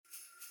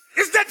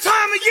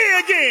year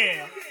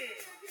again.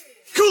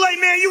 Kool-Aid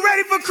man, you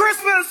ready for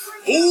Christmas?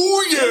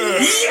 Oh yeah!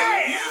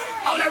 Yeah!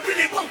 All I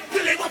really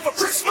want for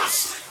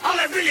Christmas. All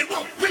I really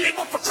want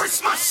for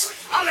Christmas.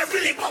 All I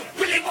really want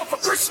for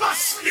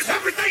Christmas is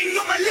everything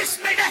on my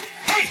list, baby.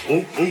 Hey!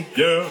 Oh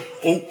yeah,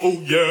 oh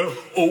yeah,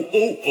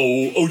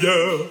 oh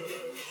yeah.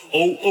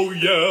 Oh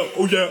yeah,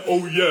 oh yeah,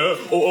 oh yeah,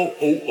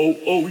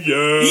 oh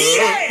yeah.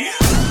 Yeah!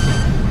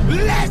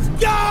 Let's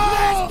go!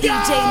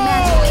 DJ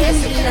Magic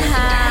Kennedy in the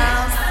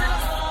house.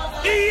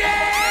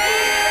 Yeah!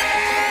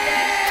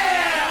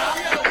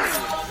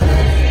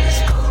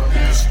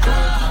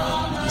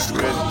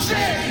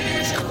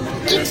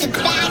 It's the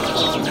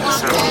backhand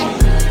walker.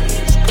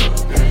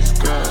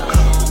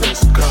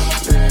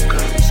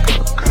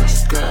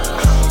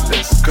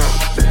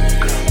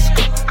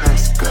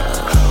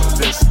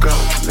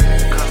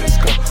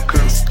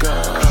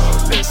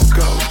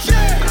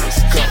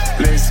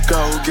 Let's go,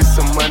 get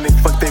some money,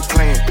 fuck they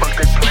plan.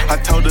 I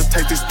told her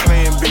take this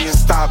plan B and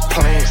stop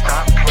playing.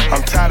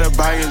 I'm tired of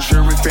buying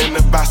jewelry,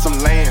 finna buy some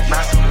land.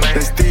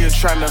 They still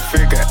tryna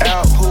figure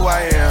out who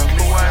I am,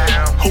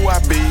 who I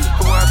be.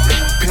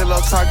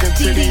 Pillow talking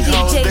to these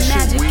hoes, that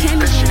shit weak.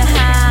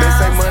 They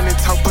say money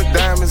talk, put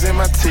diamonds in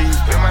my teeth.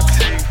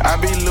 I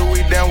be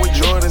Louis down with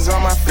Jordans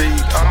on my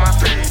feet.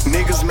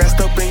 Niggas messed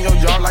up in your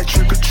yard like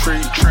trick or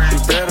treat. You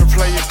better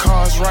play your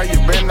cards right, you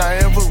better not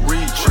ever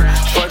reach.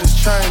 For this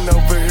chain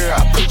over here,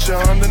 I put you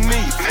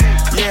underneath.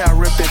 Yeah, I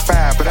ripped that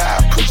 5, but I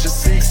put you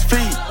 6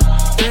 feet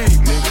deep,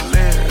 nigga.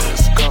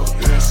 Let's go,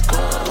 let's go,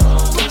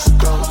 let's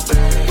go, let's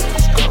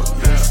go,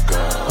 let's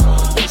go,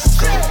 let's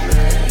go,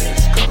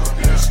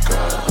 let's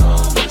go,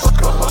 let's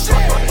go,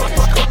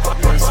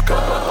 let's go,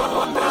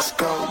 let's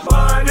go.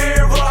 Money,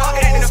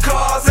 rockets,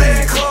 cars,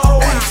 and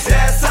clothes.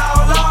 That's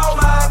all on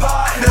my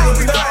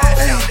partners.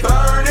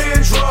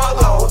 Burning drug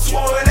on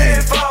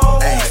 24.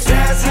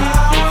 That's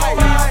how all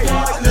my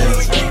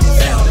partners.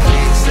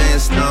 Sticks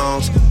and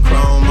stones,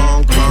 chrome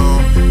on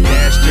chrome.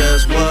 That's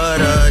just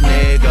what a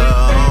nigga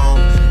on.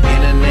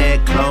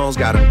 Internet clones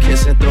got them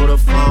kissing through the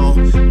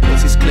phone.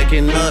 Pussies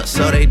clicking up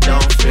so they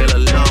don't feel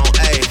alone.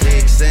 Ayy,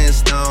 sticks and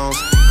stones,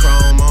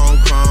 chrome on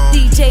chrome.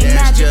 DJ That's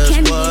Magic just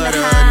Kennedy what in the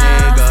a house.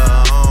 nigga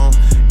on.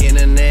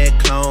 Internet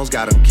clones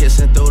got them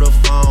kissing through the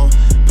phone.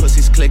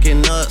 Pussies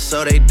clicking up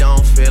so they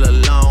don't feel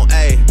alone.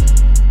 Ayy.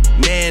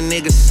 Man,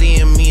 niggas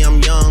seeing me,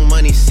 I'm young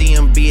money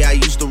CMB. I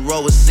used to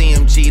roll with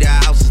CMG, the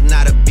house is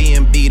not a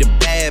B&B. The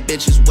bad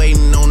bitches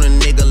waiting on a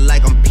nigga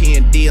like I'm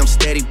P&D. I'm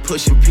steady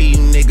pushing P, you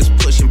niggas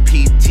pushing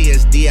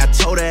PTSD. I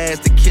told her ass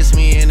to kiss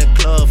me in the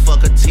club,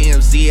 fuck a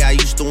TMZ. I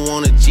used to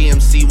want a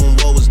GMC when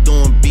what was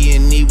doing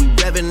B&E. We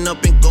revving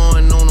up and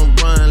going on a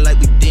run like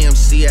we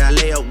DMC. I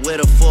lay up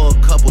with her for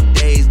a couple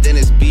days, then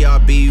it's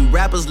BRB.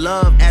 Rappers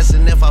love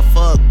asking if I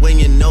fuck when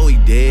you know he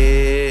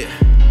did.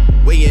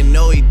 When you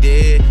know he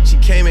did. She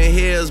came in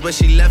heels, but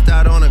she left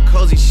out on a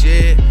cozy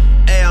shit.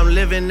 Hey, I'm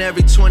living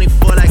every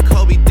 24 like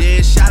Kobe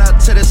did. Shout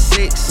out to the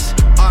 6,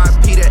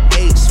 RP to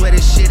 8. Swear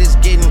this shit is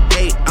getting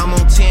 8. I'm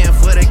on 10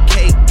 for the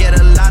cake. Get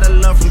a lot of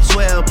love from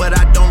 12, but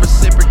I don't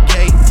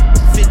reciprocate.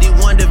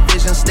 51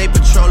 division, stay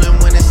patrolling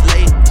when it's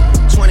late.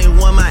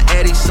 21 my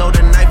Eddie, so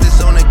the knife is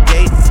on the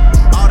gate.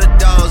 All the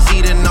dogs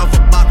eating off a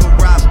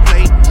baccarat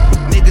plate.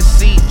 Niggas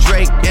see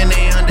Drake and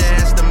they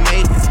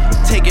underestimate.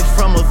 Take it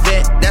from a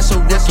vet, that's a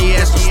rookie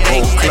ass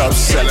mistake. Old clubs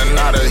selling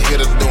out of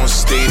hitters doing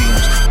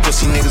stadiums.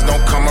 Pussy niggas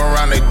don't come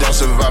around, they don't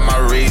survive my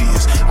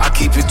radius. I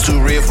keep it too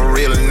real for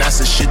real, and that's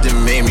the shit that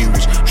made me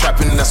rich.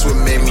 Trapping, that's what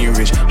made me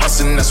rich.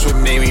 Hustling, that's what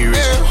made me rich.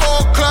 Yeah,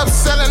 old clubs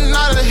selling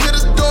out of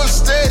hitters doing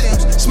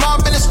stadiums. Small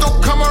business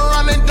don't come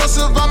around, they don't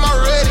survive my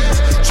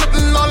radius.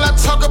 Tripping, all I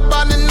talk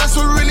about, and that's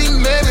what really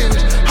made me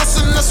rich.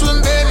 Hustling, that's what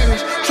made me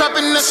rich.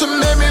 Trapping, that's what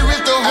made me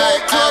rich. The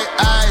whole club,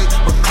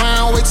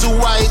 recline way too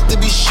white to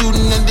be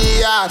shooting in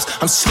the ops.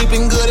 I'm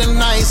sleeping good at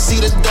night, see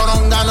the door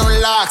don't got no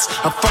locks.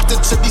 I fucked her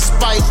to be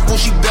spiteful,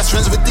 she best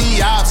friends with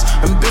the ops.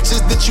 And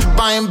bitches that you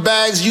buying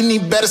bags, you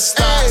need better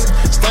stocks.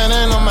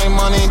 Standing on my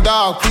money,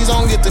 dog, please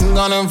don't get the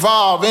gun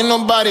involved. Ain't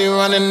nobody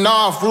running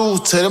off,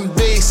 rules to the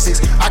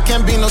basics. I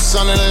can't be no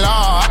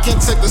son-in-law, I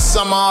can't take the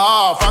summer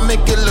off. I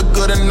make it look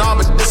good and all,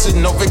 but this is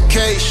no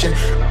vacation.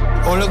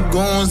 All the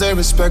goons, they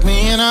respect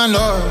me and I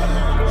know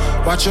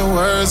it. Watch your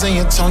words and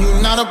your tone, you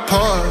not a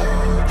poet.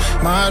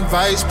 My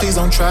advice, please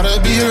don't try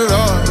to be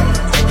heroic.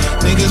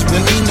 Niggas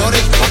with me know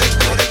they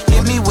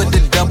Hit me with the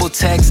double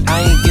text,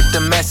 I ain't get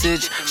the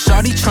message.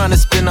 Shawty tryna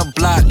spin a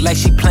block like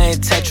she playing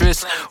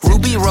Tetris.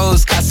 Ruby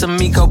Rose,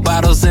 Casamigo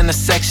bottles in a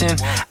section.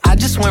 I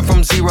just went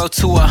from 0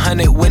 to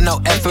 100 with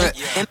no effort.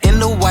 In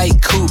the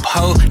white coupe,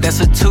 ho,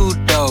 that's a 2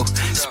 though.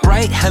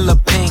 Sprite hella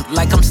pink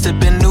like I'm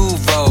sipping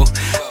Nouveau.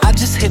 I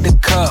just hit the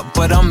cup,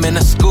 but I'm in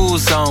a school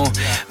zone.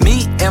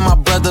 Me and my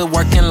brother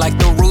working like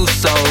the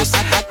Russos.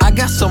 I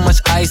got so much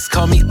ice,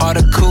 call me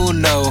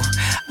Articuno.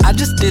 I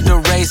just did the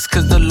race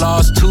cause the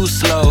law's too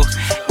slow.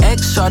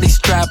 Ex-shawty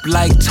strapped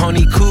like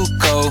Tony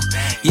Kukoc.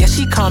 Yeah,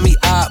 she call me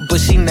op, but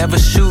she never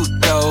shoot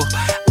though.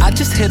 I I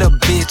just hit a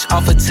bitch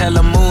off of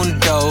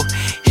Telemundo.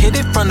 Hit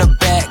it from the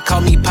back, call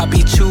me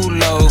Papi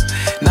Chulo.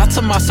 Not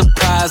to my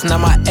surprise, now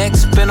my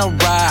ex finna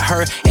ride.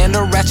 Her and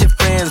her ratchet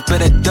friends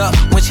better duck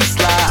when she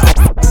slide.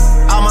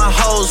 All my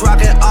hoes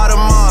rockin'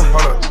 Audemars.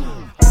 Hold up.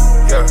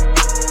 Yeah.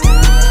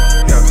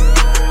 Yeah.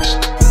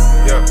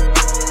 Yeah.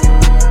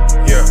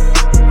 Yeah.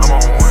 I'm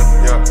on one.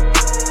 Yeah.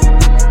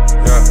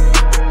 Yeah.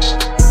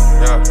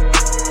 Yeah.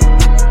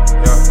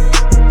 Yeah.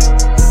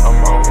 I'm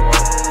on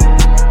one.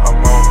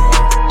 I'm on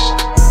one.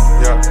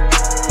 Yeah.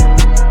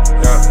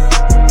 Yeah.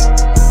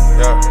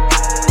 Yeah. Yeah.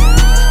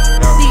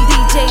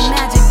 DJ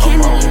Magic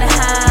Kenny in the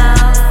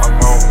house. I'm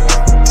on one.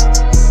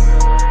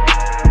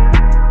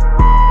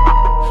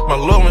 My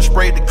little one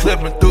sprayed the clip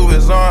and threw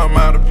his arm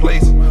out of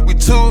place. We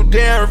too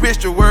damn rich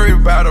to worry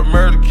about a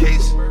murder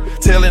case.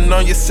 Telling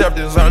on yourself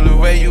there's only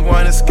way you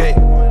wanna escape.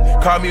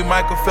 Call me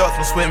Michael Phelps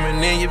from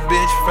swimming in your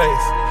bitch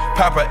face.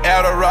 Pop a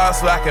Adderall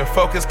so I can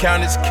focus,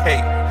 count his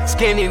cake.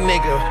 Skinny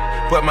nigga,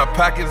 but my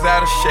pockets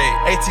out of shape.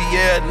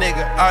 ATL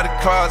nigga, all the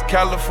cars,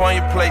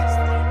 California plates.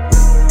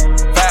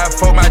 5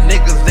 for my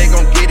niggas, they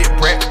gon' get it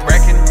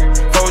brackin'.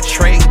 4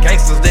 trade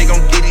gangsters, they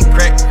gon' get it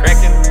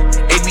crackin'.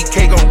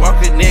 ABK gon' walk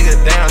a nigga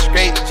down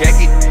straight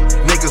jacket.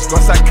 Niggas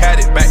gon'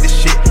 psychotic back this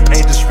shit,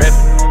 ain't just rapping.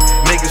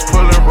 Niggas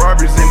pullin'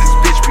 robberies in this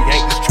bitch, we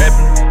ain't just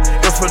trapping.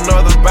 If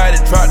another body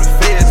drop, the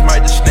feds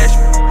might just snatch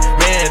me.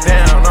 Man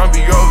down, I'll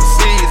be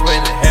overseas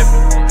when it happen.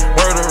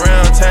 Word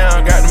around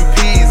town, got them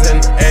peas in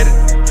the attic.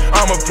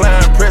 I'm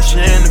applying pressure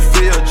in the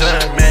field,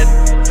 John Madden.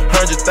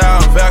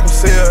 100,000 vacuum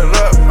sealed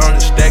up, I'm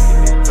just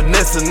stacking it.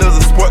 Finessing is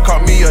a sport,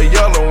 caught me a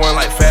yellow one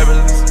like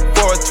Fabulous.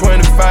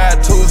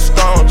 425, 2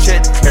 stone,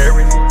 check the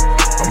clarity.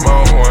 I'm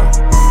on one,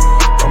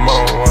 I'm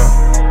on one,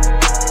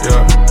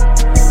 yeah.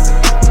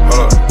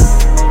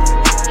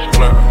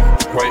 Hold up,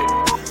 wait,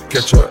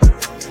 catch up.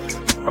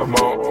 I'm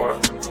on one,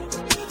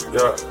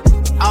 yeah.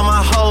 All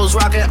my hoes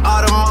rockin'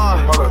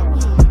 Audemars. Hold up.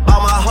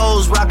 All my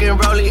hoes rockin'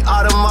 Rollie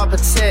Audemars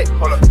Protect.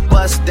 Hold up.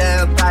 Bust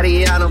down,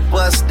 Tatiana,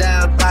 bust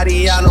down,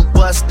 Tatiana,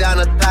 bust down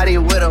a thotty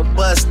with a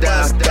bust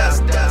down.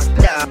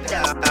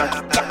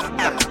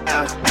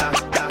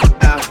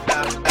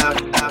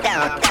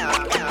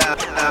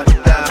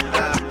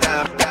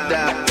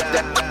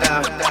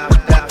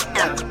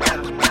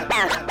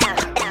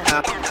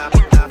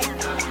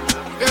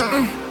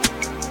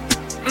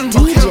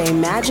 DJ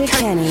Magic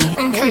Kenny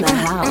in the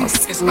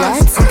house.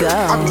 Let's go.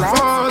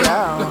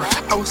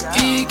 I was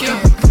geeking.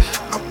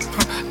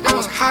 I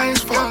was high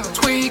as fuck,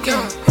 tweaking.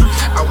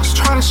 I was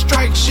tryna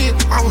strike shit.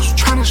 I was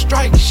tryna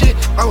strike shit.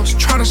 I was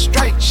tryna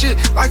strike shit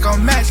like a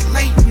match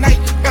late night.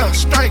 Yeah,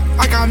 strike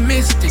like I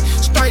missed it.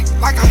 Strike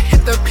like I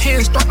hit the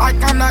pin. Strike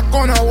like I'm not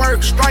gonna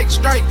work. Strike.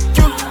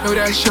 You know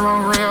that shit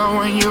on real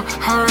when you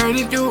heard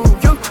it. You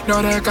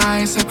know that guy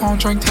ain't sip on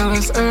drink till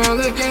it's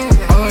early.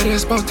 All of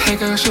this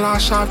Bottega shit I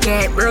shopped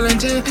at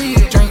Burlington.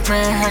 Drink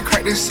man had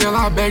cracked the seal.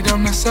 I begged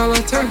him to sell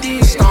it to.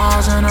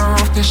 Stars in the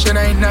roof. This shit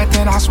ain't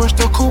nothing. I switched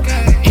the coupe.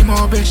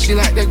 Emo bitch, she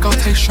like to go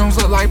take shrooms.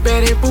 Look like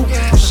Betty Boop.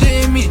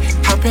 Shit in me,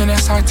 hop in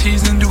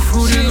SRTs and do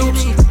Fruity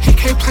Loops. He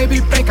can't play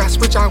big bank, I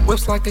switch out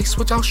whips like they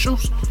switch out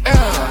shoes.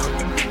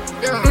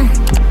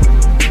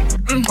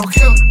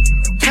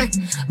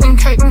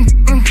 Okay,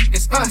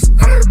 it's us.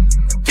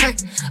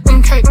 Okay,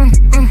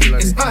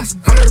 it's us.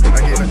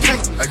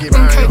 I get my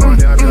hand on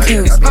there, I be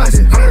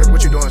like,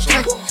 what you doing,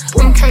 son?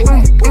 Okay,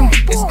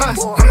 it's us.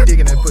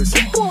 Digging that pussy.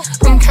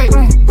 Okay,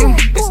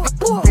 it's us.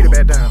 Beat it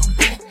back down.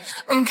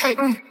 Okay,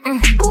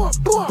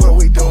 What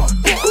we doing?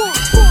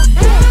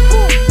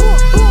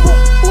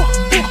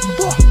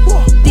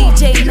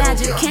 DJ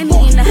Magic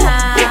Kenny in the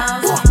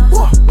house.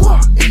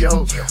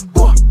 Yo.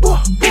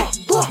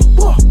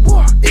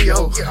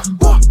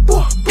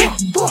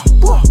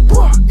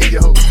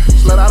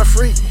 Slut out a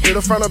freak, hit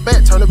her front or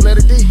back, turn the blade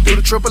to D. Do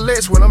the triple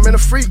X when I'm in a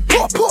freak.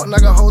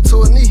 Knock her hold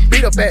to her knee.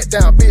 Beat her back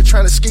down, bitch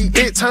tryna ski.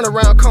 Bitch turn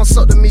around, come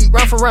suck the meat.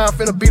 Round for round,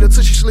 finna beat her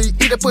till she sleep.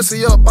 Eat that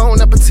pussy up, on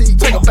appetite.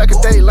 Take her back a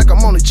day like I'm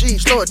on a G.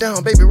 Slow it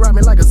down, baby, ride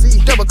me like a Z.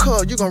 Double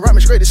cup, you gon' ride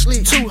me straight to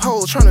sleep. 2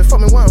 hoes tryna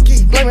fuck me while I'm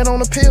geek. Blame it on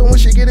the pill when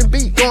she getting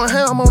beat. Going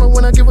ham on her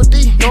when I give her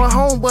D. Going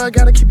home, boy, I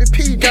gotta keep it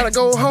P. Gotta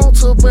go home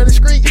to a buddy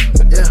street.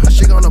 Yeah,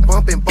 she gonna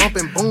bump and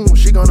boom.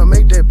 She gonna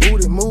make that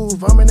booty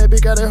move. I'm in that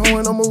bitch, got that hoe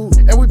in the mood.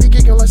 And we be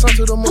geeking like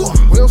something to the moon.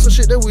 We on some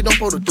shit that we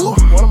don't supposed to do.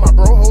 One of my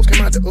bro hoes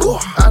came out the ooh.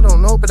 I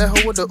don't know, but that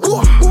hoe with the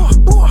ooh.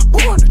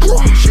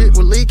 Shit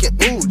was leaking,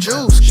 ooh,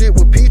 juice. Shit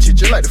was peachy,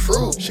 just like the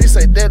fruit. She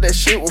say that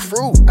shit was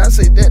fruit. I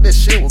say that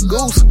shit was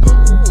goose.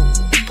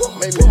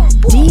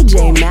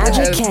 DJ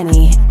Magic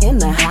Kenny in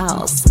the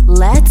house.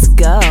 Let's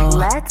go.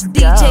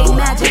 DJ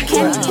Magic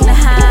Kenny in the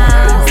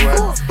house.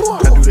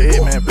 I do the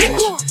headman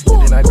position,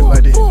 and then I do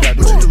like this. I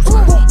do the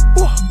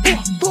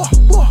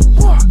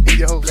in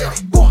your hoe,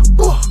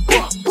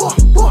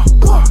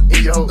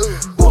 in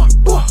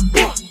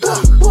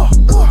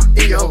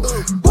your hoe.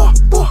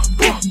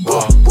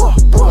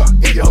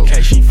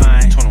 Okay, she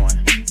fine, 21.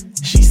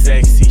 She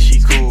sexy, she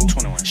cool,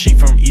 21. She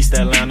from East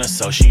Atlanta,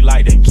 so she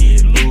like to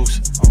get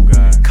loose. Oh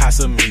God,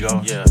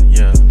 Casamigo, yeah.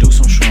 Do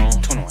some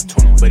shroom,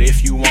 21. but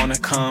if you wanna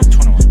come,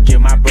 give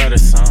my brother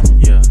some,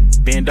 yeah.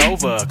 Bend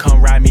over,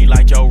 come ride me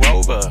like your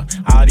Rover.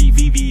 All these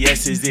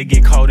VVS's, it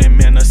get cold in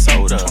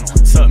Minnesota.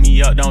 Suck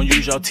me up, don't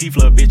use your teeth,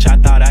 little bitch, I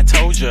thought I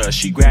told ya.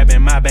 She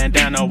grabbing my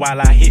bandana while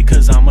I hit,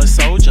 cause I'm a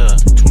soldier.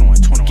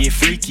 Get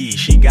freaky,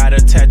 she got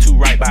a tattoo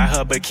right by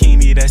her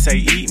bikini that say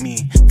eat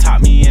me.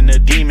 Top me in the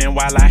demon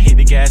while I hit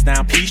the gas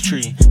down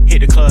Peachtree. Hit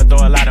the club,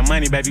 throw a lot of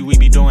money, baby, we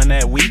be doing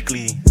that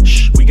weekly.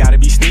 Shh, we gotta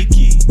be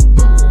sneaky.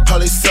 All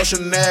these social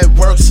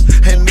networks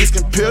and these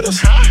computers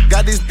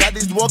got these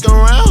walking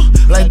around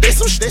like they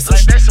some shit.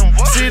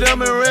 See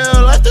them in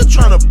real life, they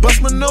tryna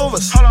bust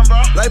maneuvers.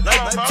 Like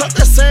talk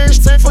that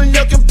same from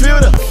your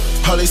computer.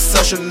 All these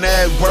social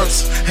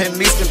networks and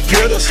these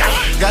computers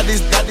got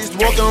these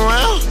walking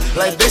around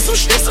like they some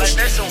shit.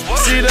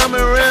 See them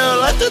in real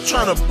life, they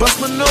tryna bust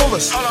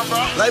maneuvers.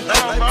 Like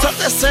talk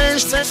that same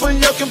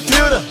from your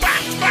computer.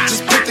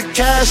 Just put the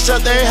cash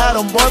up, they had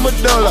on boy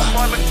Medulla.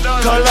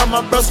 Call up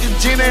my broski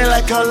Gina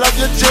like call up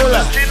your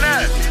jeweler.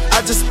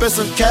 I just spent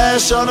some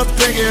cash on a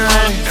pinky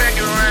ring.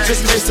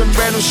 Just made some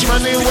brand new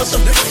money with the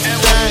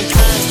thing.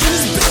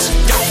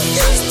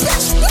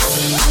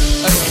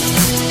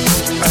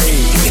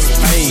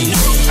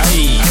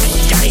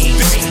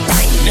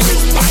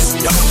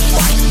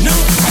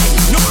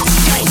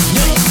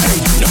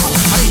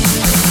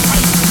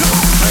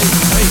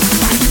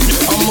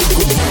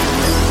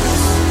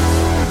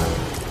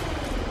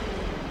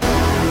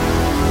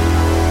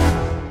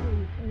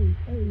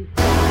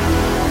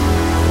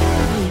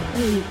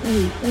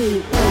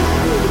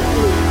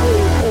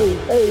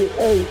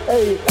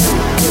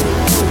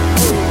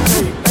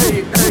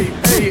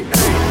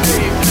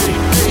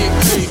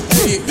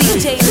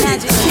 DJ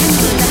Magic Kenny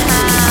in the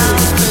house.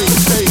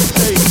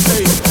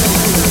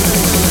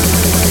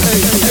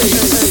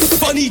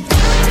 Funny.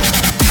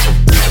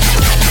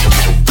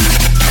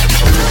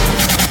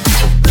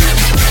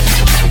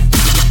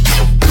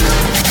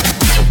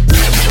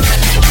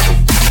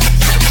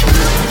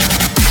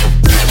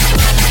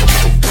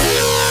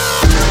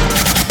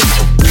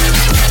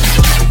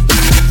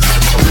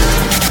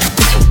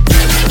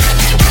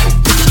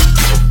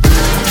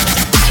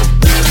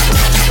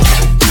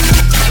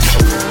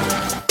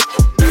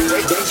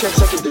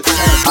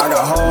 I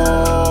got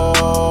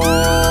hoes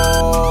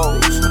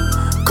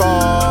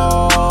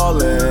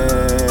calling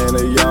a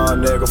young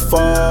nigga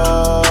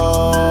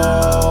phone.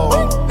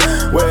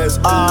 Where's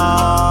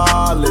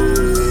Ollie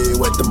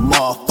with the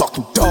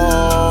motherfucking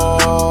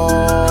dog?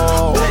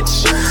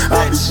 I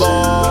be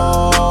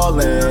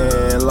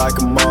ballin' like a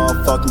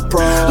motherfucking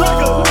pro.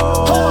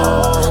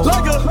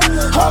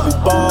 I be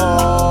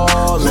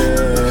ballin'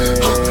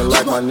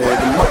 like my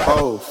nigga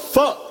Mo.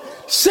 Fuck.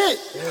 Shit,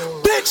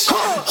 bitch,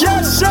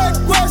 yeah, Shaq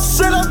West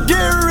said I'm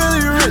getting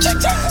really rich.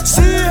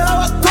 See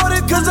how I thought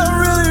it, cause I'm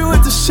really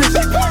with the shit.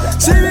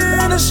 See me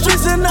in the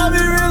streets and I be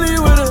really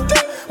with a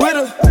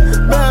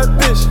bad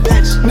bitch.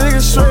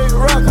 Niggas straight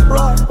rockin',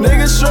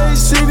 niggas straight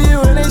see me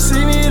when they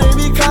see me, they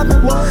be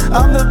coppin'.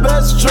 I'm the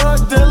best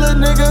drug dealer,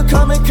 nigga,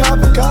 come and cop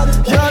it.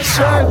 Yeah,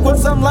 Shaq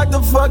West, I'm like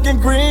the fucking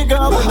Green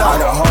Goblin. I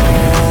got hoes,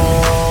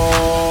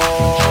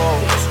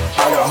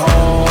 I got hoes.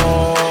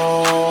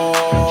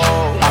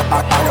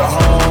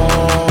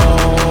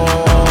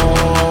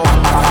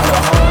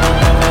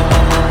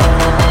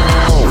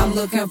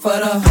 Looking for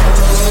the hoe.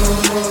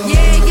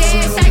 Yeah,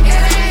 shake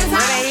that ass,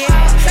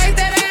 shake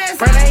that ass,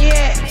 shake that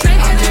ass,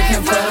 shake that ass,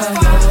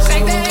 hoe,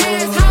 shake that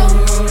ass,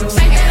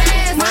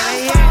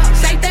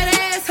 shake that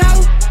ass,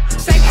 hoe,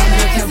 shake that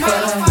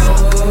ass,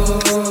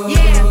 hoe.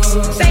 Yeah,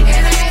 shake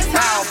that ass,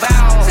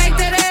 shake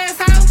that ass,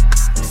 hoe,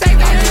 shake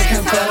that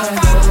ass,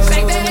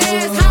 shake that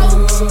ass, hoe,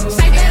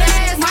 shake that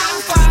ass,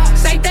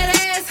 shake that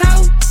ass,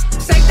 hoe,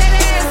 shake that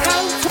ass,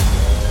 hoe.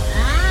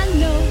 I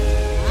know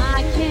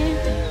I can't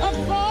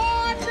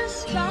afford to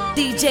stop.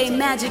 DJ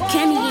Magic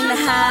Kenny in the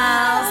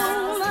house.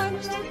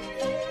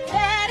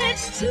 That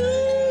it's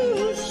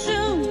too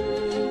soon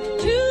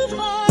to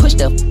fall. Push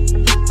the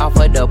off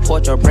of the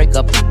porch or break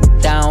up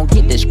down.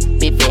 Get the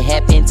if it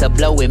happen to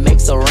blow, it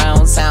makes a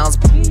round sounds.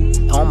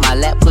 On my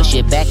lap, push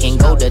it back and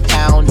go to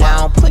town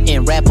now.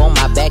 Putting rap on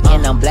my back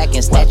and I'm black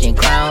and snatching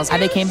crowns. I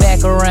they came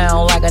back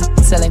around like a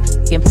selling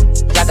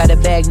I got a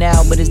bag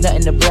now, but it's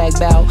nothing to brag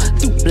about.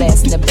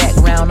 Blast in the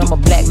background, I'm a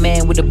black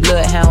man with the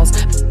bloodhounds.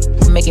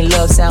 Making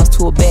love sounds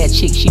to a bad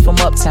chick, she from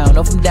uptown,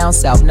 no from down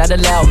south, not a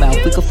loudmouth,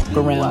 we could fuck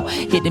around.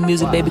 Hit the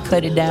music, baby,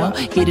 cut it down.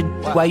 Hit it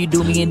while you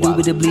do me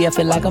indubitably, I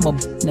feel like I'm a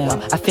now.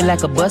 I feel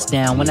like a bust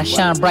down, when I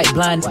shine bright,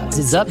 blind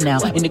is up now.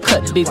 In the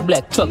cut, big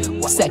black truck,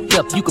 sacked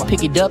up, you can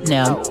pick it up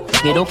now.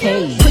 Get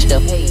okay, push the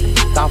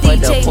off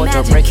of the porch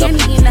or break up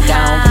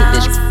down. Hit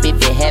this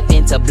if it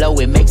happen to blow,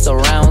 it makes a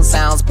round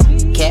sounds.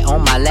 Cat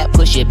on my lap,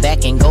 push it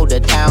back and go to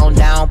town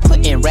down.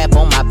 Putting rap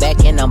on my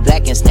back and I'm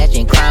black and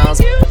snatching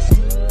crowns.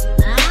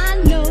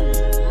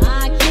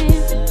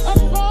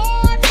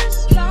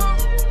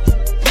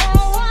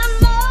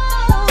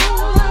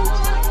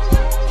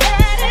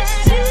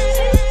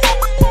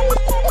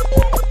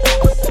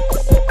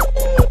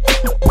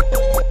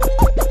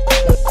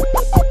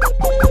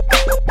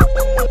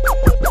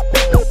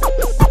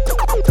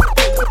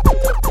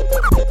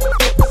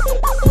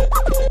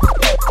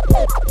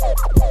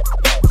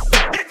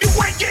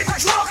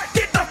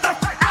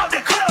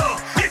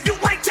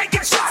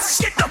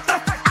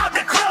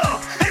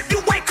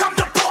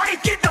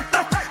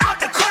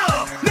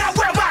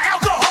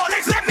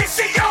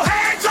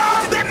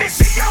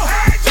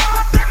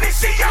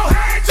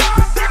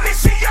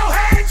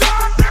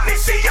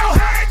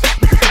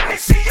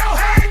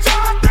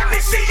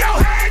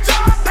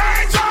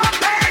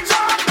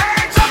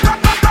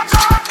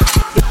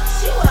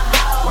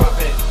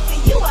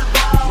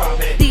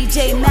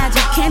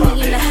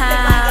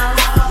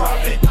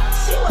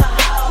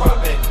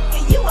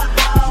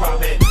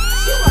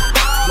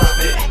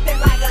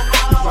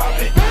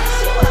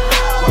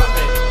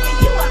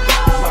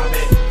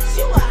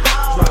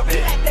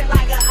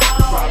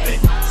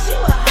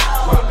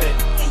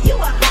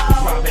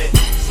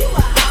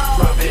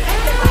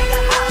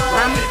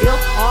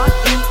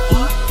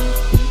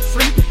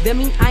 That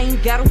mean I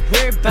ain't gotta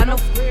worry about no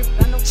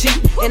cheat.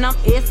 And I'm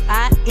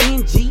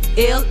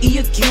S-I-N-G-L-E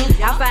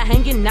again. Outside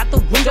hanging out the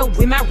window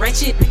with my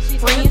ratchet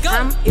friends.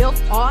 I'm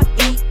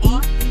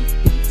F-R-E-E.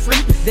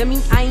 Free. That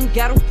mean I ain't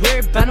gotta worry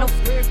about no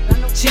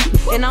cheat.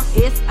 And I'm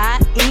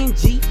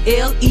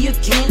S-I-N-G-L-E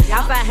again.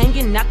 Outside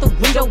hanging out the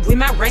window with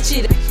my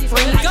ratchet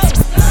friends. Go,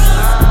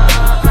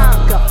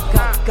 go,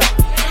 go, go.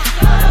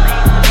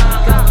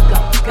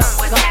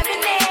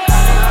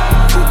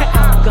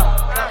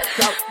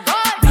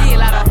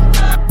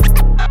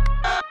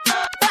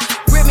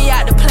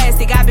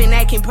 I been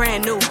acting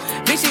brand new.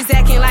 Bitches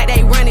acting like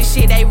they running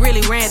shit they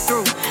really ran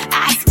through.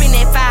 I spend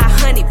that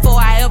 500 before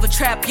I ever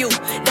trap you.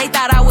 They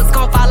thought I was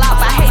gon' fall off.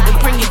 I hate to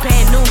bring you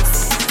bad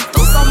news.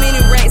 Through so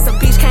many racks, a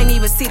bitch can't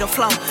even see the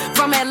flow.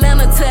 From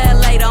Atlanta to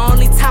LA, the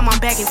only time I'm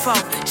back and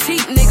forth.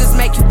 Cheap niggas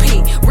make you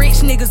pee, rich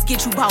niggas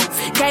get you both.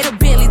 Gave a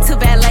Bentley to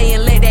valet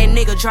and let that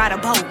nigga dry the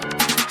boat.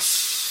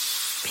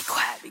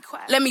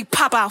 Let me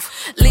pop off.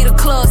 Leave the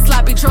club,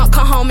 sloppy drunk,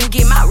 come home and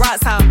get my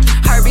rocks off.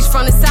 Her bitch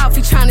from the south,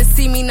 he tryna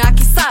see me knock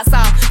his socks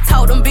off.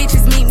 Told them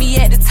bitches meet me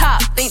at the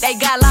top, think they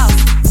got lost.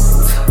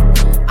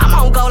 I'm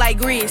on go like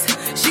Grizz.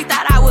 She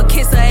thought I would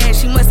kiss her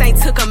ass, she must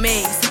ain't took a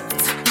mess.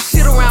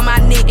 Shit around my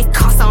neck, it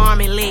cost her arm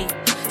and leg.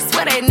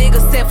 Swear that nigga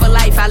set for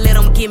life, I let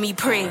him give me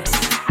press.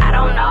 I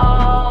don't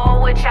know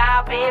what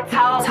y'all been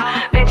told.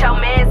 Bet your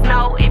mans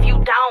know if you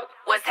don't,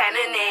 what's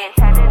happening?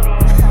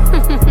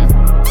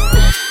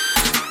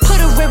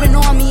 Ribbon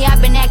on me,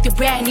 I've been acting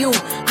brand new.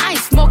 I ain't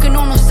smoking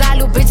on no side,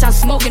 little bitch, I'm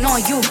smoking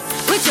on you.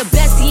 Put your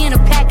bestie in a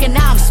pack and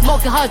now I'm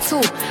smoking her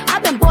too.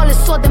 I've been ballin'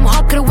 so them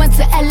hard, could've went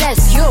to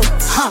LSU.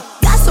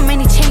 Got so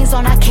many chains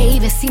on, I can't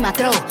even see my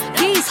throat.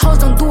 These hoes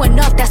don't do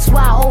enough, that's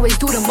why I always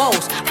do the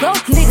most.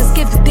 Broke niggas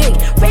give the dick,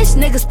 rich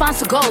niggas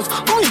sponsor goals.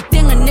 Only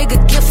thing a nigga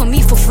get for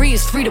me for free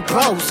is free to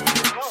bros.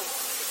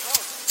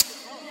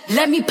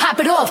 Let me pop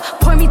it off,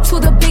 point me to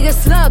the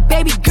biggest slug,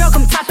 baby girl,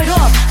 come top it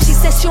off. She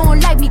said she don't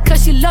like me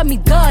cause she love me,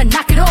 duh,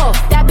 knock it off.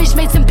 That bitch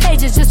made some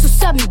pages just to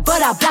sub me,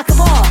 but I block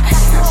them all.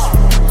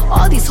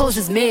 All these hoes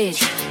is mid,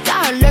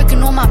 got her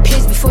lurking on my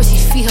page before she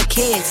feed her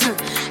kids.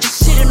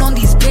 Shitting on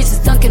these bitches,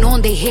 dunking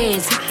on their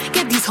heads.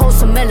 Get these hoes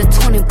some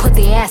melatonin, put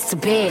their ass to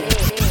bed.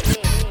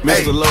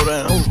 Mr.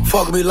 Lowdown,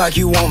 fuck me like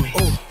you want me.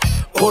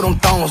 Put them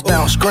thongs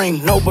down,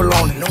 scream, no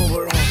baloney.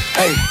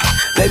 Hey,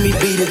 let me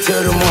beat it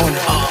till the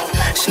morning.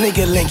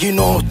 Sneaker link, you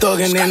know I'm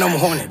thuggin' and I'm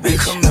horny,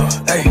 bitch.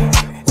 Hey,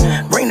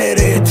 bring that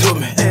head to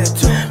me.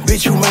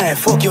 Bitch, you mine,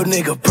 fuck your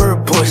nigga,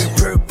 purpose.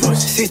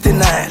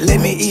 69, let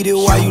me eat it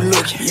while you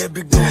lookin'.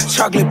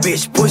 Chocolate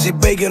bitch, pussy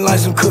bacon like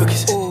some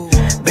cookies.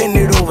 Bend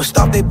it over,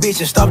 stop that bitch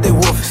and stop that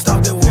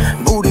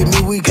woofin'. Booty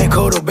me, we can't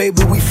cuddle,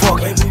 baby, we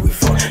fuckin'.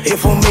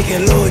 If I'm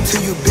making love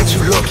to you, bitch,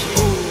 you lucky.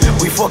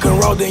 We fucking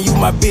raw, then you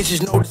my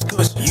bitches, no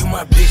discussion. You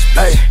my bitch,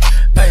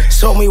 hey,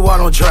 show me why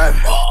I'm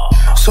driving.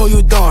 So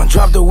you done,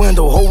 drop the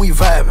window, ho we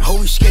vibing, ho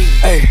we skating.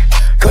 Hey,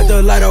 cut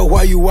the light out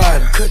while you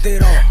wildin'. Cut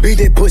that off. Beat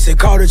that pussy,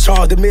 call the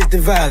charge, domestic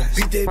violence.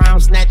 Beat that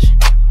crown snatcher.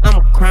 I'm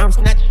a crown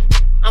snatcher.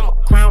 I'm a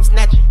crown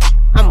snatcher.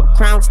 I'm a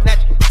crown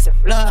snatcher. Some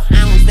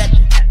bloodhounds at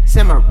you.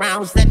 Send my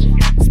rounds at you.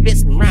 Spit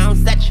some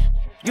rounds at you.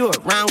 You a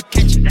round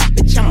catcher.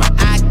 Bitch, I'm an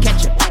eye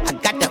catcher. I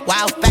got that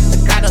wild factor.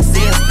 Got her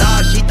seeing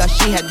stars. She thought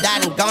she had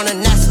died and gone to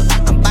NASA.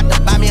 I'm about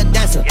to buy me a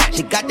dancer.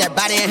 She got that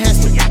body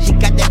enhancer. She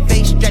got that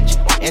face stretcher.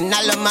 And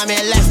I love mommy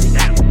elastic.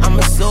 I'm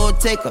a soul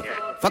taker.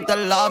 Fuck the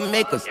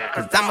lawmakers.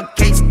 Cause I'm a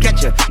case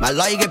catcher. My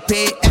lawyer get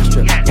paid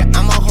extra. Yeah,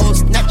 I'm a whole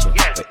snatcher.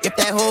 But if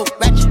that whole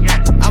ratchet,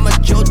 I'm a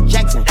Joe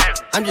Jackson.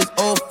 I'm just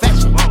old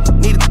fashioned.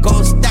 Need a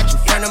gold statue.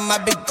 Front of my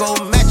big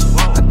gold match.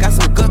 I got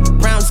some good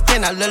brown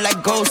skin. I look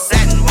like gold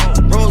satin.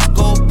 Rose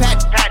gold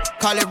patch.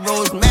 Call it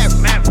rosemary.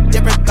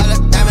 Different color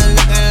diamond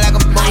looking like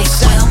a bow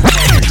satin.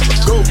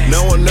 Go.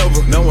 Now or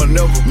never, now or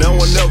never, now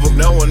or never,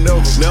 now or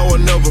never, now or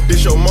never.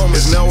 This your moment,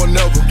 it's now or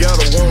never.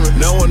 Gotta want it.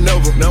 Now or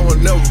never, now or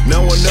never,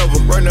 now or never.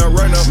 Right now,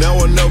 now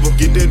or never.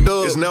 Get that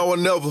dub, it's now or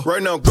never.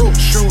 Right now, go.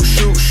 Shoot,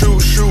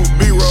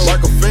 B-roll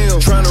like a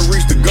film. Trying to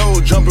reach the goal,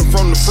 jumping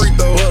from the free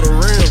throw of the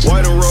rim.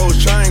 White and rose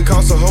chain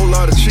costs a whole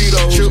lot of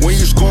Cheetos. When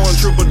you scoring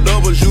triple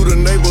doubles, you the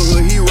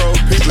neighborhood hero.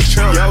 People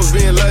chump. Yeah, I was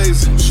being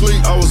lazy,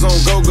 sleep. I was on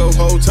go-go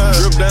whole time.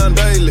 Drip down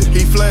daily,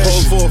 he flashed.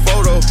 Pose for a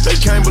photo, they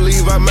can't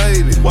believe I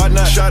made it. Why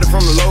not? Shot it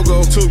from the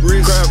logo, took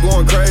risks, crowd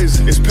going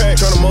crazy. It's packed,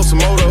 turn the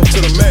Moto to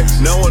the max.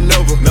 Now or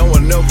never, now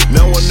or never,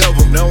 now or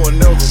never, now or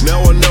never,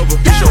 now or never.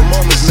 It's your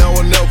moments, now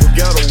or never,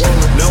 gotta want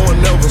it. Now or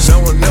never, now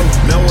or never,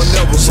 now or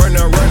never. Right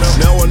now,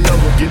 now or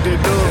never. Get that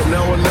dub,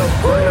 now or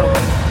never, right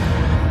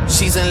now.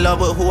 She's in love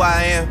with who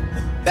I am.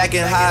 Back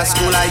in high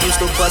school, I used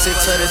to bust it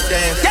to the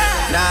dance.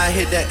 Now I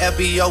hit the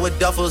FBO with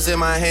duffels in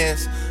my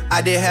hands.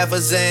 I did half a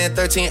Zan,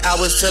 13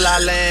 hours till I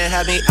land.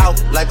 Had me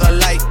out like a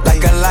light,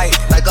 like a light,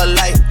 like a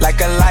light,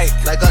 like a light,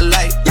 like a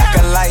light, like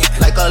a light,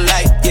 like a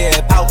light.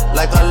 Yeah, out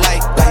like a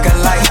light, like a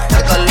light,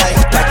 like a light,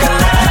 like a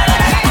light.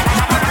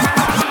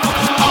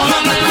 All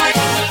of my life.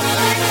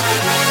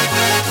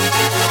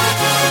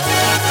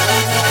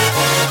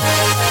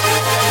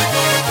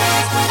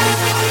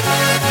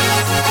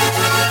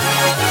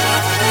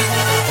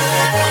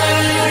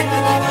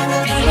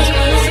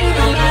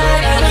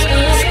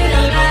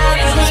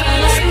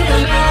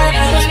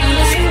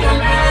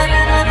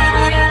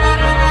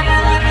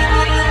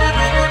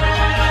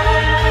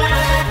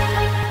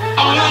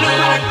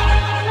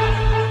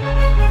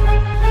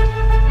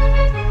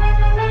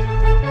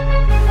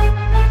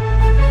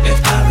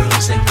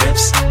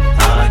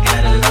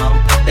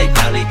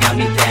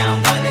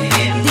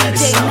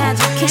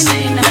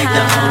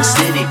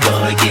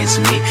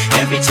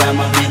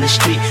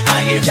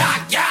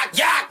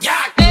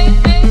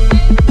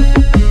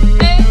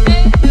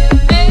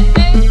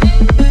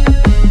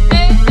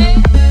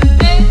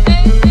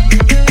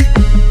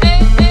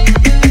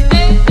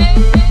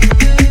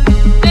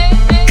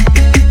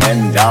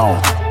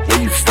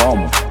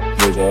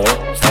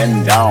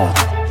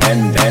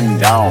 and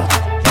down,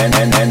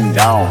 and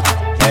down,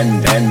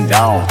 and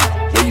down.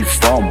 Where you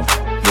from,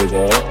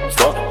 nigga?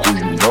 Fuck, do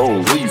you know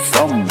where you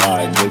from,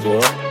 my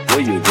nigga?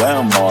 Where your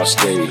grandma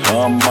stay,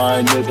 huh,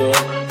 my nigga?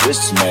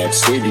 This mad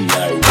city I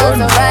run,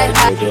 my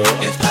nigga.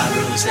 If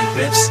Pyrus and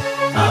Crips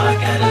all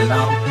got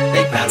along,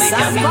 they probably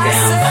got me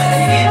down by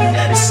the end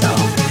of the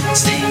song.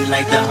 Seems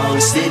like the whole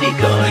city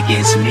go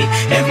against me.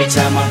 Every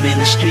time I'm in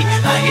the street,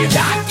 I hear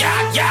yak,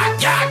 yak,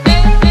 yak, yak.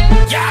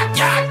 Yak,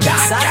 yak,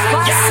 yak,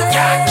 yak, yak,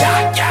 yak,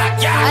 yak, yak,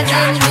 yak. I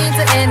didn't mean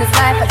to end his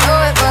life, I know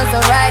it was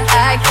alright.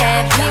 I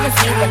can't even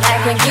sleep and I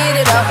can't get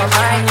it off my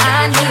mind.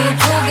 I need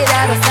to get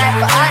out of sight,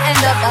 but I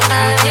end up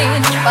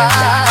behind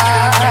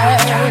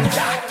bars.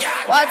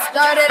 What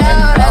started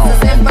out as a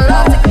simple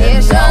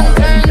altercation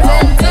turns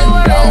into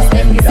a real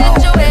sticky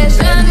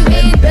situation.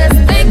 Me just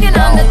thinking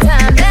on the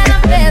time that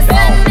I'm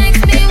facing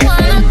makes me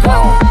wanna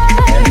cry.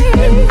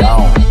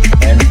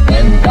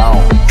 And down,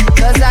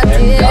 cause I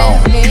didn't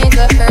mean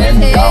to hurt him.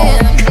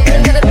 It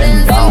could have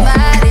been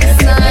somebody's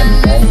son,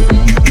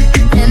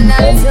 and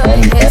I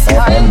took his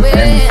heart with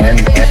him.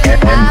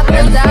 I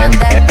pulled out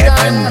that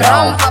gun.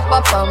 Rum pa pa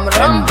pum,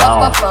 rum pa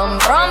pa pum,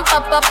 rum pa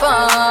pa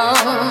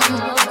pum.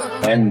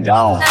 And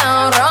down,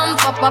 rum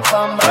pa pa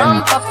pum, rum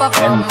pa pa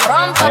pum,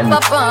 rum pa pa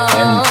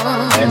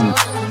pum.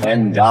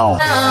 And down.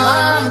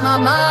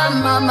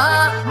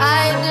 Mama,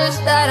 I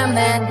just shot a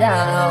man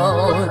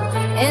down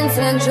in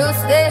Central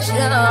Station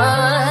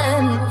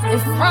in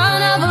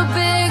front of a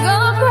big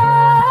old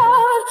crowd.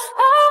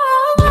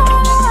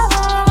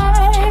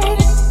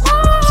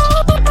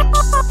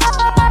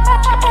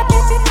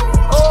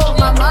 Oh,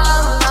 mama,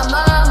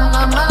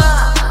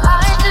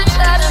 I just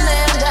shot a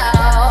man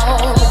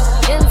down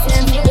in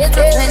Central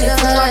Station.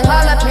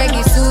 Call up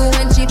Peggy Sue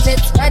when she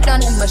fits right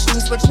on in my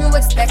shoes. What you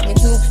expect me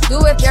to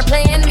do if you're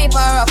playing me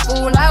for a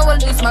fool? I will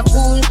lose my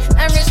cool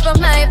and reach for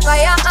my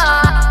fire.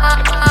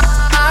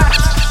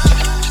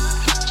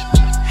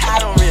 I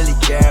don't really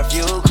care if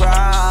you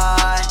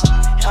cry.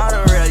 I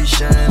don't really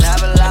shouldn't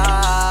have a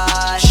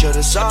lie.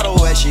 Should've saw the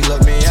way she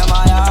looked me in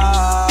my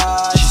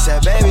eyes. She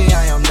said, baby,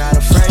 I am not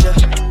afraid to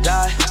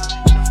die.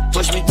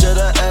 Push me to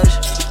the edge,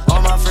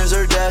 all my friends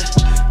are dead.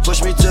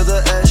 Push me to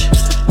the edge,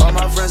 all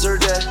my friends are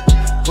dead.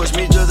 Push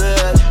me to the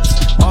edge,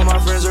 all my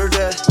friends are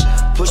dead.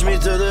 Push me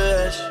to the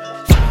edge.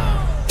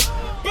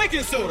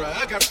 Baking soda,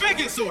 I got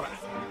baking soda.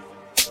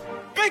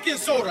 Baking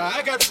soda,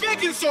 I got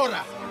baking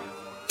soda.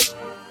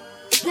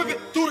 Whip it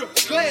through the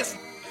glass.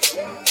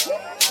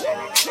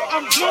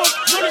 I'm drunk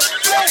to the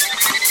glass.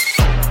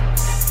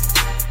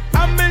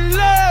 I'm in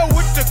love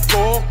with the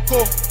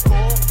coco.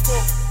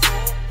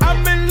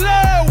 I'm in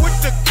love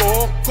with the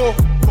coco.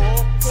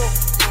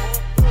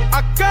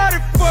 I got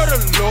it for the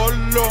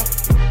Lolo.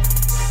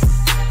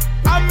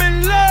 I'm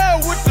in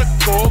love with the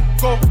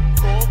coco.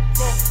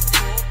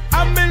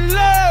 I'm in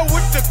love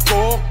with the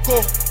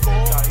coco.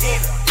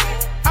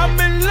 I'm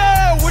in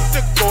love with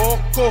the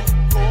coco.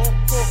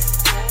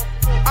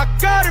 I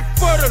got it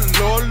for the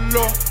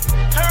Lolo.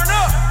 Turn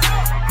up.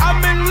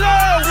 I'm in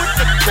love with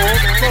the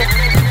coco.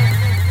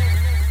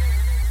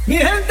 Mi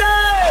gente.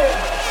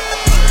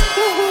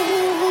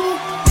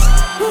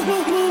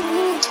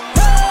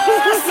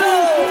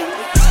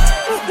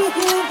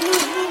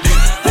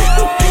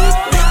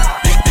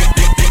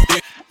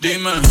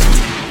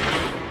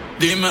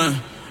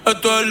 Dime,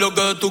 esto es lo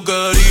que tú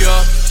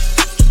querías.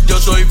 Yo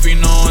soy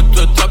fino,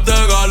 esto es trap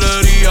de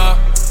galería.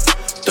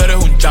 Tú eres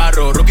un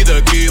charro, Rocky de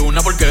aquí,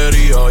 una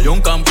porquería. Yo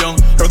un campeón,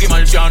 Rocky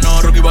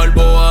Marciano, Rocky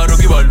Balboa,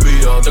 Rocky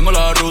Balbía. Tengo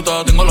la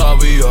ruta, tengo la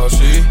vía,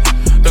 sí,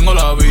 tengo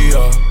la vía.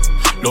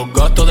 Los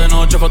gastos de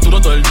noche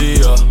facturo todo el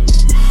día.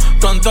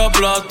 Tanta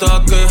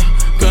plata que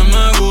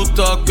me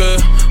gusta que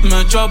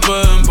me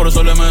chapen. Por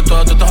eso le meto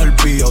a tetas al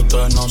pía.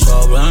 Ustedes no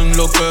saben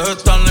lo que es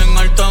estar en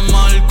alta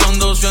mar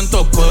cuando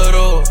siento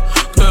cuero.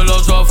 Que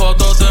los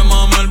zapatos te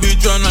mame el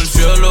bicho en el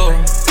cielo.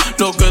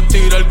 Lo que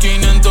tira el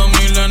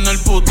 500,000 en el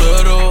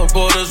putero.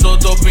 Por eso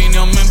tu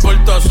opinión me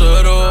importa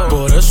cero.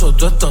 Por eso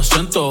tú estás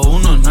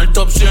 101 en el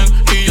top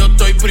 100 y yo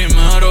estoy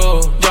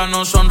primero. Ya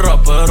no son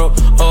raperos,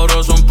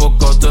 ahora son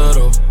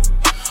pocateros.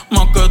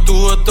 Más que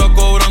tú estás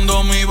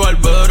cobrando mi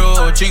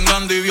barbero.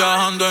 Chingando y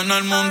viajando en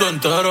el mundo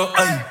entero.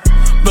 Ay.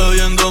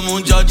 Bebiendo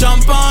mucha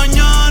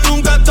champaña,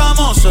 nunca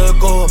estamos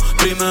secos.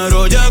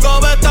 Primero llegó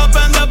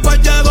Verstappen, después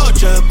llegó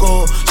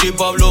Checo. Si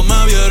Pablo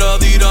me viera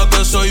dirá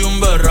que soy un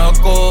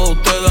berraco.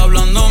 Ustedes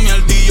hablando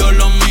mierdillo,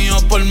 los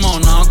míos por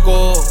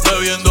Monaco.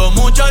 Bebiendo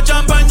mucha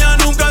champaña,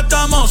 nunca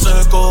estamos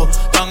secos.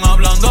 Están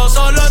hablando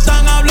solo,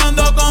 están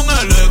hablando con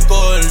el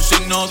eco. El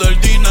signo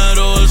del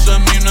dinero, ese es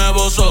mi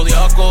nuevo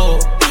zodiaco.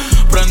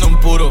 Prende un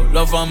puro,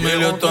 la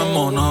familia está en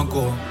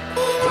Monaco.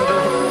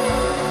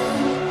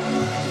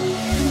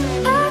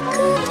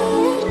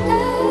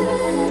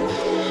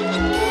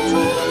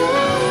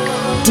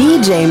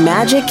 DJ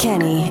Magic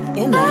Kenny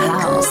in the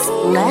house.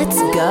 Let's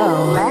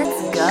go.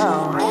 Let's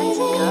go.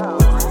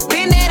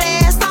 Bend that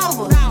ass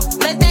over,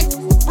 let that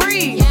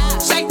breathe.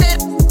 Shake that.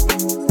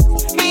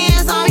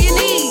 Hands on your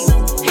knees,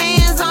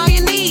 hands on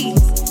your knees,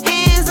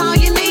 hands on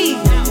your knees.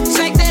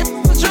 Shake that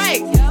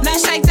Drake, now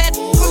shake that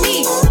for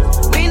me.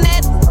 Bend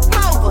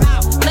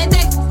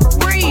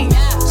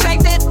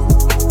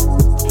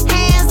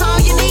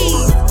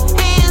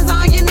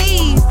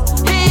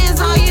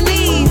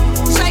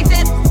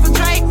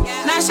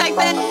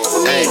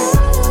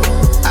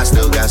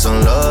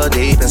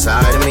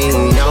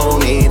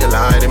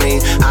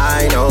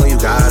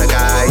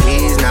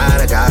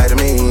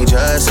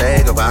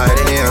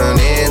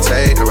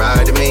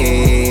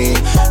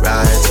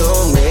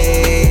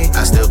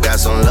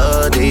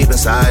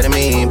inside of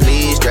me.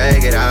 Please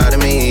drag it out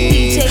of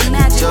me.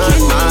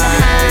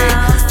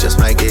 Just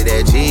might get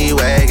that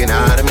G-Wagon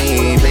out of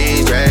me.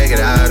 Please drag it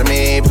out of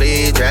me.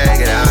 Please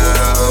drag it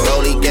out.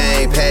 Rolly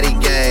gang, Patty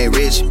gang,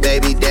 rich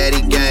baby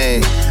daddy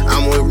gang.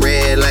 I'm with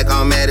Red like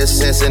I'm at a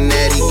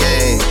Cincinnati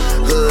gang.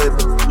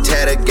 Hood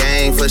tatter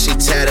gang, for she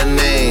tatter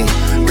name.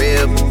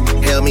 Real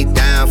held me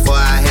down for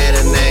I had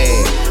a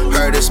name.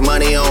 Heard this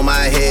money on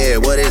my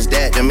head, what is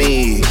that to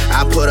me?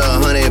 I put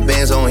 100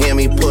 bands on him,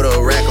 he put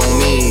a rack on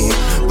me.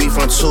 We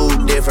from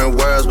two different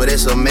worlds, but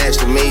it's a match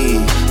to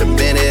me. To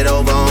bend it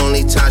over,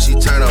 only time she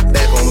turn her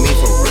back on me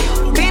for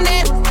free. Bend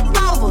that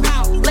over,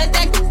 let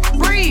that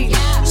breathe.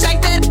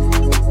 Shake that,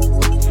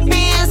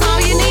 hands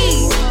on your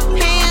knees,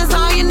 hands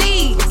on your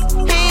knees,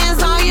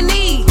 hands on your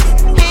knees,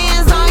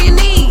 hands on your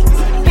knees,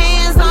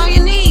 hands on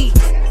your knees,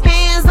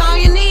 hands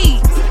on your knees,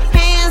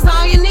 hands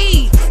on your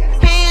knees,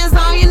 hands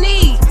on your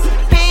knees,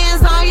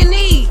 hands on your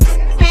knees,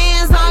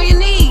 hands on your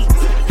knees,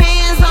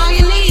 hands on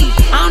your knees.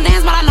 I don't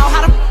dance, but I know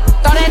how to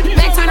throw that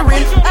back, turn the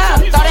rim up,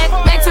 throw that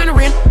back, turn the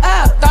rim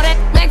up, throw that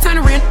back, turn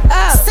the rim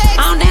up.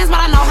 I don't dance, but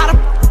I know how to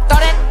throw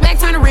that back,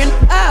 turn the rim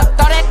up,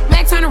 throw that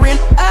back, turn the rim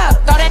up,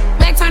 throw that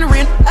back, turn the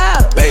rim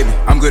up. Baby,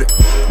 I'm good at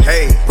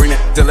hey, bring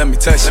that to let me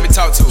touch. Let me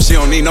talk to her. She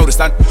don't need notice.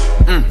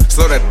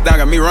 Slow that down,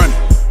 got me running.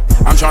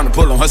 I'm trying to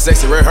pull on her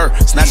sexy red hair,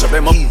 snatch up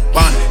that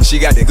bonnet. She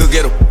got that good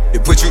ghetto.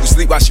 It put you to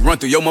sleep while she run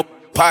through your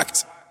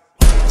pockets.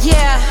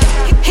 Yeah,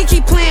 he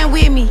keep playing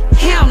with me.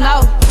 Hell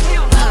no.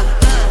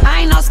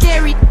 I ain't no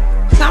scary.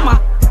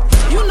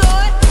 You know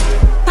it.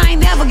 I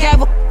ain't never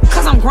gave a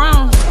cause I'm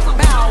grown.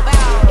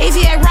 If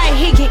he act right,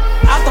 he get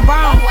off the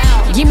bone.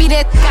 Give me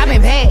that, I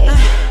been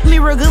bad. Me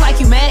real good like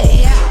you mad.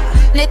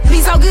 That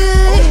be so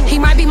good, he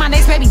might be my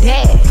next baby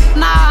dad.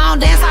 Nah, I don't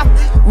dance, I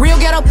real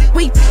ghetto,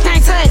 we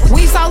can't touch.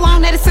 We so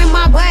long that it's in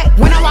my butt.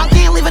 When I walk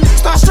in, leave a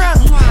start struck.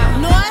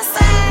 Know what I'm saying?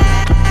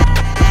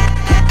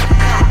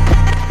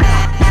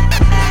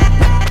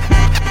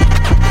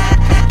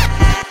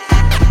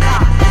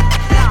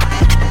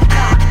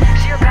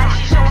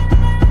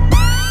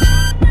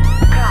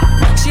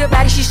 She a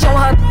baddie, she show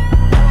her.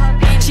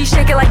 She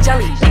shake it like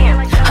jelly.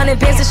 100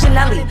 bands of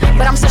Chanel,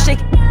 but I'm still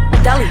shaking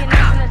deli.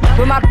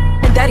 With my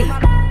and daddy,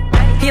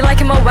 he like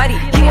him already.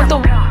 He want the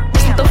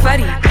just with the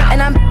fatty,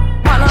 and I'm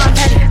partner, I'm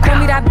petty. Call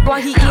me that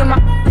boy, he eating my.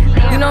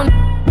 You know,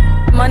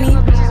 money.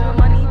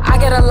 I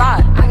get a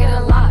lot.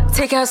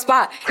 Taking her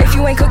spot. If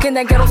you ain't cooking,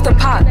 then get off the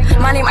pot.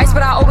 My name Ice,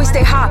 but I always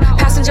stay hot.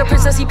 Passenger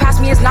princess, he passed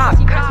me his knob.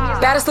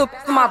 Baddest little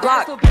on my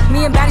block.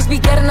 Me and baddies be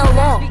getting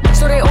along,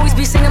 so they always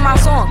be singing my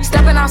song.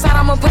 Stepping outside,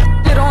 I'ma put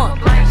it on.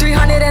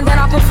 300 and then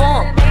I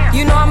perform.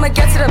 You know I'ma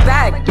get to the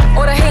bag,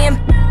 or the hating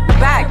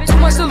back. Too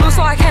much to lose,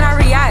 so I cannot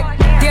react.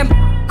 Damn,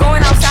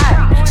 going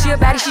outside. She a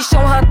baddie, she show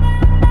her.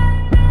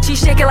 She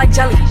shake it like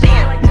jelly.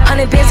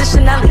 100 bands of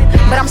Chanel,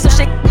 but I'm still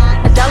shaking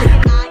a deli.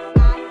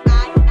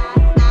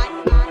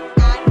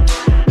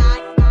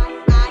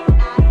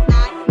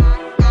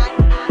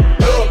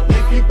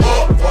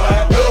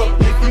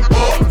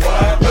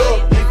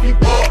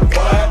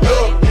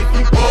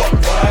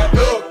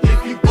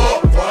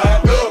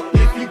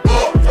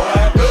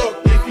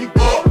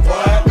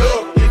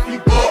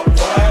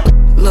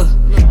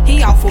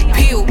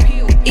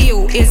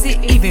 Is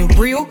it even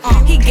real?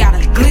 He got a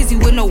glizzy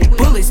with no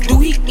bullets. Do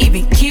he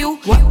even kill?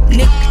 What?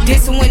 Nick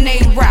dissing when they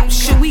rap.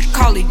 Should we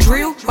call it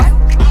drill? What?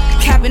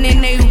 Capping in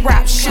they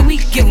rap. Should we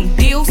give him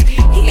deals?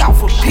 He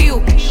off a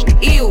pill.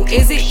 Ew,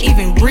 is it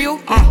even real?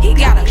 He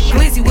got a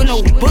glizzy with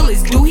no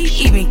bullets. Do he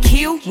even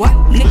kill?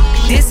 What? Nick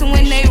dissing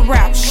when they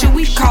rap. Should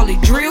we call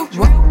it drill?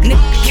 What? Nick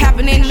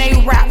capping in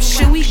they rap.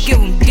 Should we give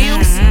him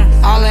deals?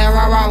 All that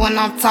rah-rah when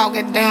I'm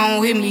talking, they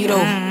don't hit me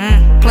though.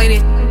 Play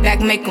this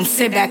back, make them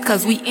sit back,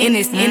 cause we in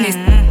this.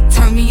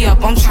 Turn me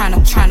up, I'm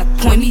tryna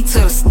point me to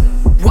the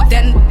what?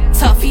 That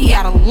tough, he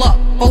out of luck.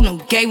 Both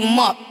them gave him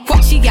up.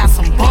 Fuck, she got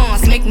some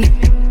bonds, make me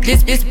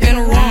this been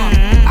a run.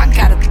 I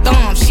got a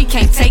thumb, she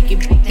can't take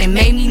it, they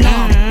made me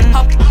numb.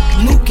 Her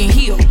nuking,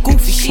 he a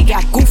goofy, she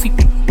got goofy.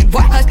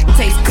 What? Her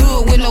taste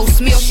good with no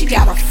smell, she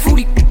got a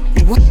fruity.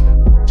 What?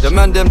 The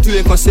man them too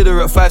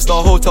inconsiderate.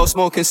 5-star hotel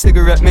smoking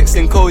cigarette,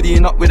 mixing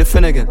codeine up with a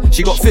Finnegan.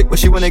 She got thick but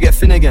she wanna get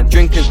Finnegan.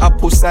 Drinking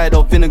apple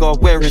cider vinegar,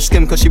 wearing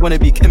skim cause she wanna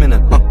be Kim in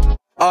it.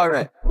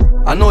 Alright,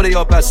 I know they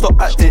are bad, stop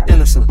acting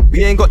innocent.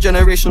 We ain't got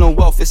generational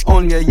wealth, it's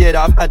only a year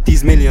that I've had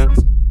these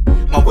millions.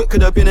 My whip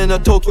could have been in a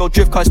Tokyo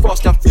drift car, it's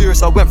fast and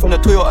furious. I went from the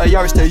Toyota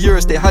Yaris to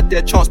Urus, they had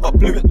their chance but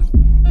blew it.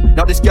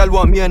 Now this gal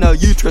want me and her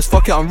uterus,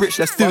 fuck it, I'm rich,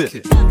 let's do it.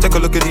 Take a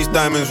look at these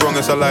diamonds, wrong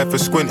as a life for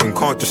squinting,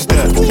 can't just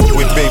stare.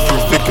 With babe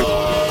through thicker.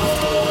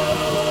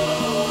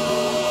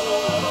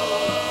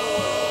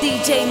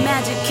 DJ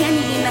Magic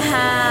Kenny in the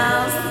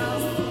house.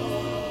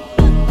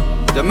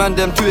 The man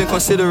them too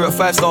inconsiderate.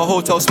 5-star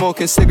hotel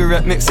smoking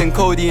cigarette, mixing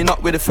codeine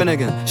up with a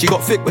Finnegan. She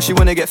got thick but she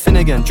wanna get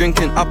Finnegan.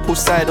 Drinking apple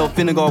cider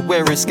vinegar,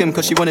 wearing skim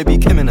cause she wanna be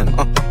Kim in it.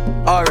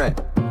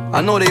 Alright, I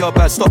know they are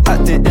bad, stop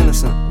acting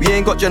innocent. We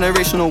ain't got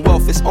generational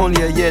wealth, it's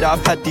only a year that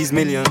I've had these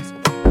millions.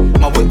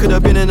 My whip could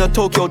have been in a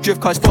Tokyo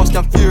drift car, it's fast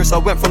and furious. I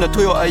went from the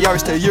Toyota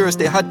Yaris to Urus,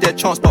 they had their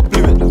chance but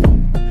blew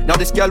it. Now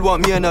this gal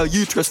want me and her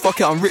uterus. Fuck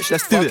it, I'm rich,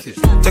 let's do it.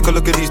 Take a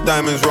look at these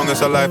diamonds, wrong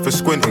as a life for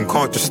squinting,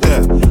 can't just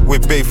stare. We're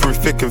babe through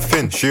thick and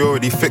thin, she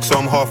already fixed, so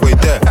I'm halfway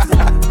there.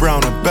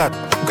 Brown and bad,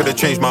 could've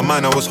changed my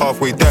mind, I was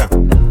halfway there.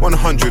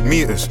 100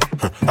 meters,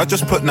 I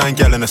just put 9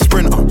 gal in a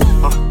sprinter.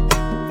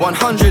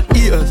 100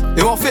 eaters,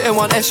 it won't fit in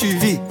one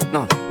SUV.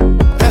 No,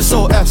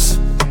 SOS.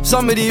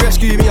 Somebody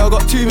rescue me, I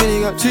got too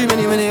many,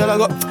 I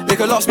got. They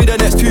could last me the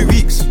next 2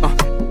 weeks.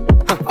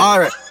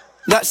 Alright,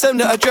 like send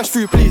the address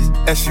through, please.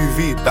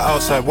 SUV, the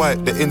outside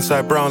white, the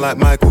inside brown like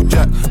Michael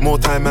Jack. More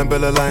time and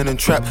Bella line and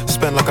trap.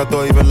 Spend like I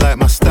don't even like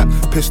my stack.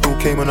 Pistol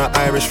came on an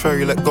Irish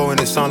ferry, let go and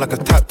it sound like a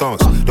tap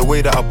dance. The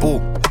way that I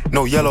bought,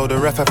 no yellow, the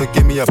ref had to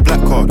give me a black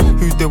card.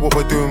 Who did what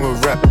we're doing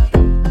with rap?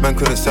 Man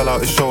couldn't sell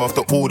out his show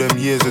after all them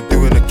years of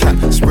doing a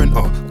cat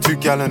sprinter. 2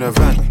 gal in a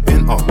van,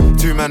 inter.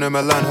 2 man in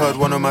Milan heard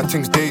one of my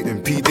things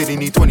dating. P Diddy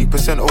need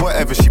 20% or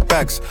whatever she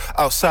bags.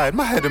 Outside,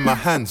 my head in my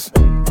hands.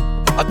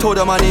 I told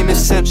her my name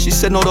is Sam. She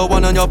said no, the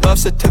one on your birth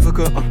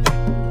certificate.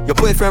 Your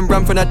boyfriend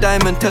ran from that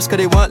diamond test cause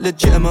they weren't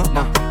legitimate.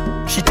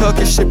 She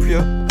Turkish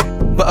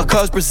Cypriot, but her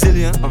car's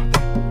Brazilian.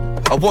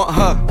 I want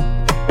her,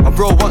 my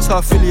bro wants her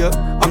affiliate.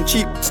 I'm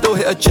cheap, still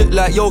hit a chick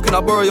like, yo, can I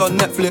borrow your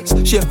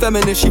Netflix? She a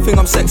feminist, she think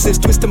I'm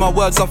sexist. Twisting my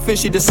words, I think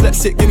she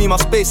dyslexic. Give me my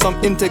space, I'm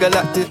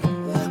intergalactic.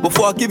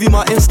 Before I give you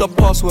my Insta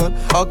password,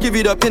 I'll give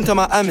you the pin to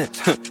my Amit.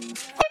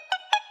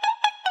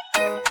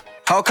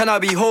 How can I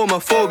be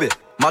homophobic?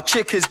 My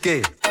chick is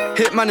gay.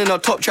 Hitman in the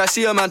top, try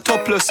see a man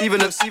topless,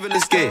 even if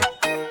it's gay.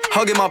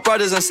 Hugging my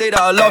brothers and say that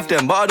I love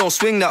them, but I don't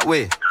swing that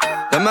way.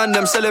 The man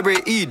them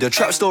celebrate Eid, the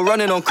trap still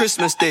running on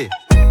Christmas Day.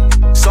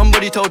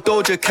 Somebody told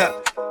Doja Cat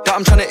that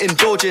I'm trying to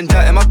indulge in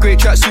that. In my grey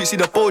tracksuit, see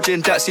the bulge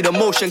in that. See the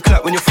motion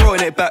clap when you're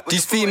throwing it back.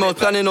 These females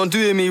planning on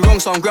doing me wrong,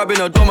 so I'm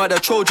grabbing a dome at the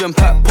Trojan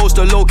pack. Post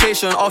a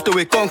location after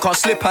we're gone, can't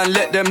slip and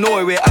let them know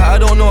where we're at. I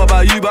don't know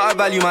about you, but I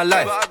value my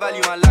life.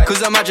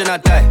 Cause imagine I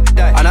die,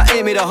 and I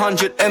ain't made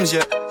 100 M's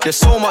yet. There's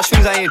so much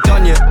things I ain't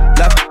done yet.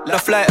 Like the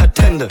flight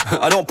attendant.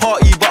 I don't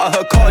party, but I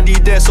heard Cardi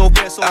there, so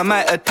I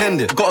might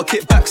attend it. Gotta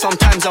kick back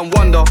sometimes and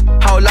wonder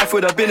how life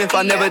would have been if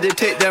I never did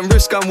take them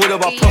risks and would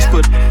have I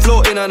prospered.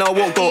 Floating and I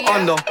won't go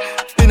under.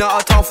 Been out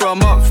of town for a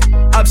month.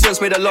 Absence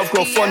made the love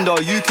grow fonder.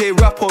 UK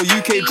rapper,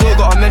 UK draw.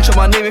 Gotta mention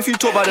my name if you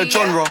talk about the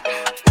genre.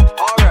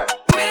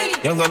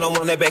 Alright. Young gun don't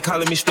want that back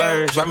calling me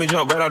splurge. Why me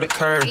jump right off the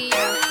curb?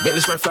 Bet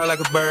this fly like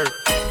a bird.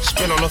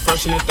 Spin on the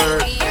first and the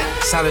third.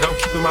 Solid, I'm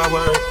keeping my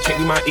word. Can't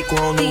be my equal,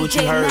 I don't know what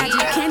you heard.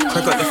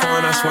 Crack up the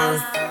phone, I swear.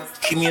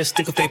 Keep me a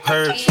stick if they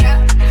purge.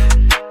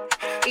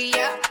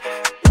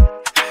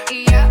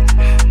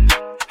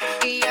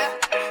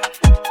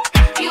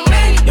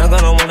 Young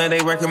gun don't want that,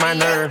 they working my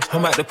nerves.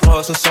 I'm about to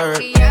pull some serve.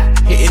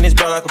 Hitting this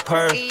bro like a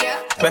perv.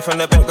 Back from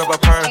the back of a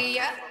perm.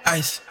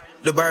 Ice,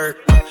 the bird.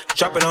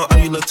 Dropping on all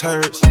you little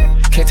turds.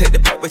 Can't take the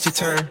pipe, but you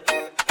turn.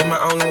 In my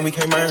own lane, we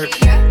can't merge.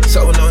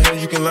 So on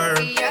hands, you can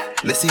learn.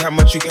 Let's see how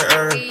much you can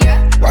earn.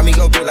 Why me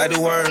go big like the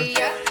worm?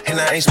 And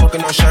I ain't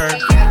smoking no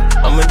shirt.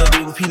 I'm in the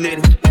league with P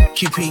Litty,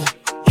 QP,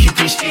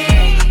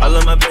 QP. All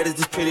of my betters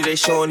is pretty, they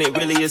showing it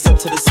really is up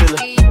to the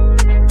ceiling.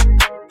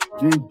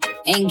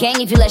 Ain't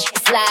gang if you let shit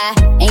slide.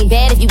 Ain't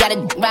bad if you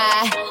gotta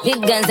ride.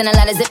 Big guns and a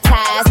lot of zip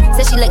ties.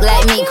 Said she look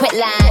like me, quit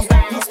lying.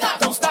 Don't stop,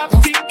 don't stop, the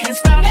beat can't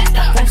stop.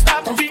 Don't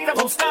stop, the beat,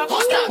 won't stop,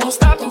 won't stop, won't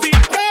stop, the beat.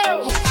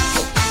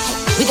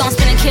 We gon'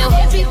 spin and kill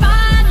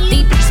Everybody,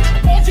 deep,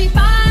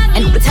 everybody,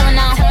 and we're telling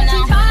all.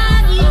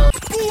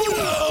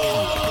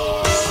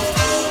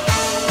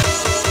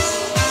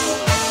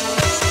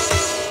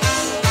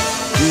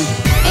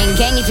 Ain't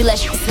gang if you let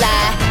shit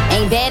slide.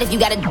 Ain't bad if you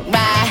gotta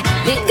ride.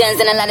 Big guns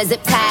and a lot of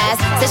zip ties.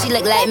 Said she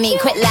look like me,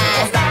 quit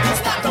lying. Don't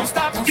stop, don't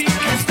stop, the beat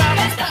can't stop.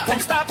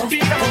 Don't stop, the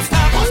beat, won't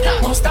stop, won't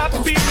stop, won't stop, the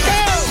beat.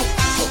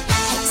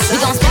 We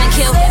gon' spin and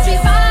kill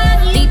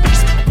everybody, deep,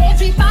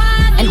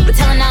 everybody, and we're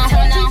telling all.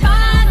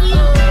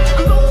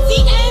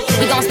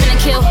 We gon' spin and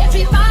kill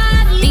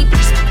everybody, deep,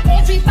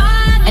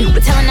 everybody, and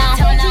we're telling all.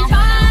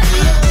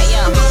 Hey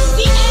yo,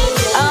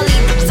 all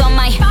these bitches on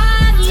my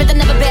spit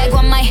another bag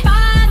on my.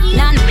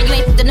 Nah, you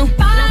ain't the new.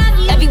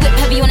 Every whip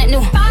heavy on it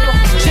new.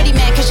 Shitty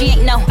mad cause she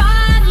ain't no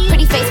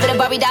pretty face with a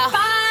Barbie doll.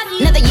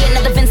 Another year,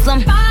 another Vince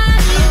Lum.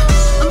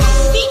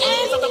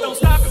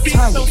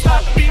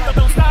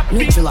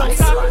 Neutralize.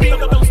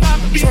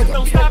 Trigger.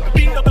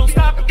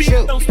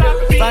 Shoot.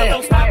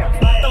 Fire. Fire.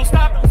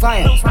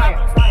 Fire.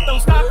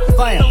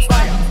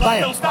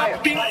 Fire.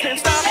 We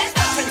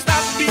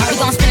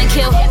gon' spin and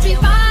kill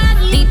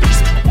deep,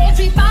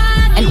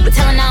 and we're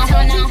telling all.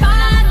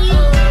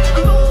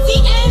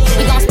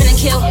 We gon' spin and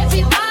kill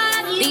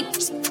deep,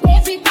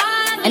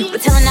 and we're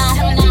telling all.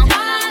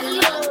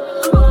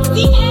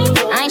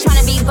 I ain't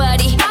tryna be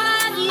buddy.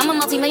 I'm a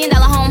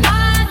multi-million-dollar home.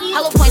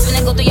 Hollow points when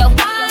I go through yo.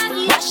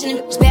 Washing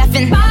and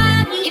bathing.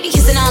 Give you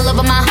kissing all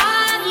over my.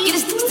 Get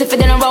this stiffer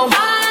than a roll.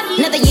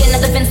 Another year,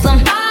 another Vince Lum.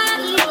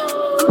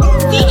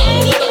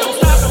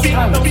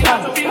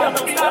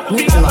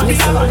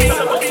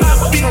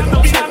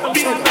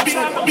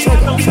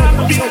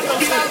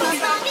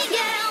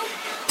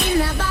 In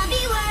the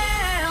Barbie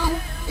world,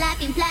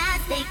 life in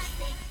plastic,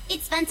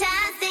 it's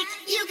fantastic.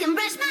 You can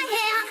brush my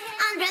hair.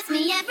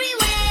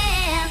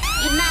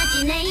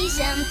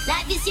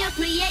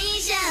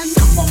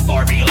 on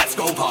Barbie, let's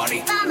go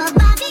party. I'm a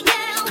Barbie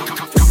girl.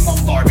 Come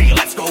on Barbie,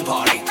 let's go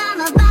party.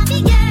 I'm a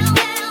Barbie girl.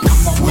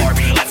 Come on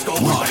Barbie, let's go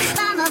party.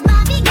 I'm a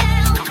Barbie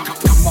girl.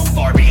 Come on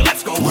Barbie,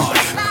 let's go party.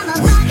 I'm a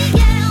Barbie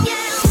girl.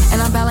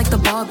 And I'm bad like the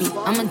Barbie.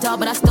 I'm a doll,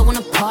 but I still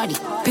wanna party.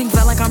 Pink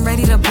felt like I'm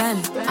ready to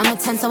bend. I'm a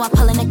 10, so I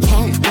pull in a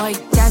Ken. Like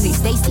Jazzy,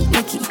 Stacy,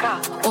 Nikki.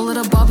 All of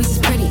the Barbies is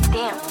pretty.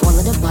 All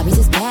of the Barbies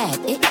is bad.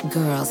 It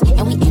girls,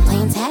 and we ain't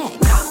playing tag.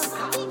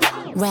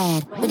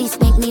 Rad, but he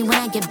spank me when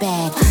I get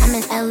bad. I'm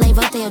in LA,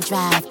 Rodeo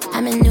Drive.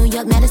 I'm in New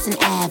York, Madison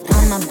Ave.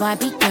 I'm a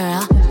Barbie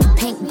girl.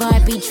 Pink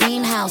Barbie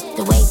dream house.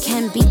 The way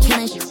Ken be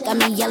killing shit got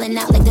me yelling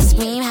out like the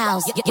Scream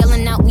House.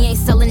 Yelling out, we ain't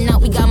selling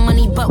out. We got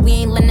money, but we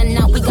ain't lending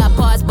out. We got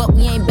bars, but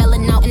we ain't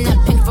belling out. In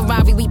that pink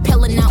Ferrari, we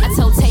pillin' out. I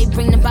told Tay,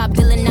 bring the Bob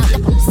Dylan out.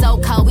 The so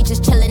cold, we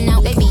just chillin'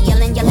 out. Baby,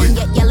 yelling, yelling,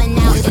 yelling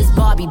out. It's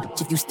Barbie,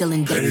 bitch, if you still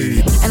in debt.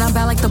 And I'm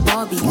bad like the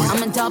Barbie.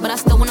 I'm a doll, but I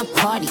still wanna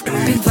party.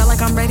 Pink felt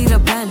like I'm ready to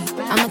bend.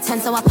 I'm a 10,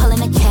 so I pull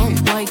in a Ken.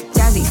 Like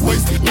Jazzy,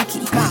 Stacy,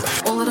 Nikki.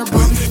 All of the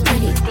Barbies is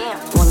pretty.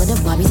 All of the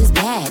Barbies is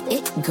bad.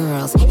 It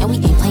girls, and we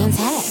ain't playing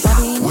tag.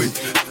 Barbie. Wait,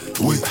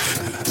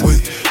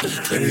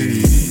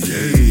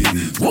 hey,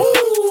 woo!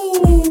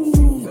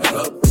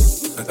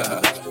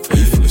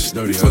 You feeling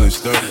sturdy,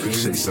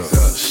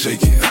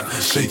 Shake it.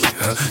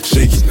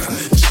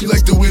 She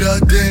like the way that I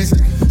dance.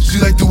 She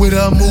like the way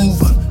that I move.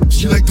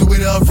 She like the way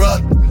that I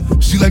rock.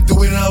 She like the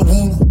way that I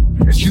woo.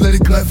 And she let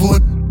it clap for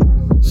it.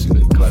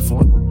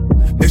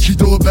 And she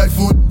throw it back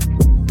for it.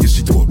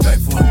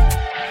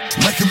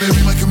 Like a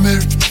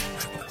Mary.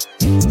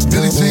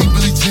 Billie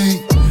Jean.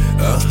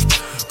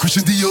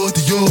 Christian Dior.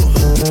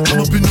 I'm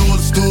up in all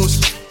the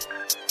stores.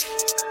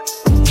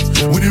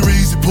 When it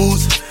rains, it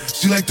pours.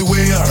 She like the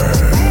way I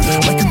heard.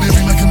 Like a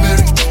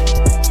Mary.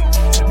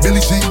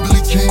 Billie Jean.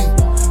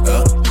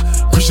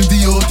 Christian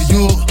Dior.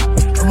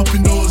 I'm up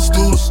in all the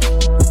stores.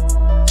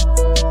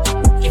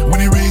 When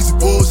it rains, it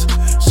pours.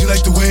 She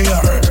like the way I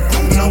heard.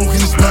 When I walk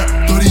in the spot,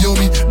 30 on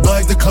me.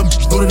 Bag the come,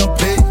 know that I'm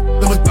paid.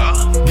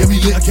 Get me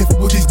lit, I can't fuck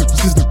with these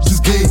bitches,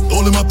 just gay.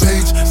 All in my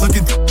page,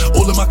 sucking.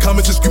 All of my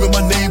comments are screaming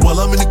my name while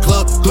I'm in the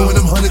club, throwing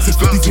them hundreds and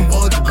 50s and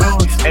 100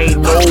 Ain't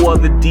no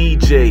other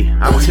DJ,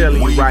 I'm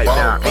telling you right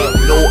now,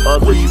 ain't no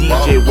other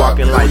DJ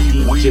walking like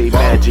DJ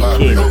Magic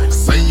Kenny.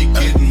 Say you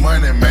getting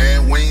money,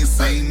 man, we ain't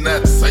seen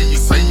nothing.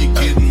 Say you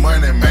getting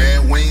money,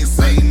 man, we ain't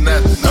seen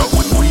nothing. No,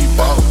 we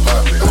bought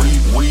poppin',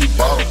 we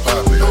bought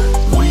poppin',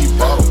 we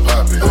bought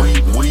poppin',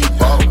 we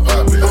bought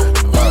poppin'.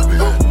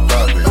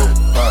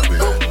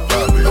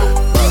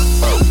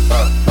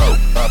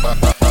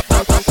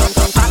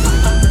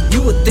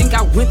 You would think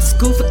I went to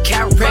school for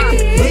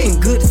chiropractic. Looking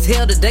good as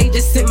hell today,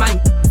 just sent my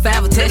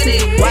 5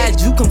 attachments.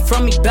 Why'd you come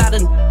from me about a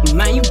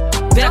man? You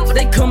back,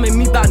 they come at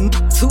me about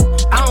too.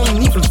 I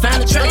don't even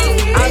find a track.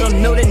 I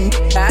don't know that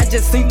I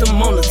just seen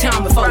them on the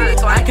town before.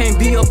 I can't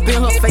be up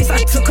in her face,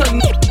 I took her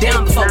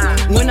down before.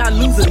 When I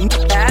lose a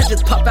I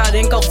just pop out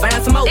and go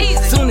find some more.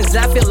 Soon as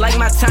I feel like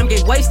my time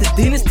get wasted,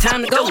 then it's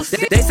time to go.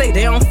 They say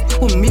they don't f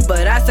with me,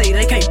 but I say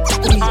they can't f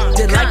with me.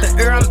 Just like the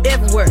air, I'm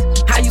everywhere.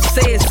 How you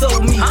say it so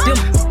me? Them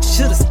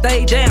should've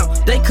stayed down.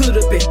 They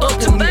could've been up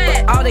to me,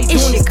 but all they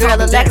doing is girl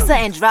Alexa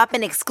down. and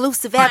dropping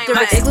exclusive after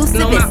exclusive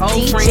is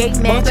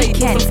DJ Magic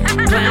Kenny.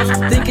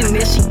 Thinking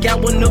that she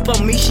got one up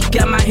on me, she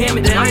got my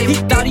hammer down. He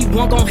thought he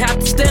wasn't gon' have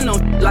to stand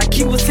on like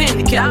he was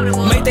handicapped.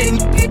 Made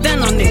that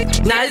stand on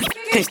it. Now this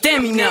can't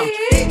stand me now.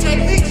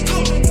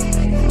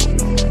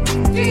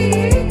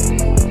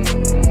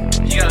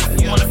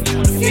 You wanna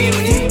feel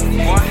it,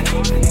 boy?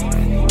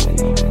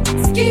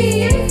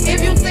 If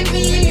you see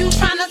me and you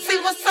tryna see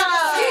what's up,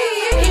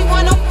 he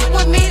wanna f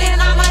with me, then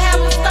I'ma have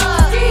him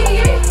stuck.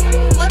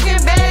 Looking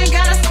bad and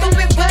got a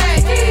stupid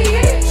butt.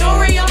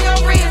 Jewelry on your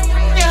wrist,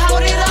 you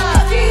hold it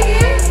up.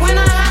 When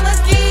I holla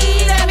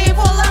ski, let me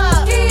pull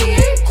up.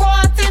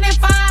 Quarantine and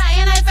fire,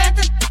 and they fat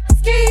the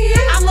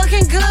I'm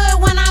looking good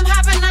when I'm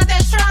hopping out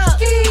that truck.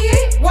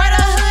 Where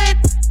the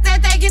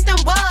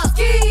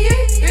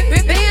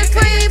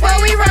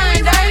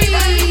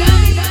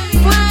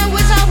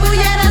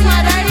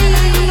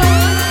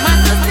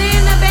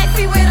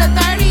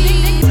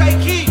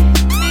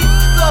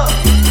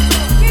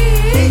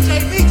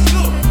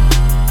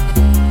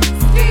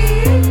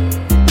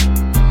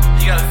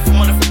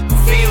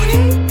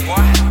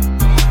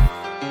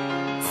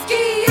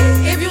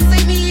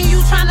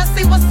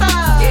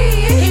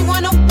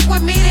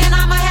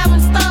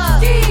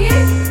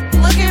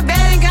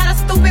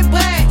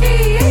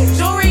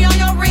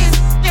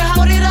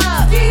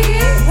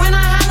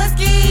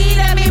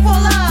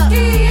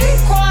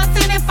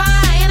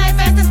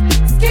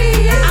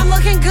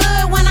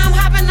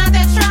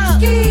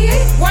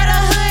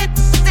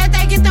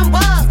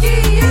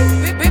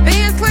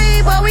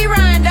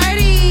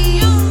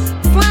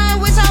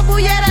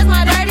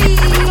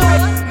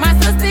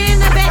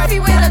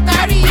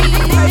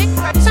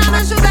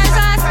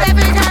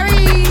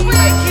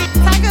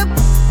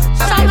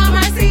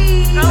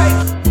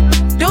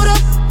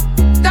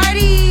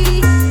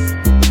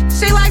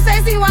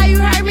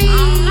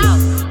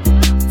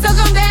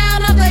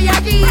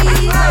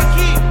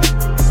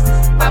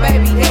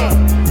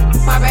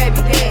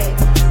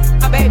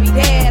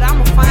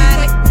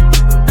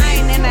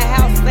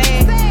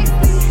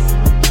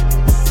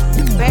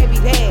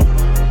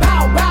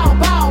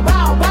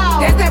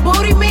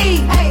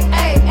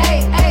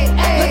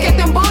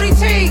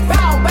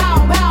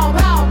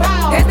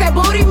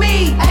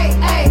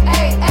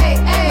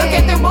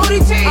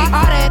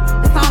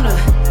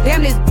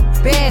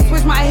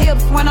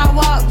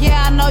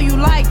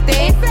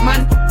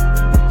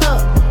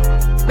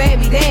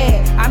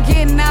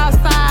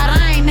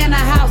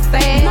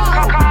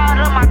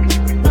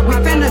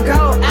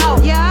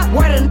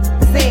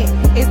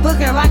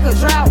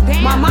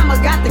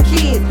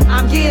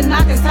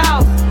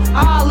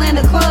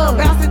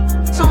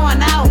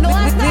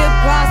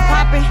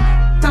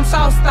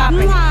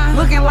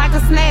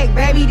like a snack,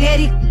 baby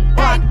daddy.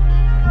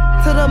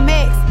 To the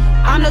max,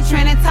 I'm the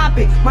trending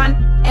topic. My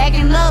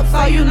acting up,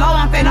 so you know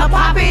I'm finna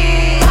pop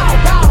it.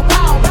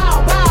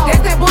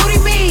 That's that booty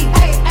meat.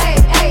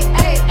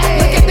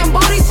 Look at them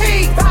booty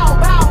cheeks.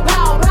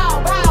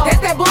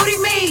 That's that booty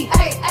meat.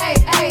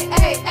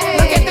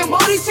 Look at them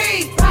booty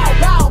cheeks.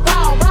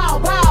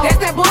 That's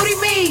that booty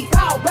meat.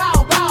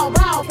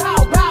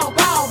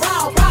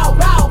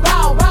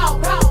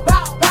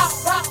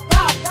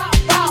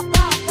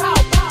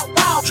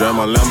 Drive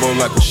my Lambo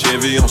like a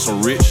Chevy on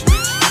some rich.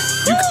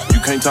 You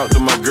can't talk to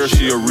my girl,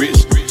 she a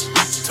rich.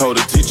 Told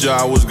the teacher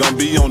I was gonna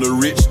be on the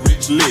rich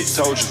list.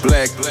 Told you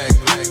black,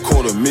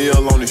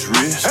 $250,000 on this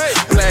wrist.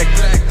 Black,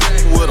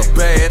 with a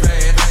bad.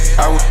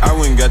 I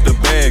went and got the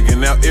bag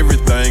and now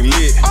everything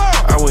lit.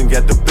 I went and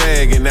got the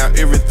bag and now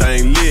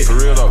everything lit. For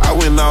real though. I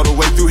went all the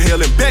way through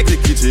hell and back to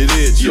get to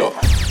this. Yo.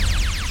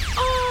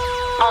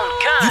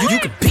 You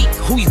can be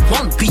who you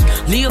wanna be,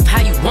 live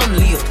how you wanna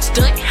live,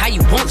 stunt how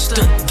you wanna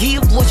stunt,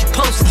 give what you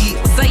supposed to give,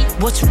 say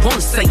what you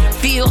wanna say,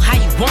 feel how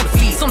you wanna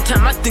feel.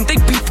 Sometimes I think they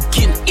be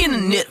forgetting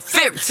internet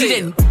fairy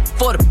tale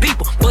for the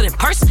people, but in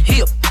person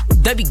here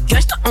they be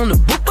gangsta on the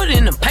book, but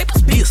in the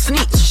papers be a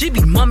snitch. She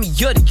be mommy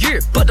of the year,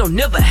 but don't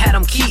never have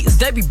them kids.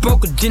 They be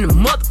broker than the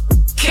mother,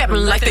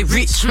 capping like they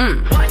rich.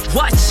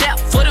 Watch out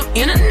for them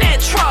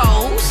internet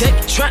trolls. They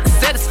be trying to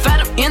satisfy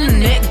them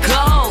internet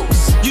goals.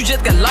 You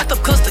just got locked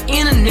up cause the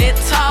internet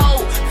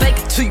told. Fake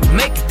it till you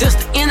make it, that's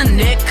the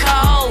internet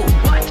code.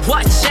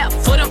 Watch out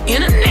for them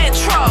internet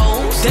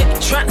trolls. They be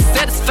trying to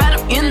satisfy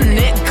them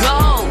internet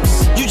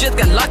goals. You just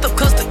got locked up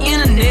cause the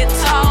internet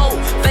told.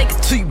 Fake it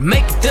till you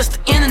make it, that's the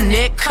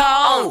internet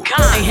code.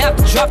 Ain't have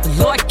to drop the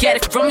Lord, got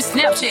it from his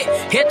Snapchat.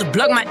 Had to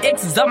block my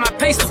exes on my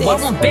page so I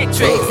won't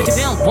backtrack. If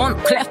they don't wanna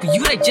clap for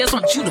you, they just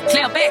want you to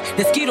clap back.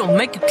 That ski don't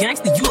make you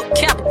gangster, you a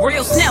cap,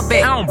 real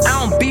snapback. I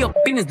don't be up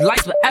in his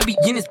life, but I be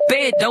in his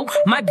bed though.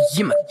 Might be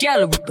in my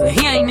gallery, but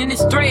he ain't in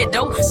his thread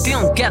though. They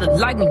don't gotta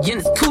like me,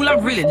 and it's cool, I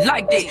really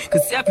like that.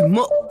 Cause happy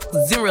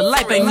motherfuckers in real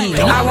life ain't me.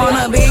 I want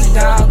a big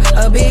dog,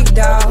 a big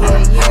dog.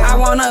 I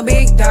want a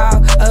big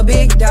dog, a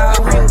big dog.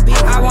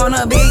 I want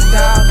a big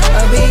dog,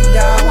 a big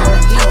dog.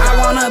 I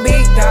want a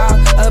big dog,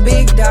 a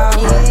big dog.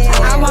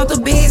 I want the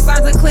big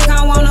size to click,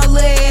 I want a little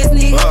ass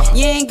nigga.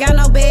 You ain't got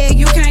no bag,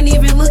 you can't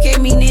even look at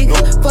me,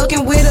 nigga.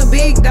 Fucking with a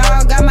big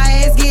dog, got my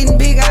ass getting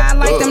bigger. I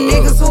like them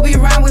niggas who be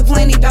round with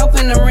plenty dope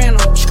in the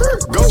rental.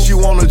 Go, she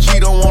want a G,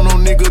 don't want no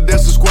nigga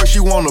that's a square, she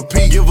want a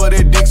P. Give her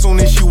that dick soon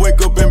as she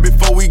wake up and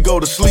before we go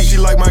to sleep. She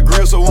like my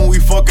grill, so when we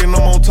fucking,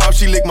 I'm on top,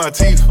 she lick my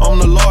teeth. I'm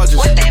the largest.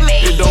 What that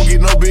mean? It don't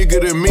get no bigger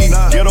than me.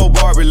 Ghetto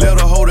Barbie, let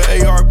her hold the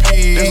ARP.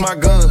 That's my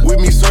gun. With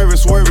me serving,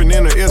 swerving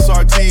in the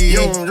SRT.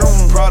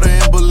 Prada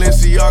and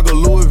Balenciaga,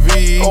 Louis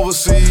V.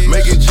 Overseas,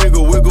 make it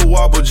jiggle, wiggle,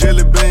 wobble,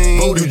 jelly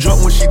bean. You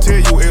jump when she tell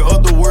you, in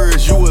other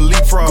words, you a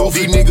leapfrog.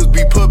 These niggas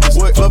be puppets,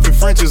 fluffy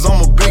Frenches,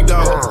 I'm a big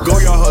dog. Go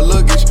y'all her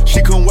luggage,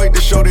 she couldn't wait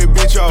to show that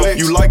bitch off.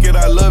 You like it,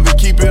 I love it,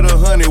 keep it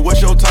 100,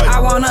 what's your type? I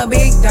want a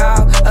big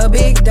dog, a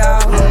big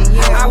dog.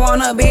 I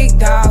want a big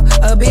dog,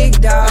 a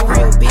big dog.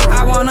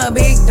 I want a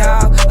big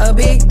dog, a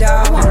big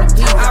dog.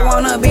 I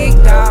want a big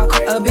dog,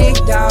 a big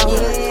dog.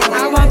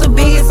 I want the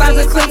biggest size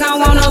to click, I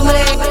want a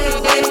leg.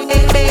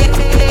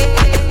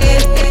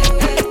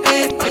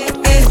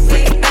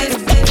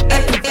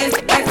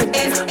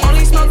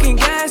 Only smoking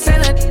gas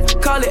and I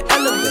call it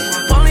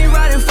elevate. Only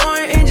riding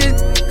foreign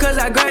engines cause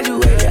I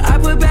graduated. I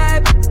put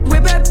bad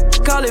with bad,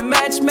 call it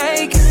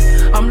matchmaking.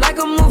 I'm like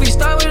a movie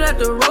star without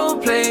the role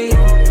play.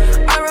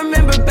 I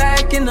remember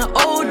back in the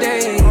old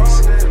days.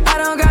 I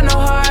don't got no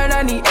heart,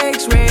 I need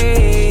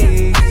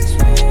x-rays.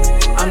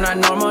 I'm not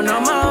normal no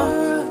more.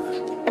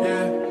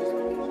 Yeah.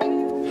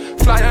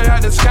 Fly her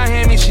out the sky,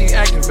 hand me, she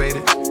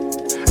activated.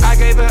 I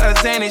gave her a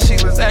Zanny, she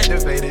was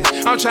activated.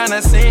 I'm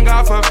tryna sing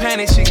off her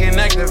panties, she getting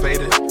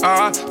activated.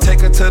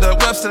 Take her to the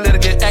website, let her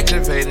get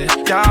activated.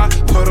 Y'all,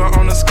 put her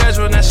on the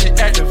schedule, now she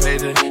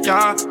activated.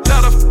 Y'all,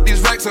 let her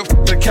these racks up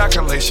the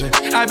calculation.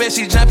 I bet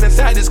she jump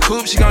inside this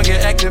coupe, she gon'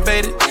 get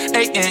activated.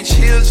 8-inch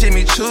heels,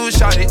 Jimmy Choo,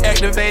 shawty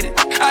activated.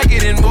 I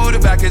get in mood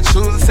if I could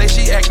choose, say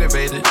she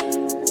activated.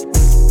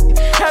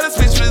 Had to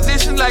switch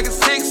positions like a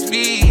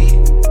 6-speed.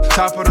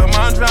 Top of the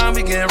Mondrian,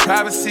 we getting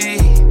privacy.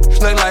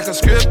 Look like a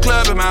strip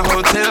club in my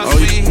hotel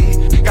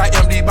suite. Got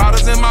empty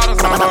bottles and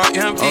models, my heart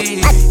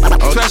empty.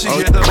 Especially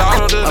hit the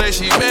lotto the day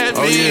she met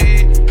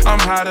me. I'm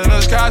hot in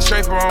the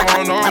skyscraper, I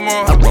don't want no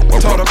more.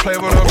 Told her play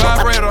with a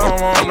vibrator, I don't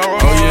want no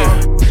more.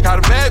 Got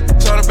a bad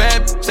bitch on a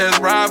bad bitch, that's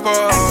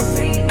rival.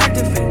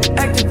 Activate.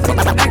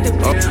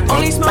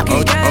 Only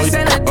smoking gas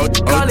and I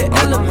call it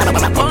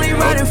elevate. Only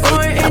riding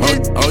foreign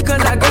engines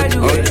cause I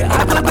graduated.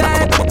 I put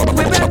bad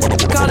with bad,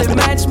 call it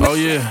matchmaking. Oh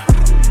yeah.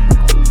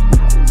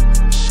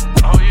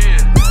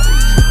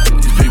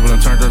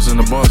 Turned us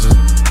into bosses.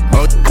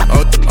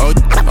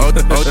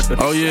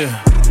 Oh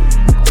yeah.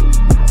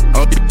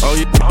 Oh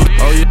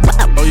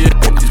yeah.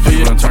 These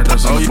people done turned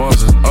us into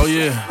bosses. Oh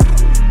yeah.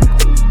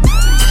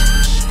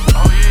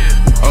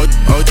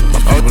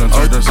 These people done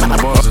turned us Paris on the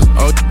bars.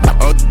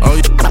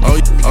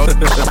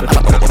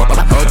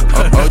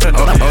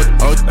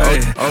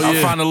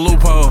 I found a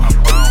loophole.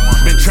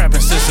 Been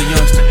trapping since a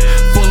youngster.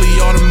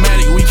 Fully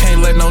automatic, we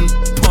can't let no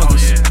punk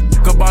us.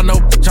 Go by no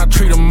bitch, I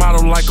treat a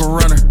model like a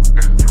runner.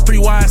 Free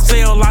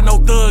YSL, I know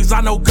thugs,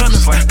 I know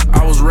gunners.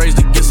 I was raised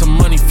to get some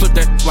money, flip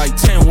that like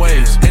 10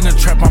 ways. In the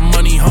trap, I'm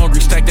money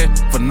hungry, stack that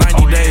for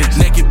 90 days.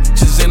 Naked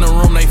bitches in the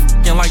room, they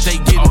f***ing like they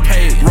getting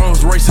paid.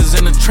 Rolls Royces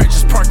in the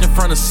trenches, parked in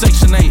front of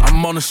Section 8.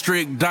 I'm on a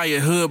strict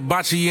diet, hood,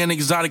 bocce, and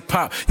exotic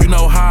pop. You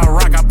know how I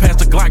rock, I pass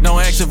the Glock, don't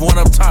ask if one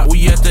up top.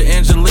 We at the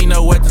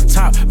Angelino at the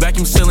top,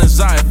 vacuum sealing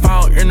Zaya. If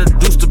I don't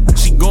introduce the bitch,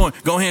 she going,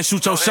 go ahead and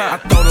shoot your shot.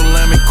 I throw the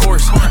lamb in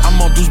course, I'm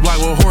on Deuce Black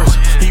with horse.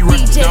 He run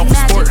down for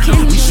sport,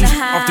 we shoot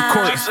off the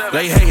court.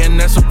 They hatin',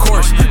 that's of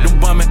course. Them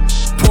bummin'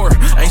 poor,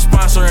 ain't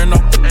sponsoring no.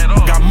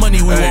 Got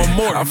money, we want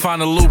more. I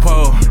find a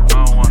loophole.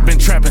 Been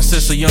trapping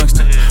since a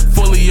youngster.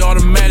 Fully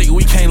automatic,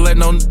 we can't let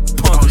no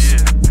punk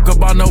us. Go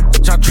by no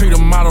bitch, I treat a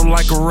model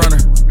like a runner.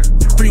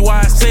 Free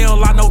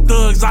YSL, I know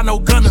thugs, I know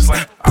gunners.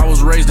 I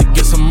was raised to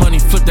get some money,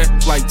 flip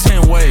that like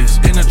 10 ways.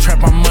 In the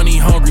trap, I'm money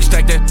hungry,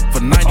 stack that for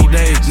 90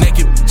 days.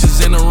 Naked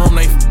bitches in the room,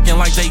 they f***ing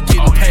like they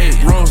getting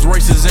paid. Rolls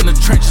Royces in the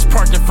trenches,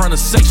 parked in front of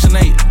Section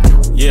 8.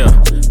 Yeah,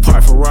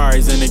 park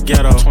Ferraris in the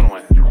ghetto.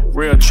 21.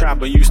 Real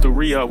trapper used to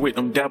re-up with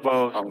them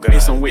depots.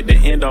 Miss them with the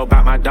endo,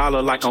 bout my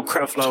dollar like on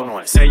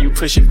Creflo. Say you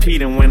pushing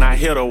Pete and when I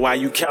hit her, why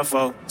you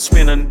careful?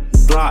 Spin a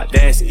block,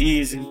 that's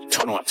easy.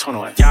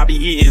 21. Y'all be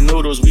eating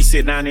noodles, we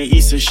sit down and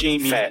eat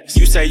sashimi. Facts.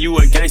 You say you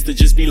a gangster,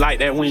 just be like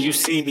that when you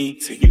see me.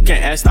 You can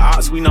ask the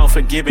ops, we know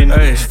forgiving.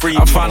 Hey, free.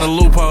 I find a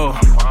loophole.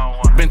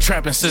 Been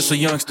trapping since a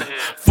youngster.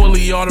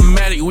 Fully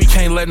automatic, we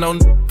can't let no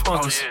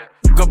punk us.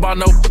 Go by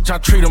no bitch, I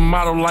treat a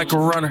model like a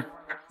runner.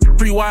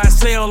 Free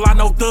YSL, I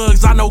know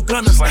thugs, I know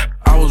gunners.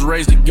 I was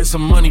raised to get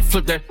some money,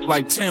 flip that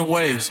like 10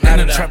 ways. In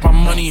the trap, I'm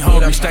money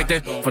hungry, stack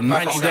that for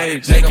 90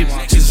 days. Naked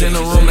bitches in the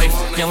room, they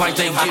f***ing like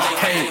they get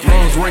paid.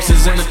 Rolls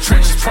Royces in the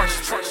trenches.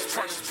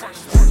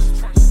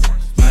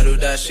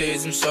 Maruda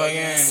shades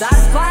sonhando.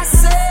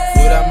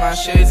 Dura mais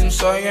shades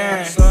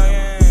sonhando.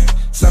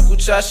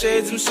 Sakucha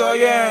shades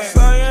sonhando.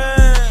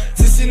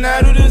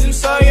 Cincinnati dos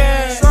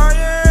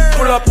sonhando.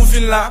 Pull up pro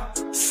fim lá,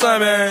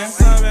 samé.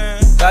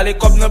 T'as les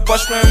copes dans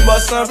poche, même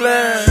boss en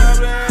plein.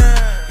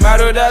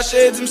 Maruda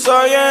shades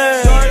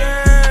sonhando.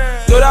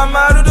 Dura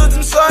Maruda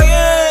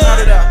sonhando.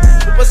 Maruda,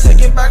 eu passei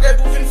quem paga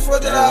pro fim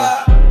foda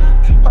lá.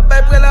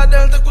 Papai põe lá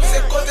dentro com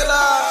você conta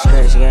lá.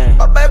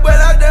 Papai põe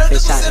lá dentro com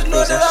você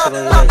conta lá.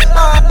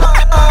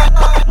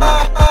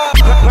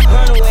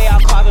 Run away, I'll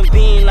carve and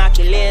beam, knock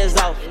your legs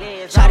off.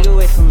 Try to get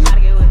away from me,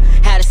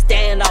 had to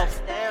stand off.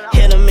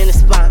 Hit him in the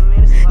spine,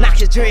 knock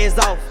his dreads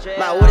off.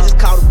 My what is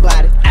called a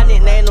body, I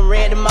didn't name them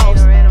random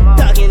mouse.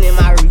 Thuggin' in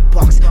my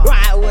Reeboks,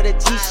 ride with a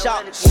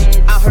G-Shock.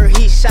 I heard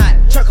he shot,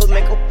 truckles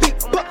make a big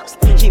box.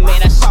 He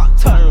made that shot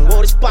turn,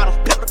 wore the spot on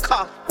pepper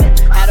car.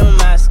 Had a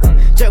mask,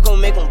 jerk gon'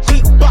 make him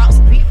beatbox.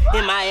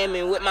 In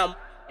Miami with my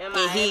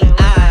and he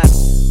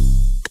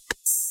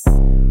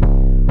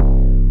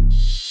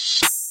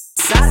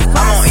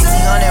I'm on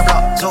 1800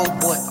 block, Joe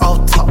boy,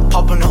 off top,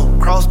 poppin' up,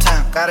 cross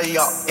town, got a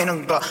yacht, in a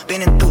Glock,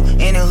 bending through,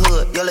 in the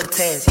hood, yellow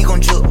tags, he gon'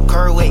 drip,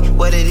 curve weight,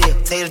 what it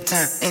is, take the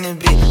time, in the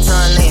bit,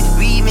 sunland,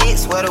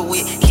 remix, sweater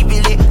wit, keep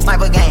it lit,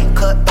 sniper gang,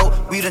 cut throat,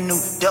 read a new,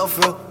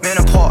 Delphro,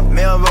 Menor Park,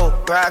 Melrose,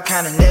 Bride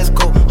County, let's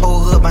go, whole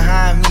hood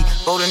behind me,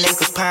 Golden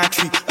Acres, Pine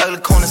Tree, ugly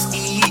corner,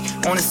 ski,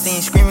 on the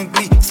scene, screaming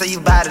glee, say you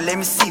bout it, let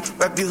me see,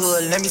 rep your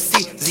hood, let me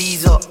see,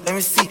 Z's up, let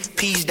me see,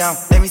 P's down,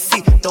 let me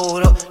see, throw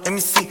it up, let me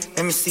see,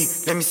 let me see,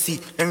 let me see,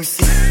 let me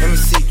see, let me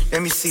see,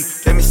 let me see,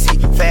 let me see,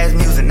 fast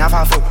music,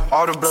 954,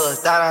 all the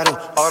bloods, da-da-do,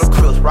 all the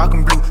cribs,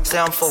 rockin' blue,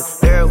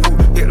 7-4, Larry Woo,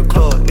 hit the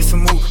club, it's a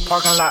move,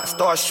 parking lot,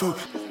 start shoot.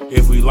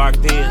 If we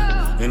locked in,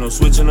 ain't no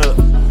switching up,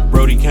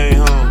 Brody came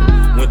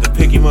home, went to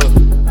pick him up,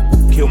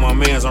 kill my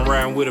mans, I'm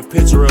riding with a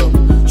picture up,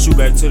 shoot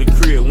back to the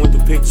crib, went to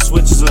pick the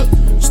switches up,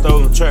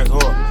 stolen track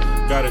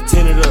hard, got it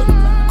tinted up,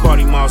 caught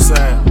him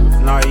outside,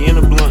 now he in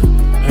the blunt,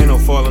 ain't no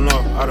falling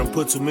off, I done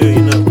put 2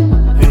 million up,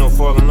 ain't no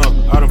falling off,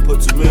 I done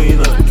put 2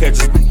 million up,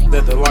 catch it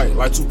at the light,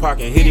 like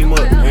Tupac and hit him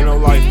up, ain't no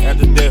life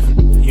after death,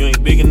 you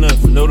ain't big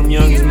enough, know them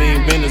youngins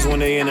mean business when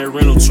they in that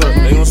rental truck,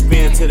 they gon'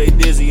 spin till they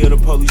dizzy or the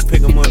police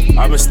pick them up,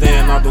 I been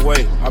staying out the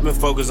way, I been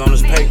focused on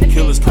this pay,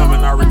 killers coming,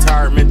 I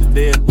retirement,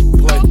 the dead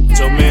play,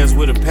 your man's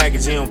with a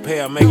package, he don't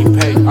pay, I make him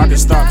pay, I can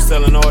stop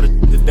selling all the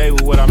today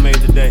with what I made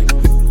today.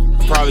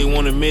 Probably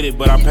won't admit it,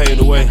 but I paid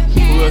the way.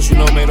 Who else you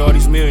know made all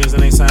these millions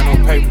and ain't signed no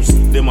papers?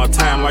 Did my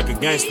time like a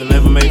gangster,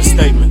 never made a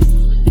statement.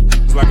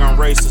 It's like I'm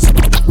racist.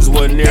 This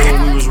wasn't there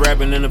when we was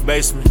rapping in the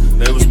basement.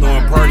 They was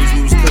throwing parties,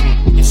 we was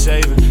cooking and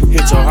shaving.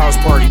 Hit your house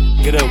party,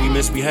 get up, we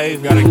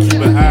misbehave. Gotta keep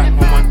an eye on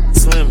my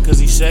slim, cause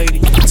he shady.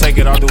 Take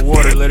it out the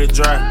water, let it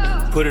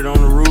dry. Put it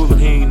on the ruler,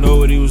 he ain't know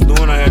what he was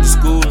doing. I had to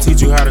school and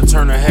teach you how to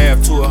turn a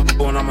half to a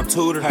when I'm a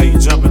tutor. How you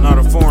jumping out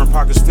of foreign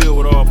pockets filled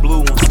with all blue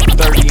ones.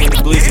 30 in the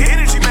glizzy. The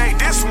energy made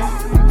this one.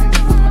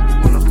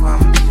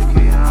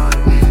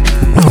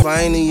 If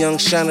I ain't a young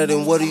shiner,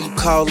 then what do you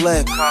call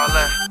that?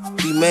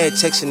 Be mad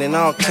texting in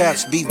all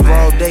caps, beef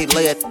broad day,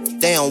 lay it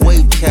down,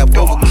 wave cap,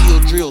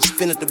 overkill drill,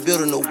 spin at the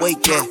building to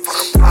wake at.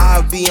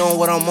 I'll be on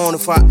what I'm on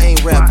if I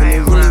ain't rapping.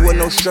 There really wasn't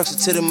no structure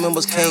till the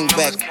members came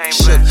back.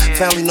 Shook,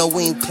 family know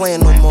we ain't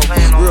playing no more.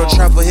 Real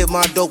trapper hit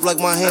my dope like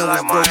my hand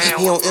was broke.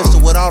 He on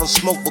Insta with all the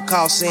smoke, but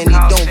call saying he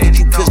don't. Get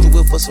you pistol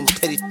whip for some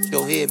petty shit,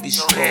 your head be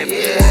strong.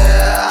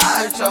 Yeah,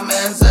 I heard your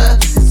man's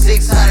up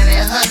 600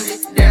 and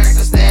 100. There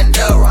nigga stand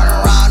up, run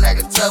around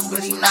like a tough,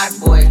 but he not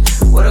boy.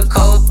 With a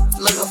coat,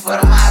 looking for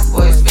them hot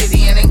boys.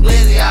 50 in the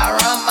glizzy, I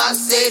run my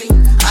city.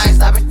 I ain't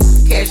stopping,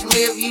 catch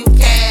me if you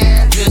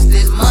can. Just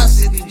this month,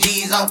 60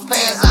 G's on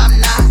pants. I'm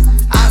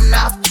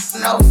not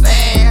no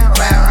fan.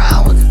 Ran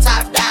around with the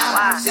top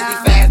down.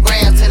 65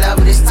 grams to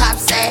the this top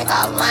sack.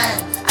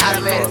 Outline. I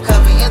done made a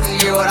couple ends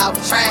a year without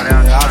trying.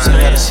 I've seen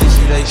had a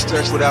 60-day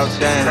stretch without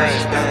dying.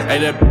 Hey,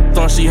 that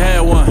thought she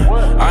had one.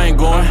 I ain't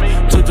going.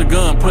 Took the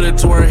gun, put it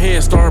to her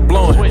head, started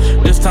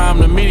blowing. This time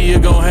the media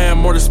gon' have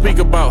more to speak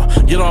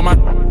about. Get all my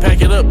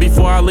pack it up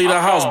before I leave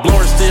the house.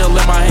 Blower still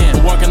in my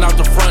hand, walking out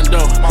the front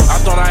door. I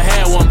thought I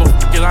had one, but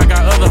f*** it, I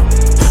got other.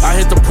 I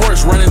hit the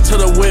porch, running to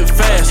the whip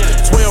fast.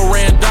 12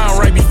 ran down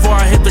right before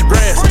I hit the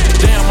grass.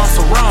 Damn, I'm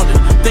surrounded,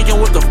 thinking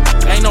what the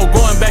f***. Ain't no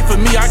going back for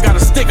me, I got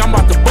a stick, I'm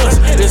about to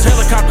bust. This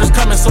helicopter's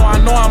coming, so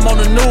I know I'm on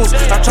the news.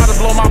 I tried to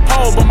blow my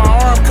pole, but my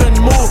arm couldn't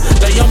move.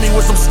 They yelled me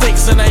with some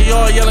sticks and they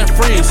all yelling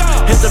freeze.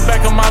 Hit the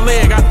back of my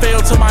leg, I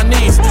fell to my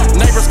knees.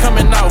 Neighbors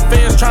coming out,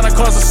 feds trying to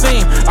cause a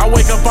scene. I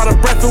wake up out of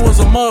breath, it was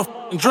a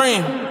motherfucking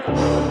dream.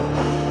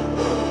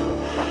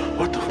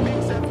 What the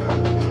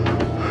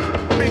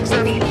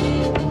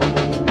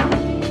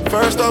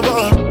First of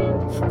all,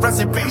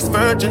 rest in peace,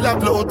 Virgil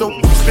Abloh.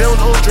 Don't spill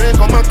no drink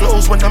on my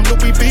clothes when I'm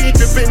Louis V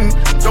dripping.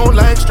 Don't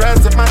like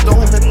stress at my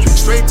dome.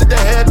 Straight to the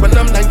head when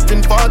I'm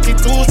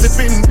 1942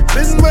 sipping.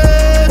 Been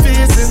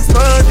wavy since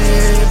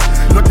morning.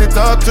 Not they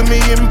talk to me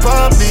in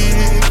public.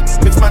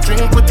 Mix my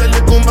drink with a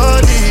little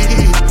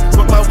money.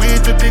 Smoke my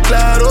weed with the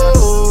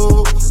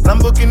claro.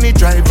 Lamborghini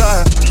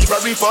driver,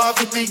 Ferrari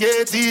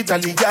 458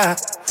 Italia.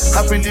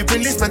 I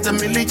really spent $1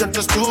 million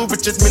just to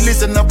Richard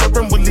Millis, and I wear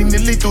them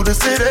willy-nilly to the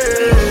city.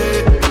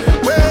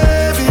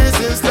 Wavy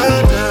since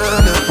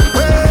London,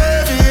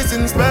 wavy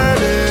since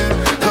Berlin.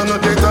 Don't know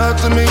they talk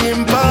to me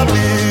in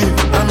public.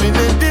 I'm in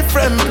a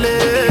different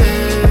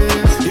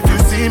place. If you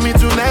see me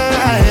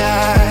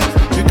tonight,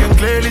 you can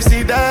clearly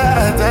see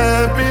that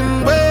I've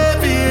been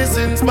wavy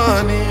since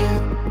morning.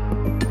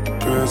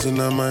 Girls in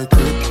my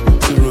crib.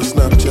 Zero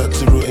Snapchat,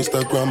 zero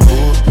Instagram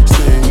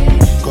posting.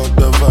 Got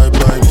the vibe,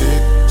 my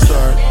dick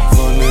start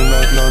falling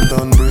like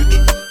London Bridge.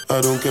 I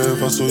don't care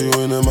if I saw you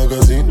in a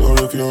magazine or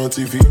if you're on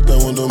TV.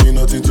 That one don't mean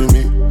nothing to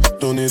me.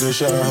 Don't need a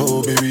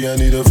shower, baby, I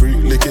need a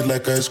freak. Lick it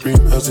like ice cream,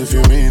 as if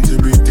you mean to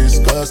be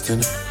disgusting.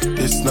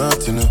 It's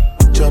not enough.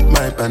 Chop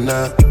my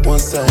banana, one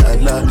side I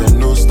like and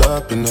no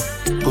stopping up.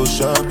 Go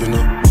shopping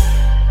up.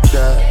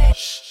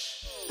 Dash.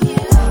 Me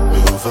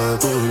over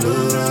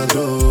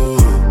Colorado.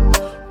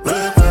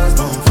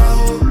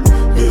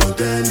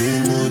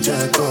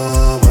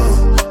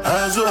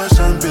 As well as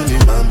champagne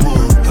in my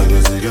mood. I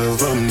guess a girl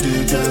from the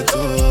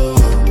ghetto.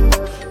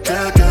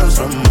 Girls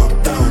from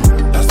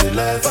uptown. That's the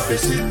life of a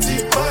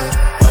city boy.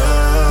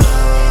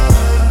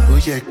 Oh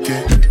yeah,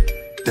 get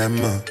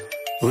Dama.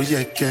 Oh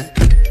yeah, get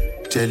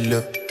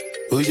Jello.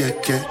 Oh yeah,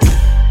 get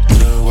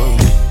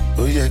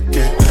oh yeah,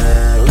 get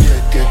oh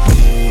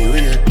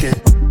yeah, get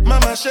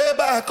Mama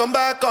Sheba, come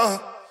back on.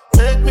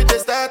 Make me the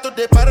start to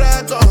the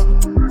paragon.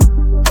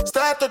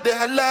 Start to the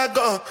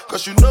halagon,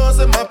 cause you know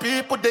say my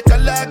people they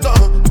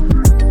calagon.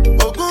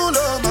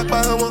 Oguno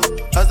makbawo,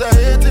 as I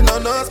hating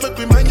on us make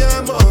we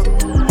manyamo.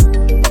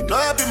 You know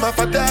I be my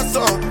father's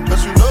son,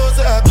 cause you know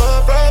say I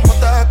come from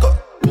Potako.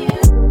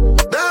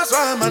 That's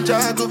why I'm a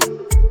jago.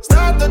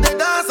 Start to the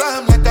dance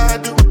I'm like I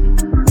do.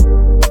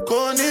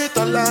 Koni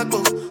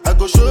Tolago, I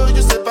go show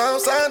you say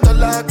bounce and the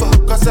lago.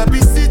 Cause I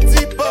be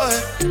city boy,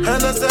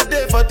 and as I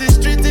day for the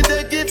street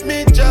they give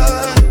me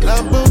joy.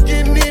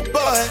 Lamborghini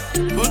boy,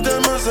 put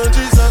them on some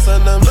Jesus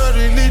and I'm not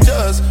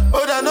religious.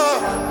 Oh, I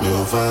know. Me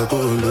over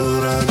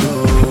Colorado,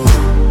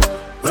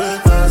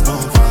 breakfast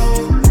don't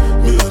foul.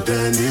 Me on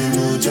Danny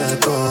Muja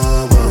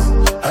come.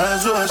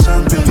 As well as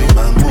champagne in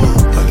my mood.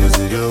 I guess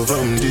a girl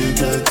from the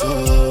ghetto.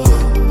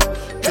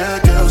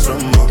 Girls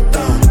from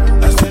uptown.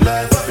 That's the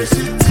life of a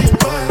city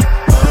boy.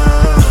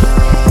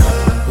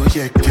 Oh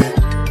yeah, get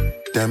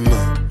Dama.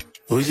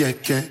 Oh yeah,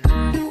 get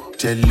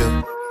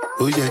Jello.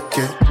 Oh yeah,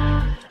 get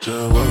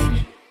Joe.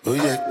 Oh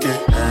yeah, get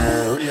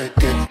oh yeah,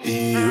 get oh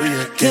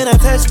yeah, get. Can I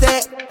touch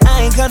that?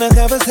 I ain't gonna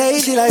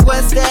conversate. She like,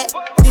 what's that?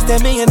 It's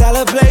that $1 million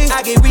place.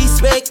 I get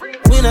respect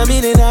when I'm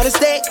in and out of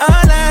state. All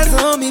eyes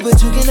on me,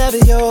 but you can have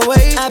it your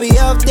way. I be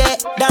off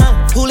that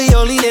dime.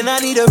 Julio leaning, I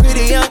need a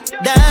pretty young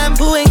dime.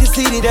 Who ain't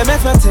conceited, that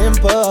match my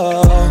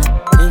tempo.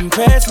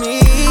 Impress me,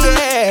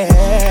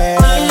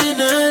 yeah.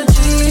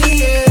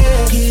 Energy,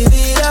 yeah. Give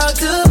it all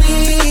to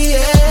me,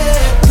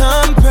 yeah.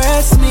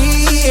 Compress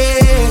me,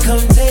 yeah.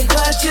 Come take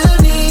what you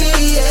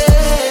need,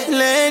 yeah.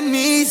 Let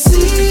me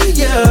see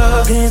you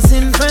dance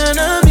in front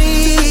of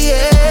me,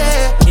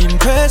 yeah.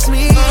 Impress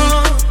me,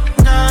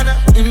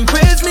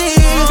 impress me,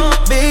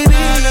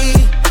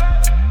 baby.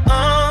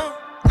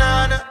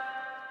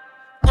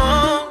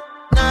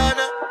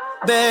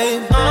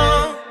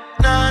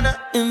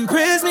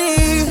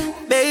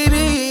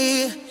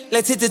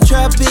 let's hit the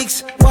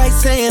tropics. White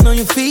sand on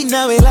your feet,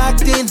 now we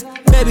locked in.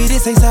 Baby,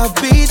 this ain't South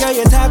Beach, girl,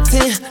 you're top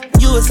 10.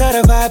 You a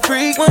certified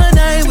freak. One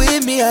night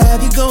with me, I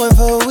have you going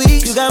for a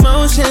week. You got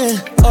motion,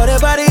 all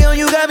that body on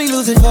you got me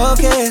losing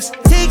focus.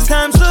 Takes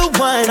time, slow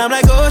wine, I'm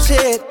like, oh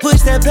shit.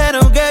 Push that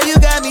pedal, girl, you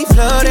got me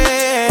floating.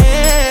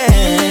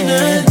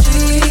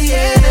 Energy,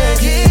 yeah,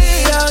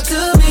 give all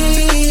to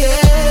me,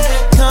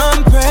 yeah.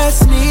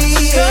 Compress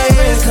me, yeah.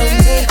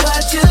 Come take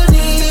what you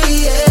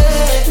need,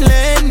 yeah.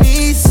 Let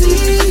me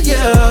see you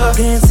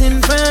dance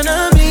in front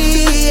of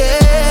me,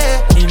 yeah.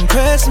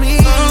 Impress me,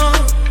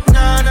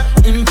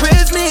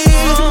 impress me,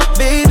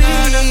 baby.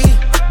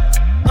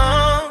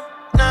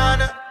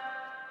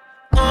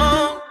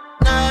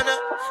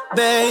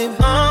 Babe,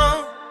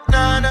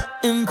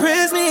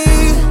 impress me,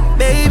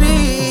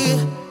 baby.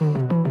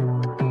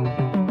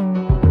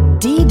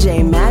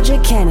 DJ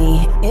Magic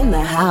Kenny in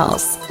the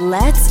house.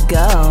 Let's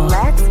go.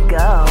 Let's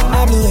go.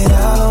 I blew it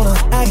all on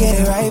her, I get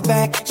it right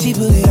back. She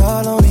put it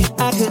all on me,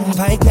 I couldn't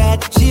fight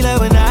that. She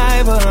love when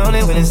I put on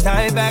it when it's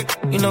tied back.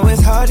 You know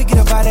it's hard to get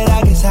up out of that,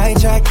 I get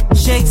sidetracked.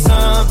 Shake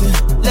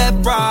something,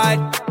 left, right,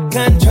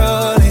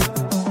 control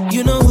it.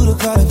 You know who to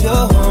call if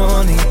you're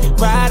horny.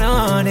 Ride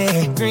on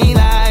it, green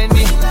light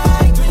me.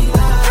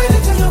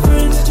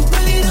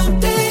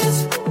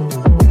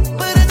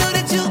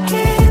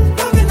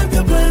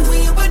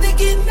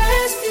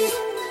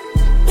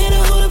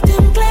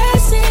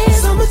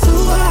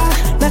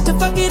 To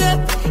fuck it up,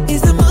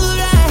 is the mood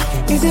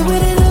right? Is it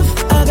with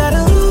enough? I got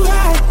a mood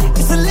right.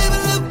 It's a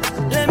level up,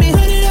 let me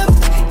hunt it up.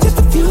 Just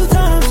a few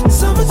times,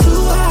 summer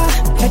too high.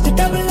 Had to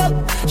double up,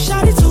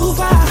 shot it too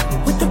far.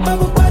 With the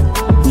bubble butt,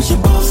 we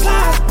should both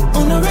slide.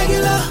 On the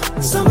regular,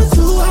 summer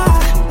too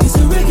high. It's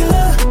a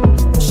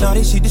regular.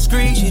 Shorty, she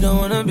discreet, she don't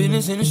want her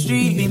business in the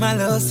street. Be my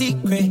little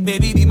secret,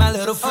 baby, be my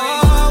little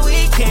friend. All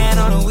weekend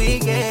on a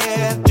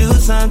weekend, do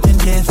something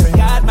different.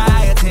 Got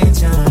my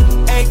attention.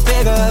 8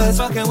 figures,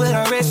 fucking with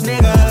a rich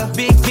nigga.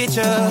 Big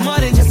picture, more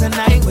than just a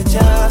night with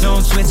ya.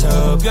 Don't switch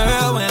up,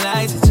 girl, when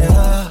lights hit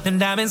ya. Them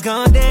diamonds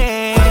gon'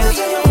 dance.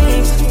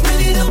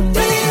 Really don't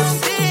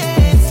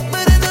dance,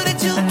 but I know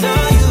that you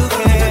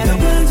can.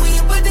 When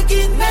you put the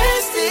get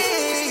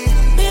nasty,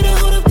 better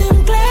hold up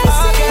them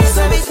glasses.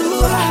 So be too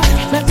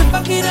high, not to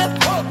fuck it up.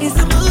 It's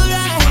the mood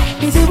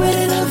right, is it with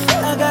enough?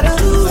 I got a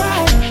mood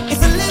right,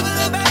 it's a level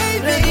up,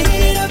 baby. Let me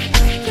hit it up,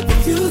 just a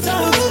few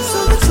times. So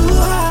be too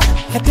high,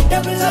 had to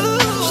double up,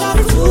 shot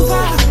it too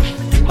far.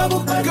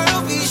 Bubble butt,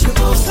 girl, we should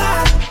both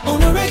slide. On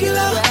the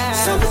regular,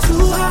 summer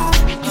too high,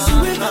 it's a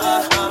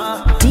regular.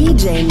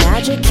 DJ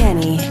Magic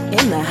Kenny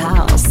in the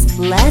house.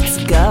 Let's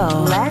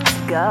go. Let's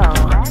go.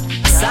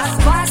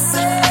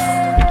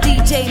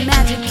 DJ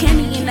Magic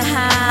Kenny in the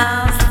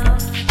house.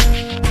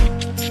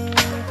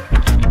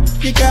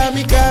 You got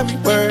me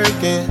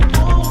working.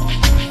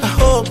 I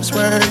hope it's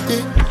worth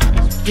it.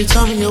 You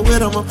told me you're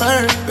with on my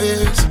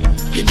purpose.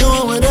 You're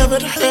doing whatever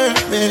to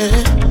hurt me.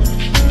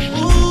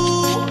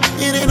 Ooh,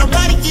 it ain't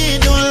nobody can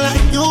do it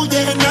like you,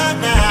 yeah,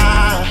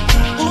 nah.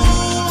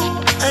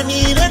 Ooh, I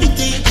need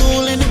everything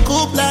cool in the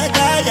coupe like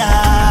I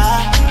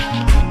got.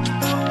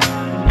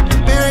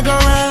 Merry go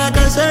round like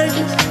a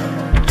circus.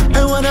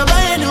 I wanna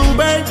buy a new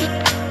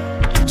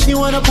bird. She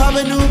wanna pop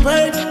a new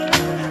bird.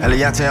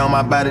 Eliante on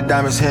my body,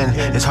 diamonds hitting.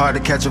 It's hard to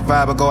catch a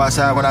vibe or go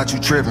outside without you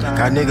tripping.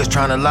 Got niggas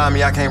tryna lie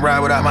me, I can't ride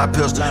without my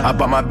pistol. I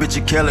bought my bitch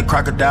a Kelly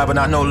crocodile, but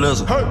not no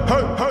lizard.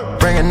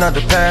 Bringing up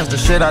the past, the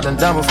shit I done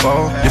done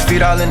before. Your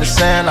feet all in the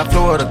sand, I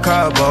flew her to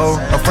Cabo.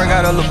 My friend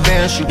got a little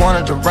Benz, she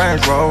wanted the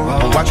Range Rover.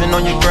 I'm watching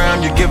on your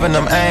gram, you giving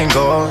them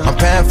angle. I'm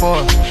paying for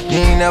it. You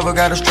ain't never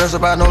gotta stress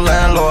about no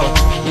landlord.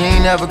 You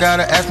ain't never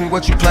gotta ask me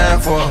what you plan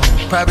for.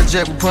 Private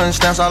jet, we putting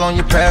stamps all on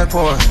your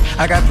passport.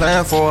 I got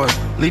plan for it,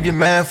 leave your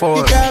man for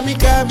it. You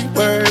got me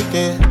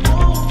working.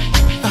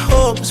 I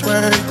hope it's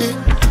worth it.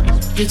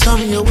 You told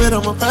me you're with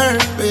on my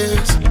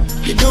purpose.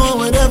 You're doing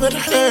whatever to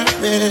hurt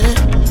me.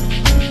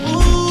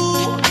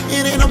 Ooh,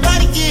 it ain't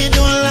nobody can do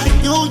it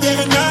like you,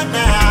 yeah,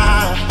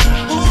 nah.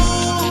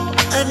 Ooh,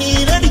 I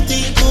need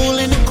everything cool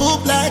in the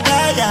coupe like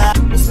I got.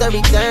 Mr.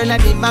 Return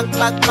at the Mac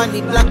back on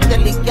the black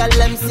belly, girl,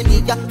 them see me,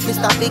 yeah.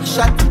 Mr. Big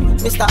Shot,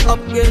 Mr.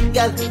 Upgrade,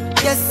 girl.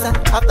 Yes, sir.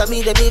 After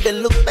me, them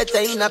even look better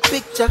in a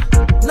picture.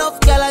 Enough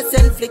girl I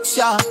send flick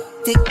shot.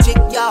 Tick chick,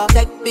 yeah,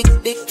 take big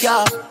dick,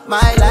 yeah.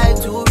 My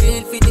life too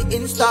real for the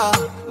Insta.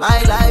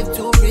 My life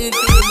too real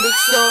for the mix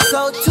show.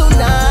 So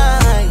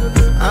tonight,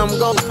 I'm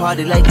gonna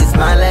party like it's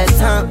my last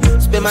time.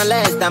 Spend my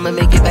last dime and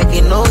make it back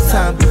in no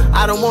time.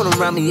 I don't want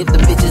around me if the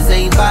bitches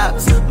ain't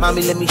vibes.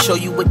 Mommy, let me show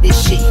you what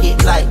this shit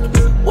hit like.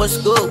 What's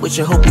good with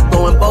you? Hope you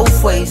going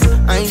both ways.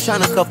 I ain't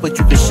tryna cuff, but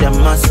you can share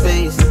my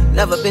space.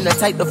 Never been the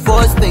type to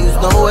force things,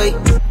 no way.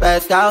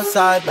 Back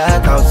outside,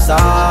 back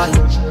outside.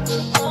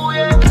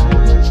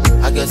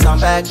 I guess I'm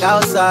back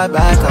outside,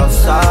 back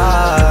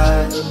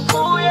outside.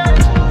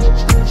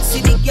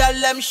 See the girl,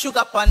 them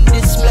sugar on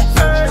display.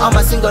 All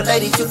my single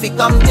ladies, you feel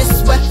come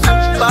this way.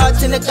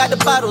 Bartender got the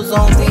bottles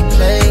on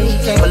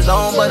replay. Came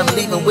alone, but I'm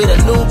leaving with a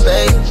new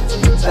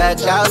babe.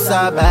 Back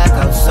outside, back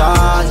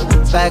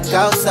outside. Back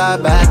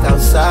outside, back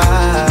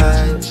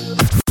outside.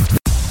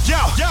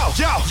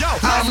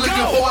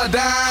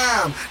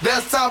 dime,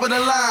 that's top of the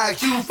line.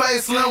 Cute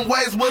face, slim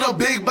waist with a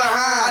big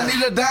behind. I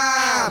need a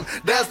dime,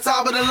 that's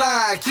top of the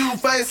line. Cute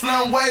face,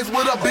 slim waist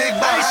with a big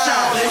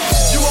behind.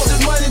 You want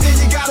this money, then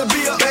you gotta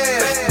be a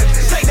bad.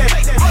 Take that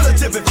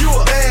relative if you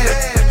a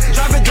bad.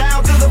 Drop it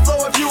down to the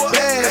floor if you a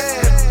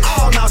bad.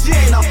 Oh no, she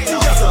ain't no, she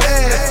just a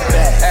bad.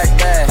 Act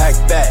bad,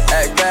 act bad,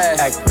 act bad,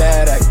 act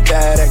bad, act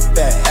bad, act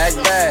bad,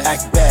 act bad,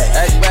 act bad,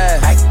 act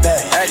bad, act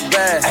bad, act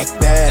bad,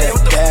 act bad,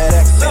 act bad,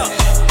 act bad.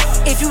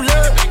 If you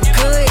look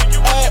good,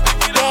 act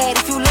bad.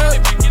 If you look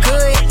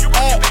good,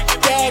 act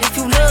bad. If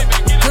you look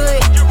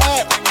good,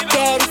 act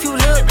bad. If you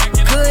look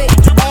good,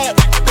 act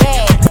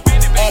bad.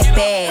 Act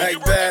bad.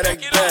 Act bad,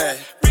 act bad.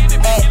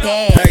 Act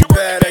bad. Act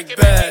bad, act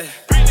bad.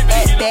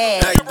 Act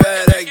bad. Act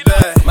bad, act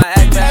bad. My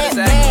act bad is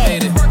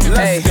activated.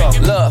 Hey,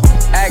 look,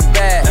 act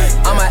bad.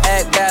 I'ma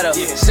act better.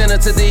 Send her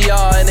to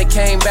DR and it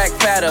came back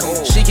fatter.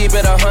 She keep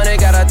it 100,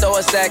 gotta throw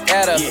a stack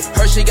at her.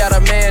 Her she got a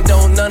man,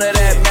 don't none of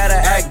that matter.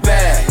 Act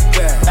bad.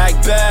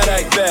 Act bad,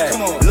 act bad.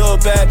 Little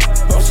bad,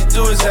 all she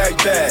do is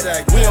act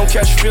bad. We don't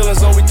catch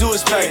feelings, all we do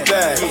is pack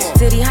bad.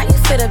 Diddy, how you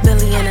fit a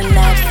Billy in a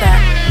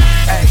knapsack?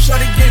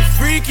 Shorty get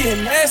freaky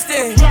and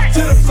nasty. Drop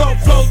to the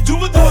floor, do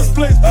what those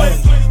plays.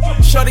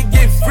 Shorty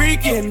get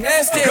freaky and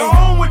nasty. Go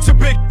on with your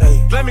big,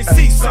 let me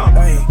see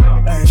something.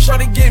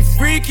 Shorty get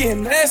freaky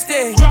and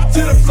nasty. Drop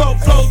to the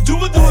floor, do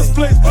what those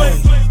plays.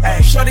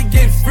 Shorty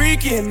get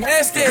freaky and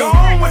nasty. Go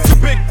on with your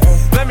big,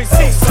 let me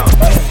see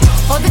something.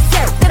 All the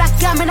sex that I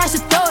got, man, I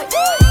should throw it.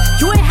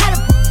 You ain't had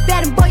a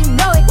bad and boy, you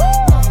know it.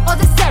 All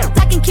the sex,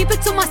 I can keep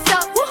it to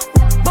myself.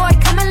 Boy,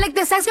 coming like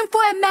this, asking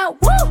for it now.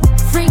 Woo!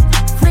 Freak,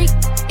 freak,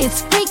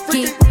 it's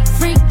freaky.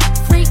 Freak,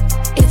 freak,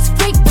 it's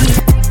freaky.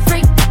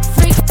 Freak,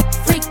 freak,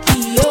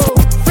 freaky, yo.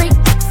 Freak,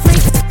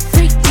 freak,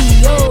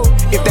 freaky, yo.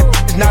 If that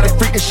is not a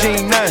freak, then she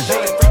ain't none.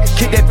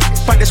 Kick that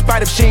fight the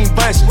spot if she ain't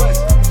bustin'.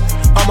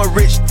 I'm a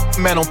rich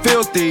man, I'm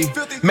filthy.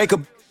 Make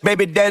a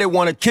baby daddy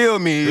wanna kill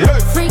me.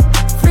 Freak,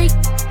 freak,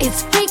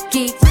 it's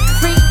freaky.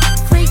 Freak,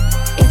 freak,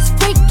 it's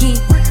freaky.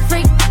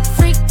 Freak,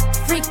 freak,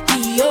 freaky,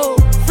 yo.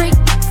 Freak,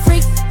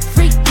 freak,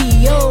 freaky,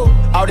 yo.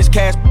 All this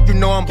cash, you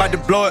know I'm about to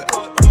blow it.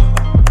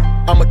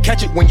 I'ma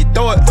catch it when you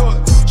throw it.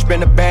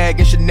 Spend a bag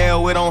in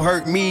Chanel, it don't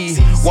hurt me.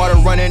 Water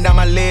running down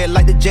my leg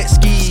like the jet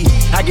ski.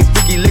 I get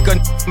freaky liquor,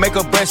 make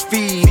her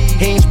breastfeed.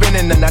 He ain't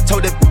spending nothing, I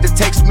told that to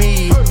text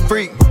me.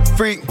 Freak,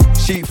 freak,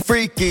 she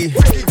freaky.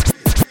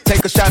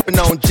 Take her shopping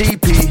on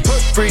GP.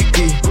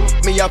 Freaky,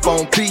 me up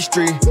on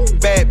Peachtree.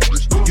 Bad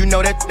bitch, you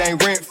know that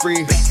ain't rent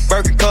free.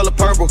 Burger color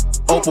purple,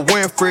 Oprah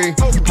Winfrey.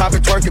 You pop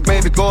it, twerk it,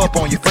 baby, go up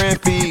on your friend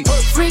feed.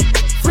 Freak,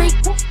 freak,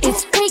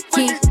 it's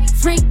freaky.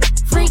 Freak,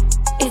 freak,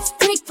 it's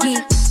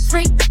freaky.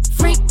 Freak,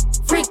 freak,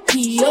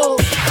 freaky, yo.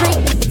 Freak,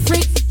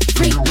 freak,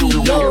 freaky,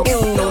 yo.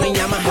 On the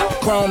Yamaha,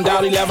 chromed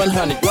out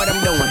 1100. What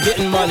I'm doing,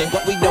 getting money.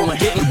 What we doing,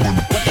 hitting.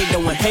 What they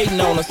doing, hating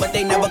on us. But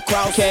they never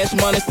cross. Cash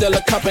money still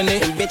a company.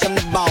 And bitch, I'm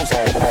the boss.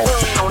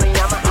 On the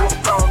Yamaha,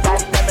 chromed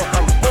out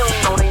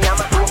 1100. On the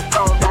Yamaha,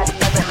 chromed out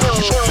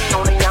 1100.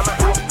 On the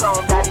Yamaha,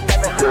 chromed out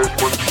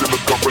 1100.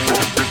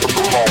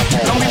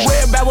 Don't be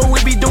worried about what we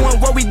be doing,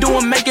 what we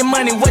doing, making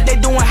money. What they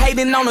doing,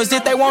 hating on us.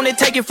 If they want it,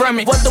 take it from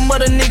me. What them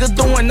other niggas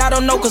doing, I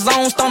don't know, cause I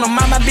don't stone them.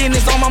 Mind my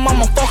business on my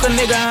mama, fuck a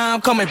nigga,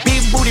 I'm coming.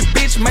 Big booty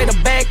bitch, made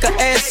her back her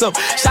ass up.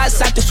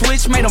 Shots out the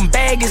switch, made them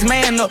bag his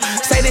man up.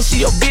 Say that she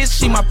your bitch,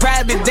 she my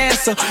private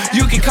dancer.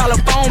 You can call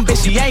her phone,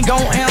 bitch, she ain't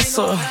gon'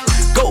 answer.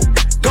 Go,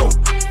 go,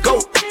 go.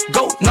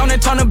 Go, known and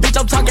turn a bitch,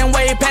 I'm talking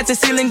way past the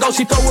ceiling. Go,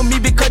 she fuck with me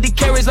because he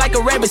carries like a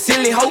rabbit,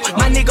 silly hoe.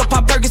 My nigga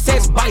pop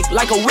Percocets, bite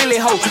like a willy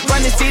hoe.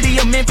 From the city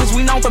of Memphis,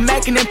 we known for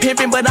macking and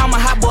pimping. But I'm a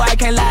hot boy, I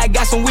can't lie, I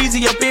got some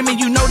Weezy up in me.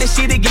 You know that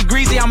shit, it get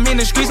greasy, I'm in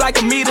the streets like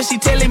a meter. She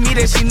telling me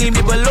that she need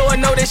me, but Lord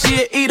know that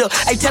she a eater.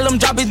 I tell him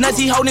drop his nuts,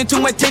 he holding too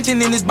much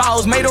tension in his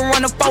balls. Made him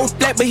run a 4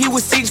 flat, but he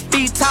was 6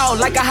 feet tall.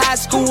 Like a high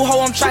school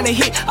hoe, I'm trying to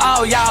hit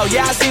all y'all.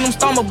 Yeah, I seen him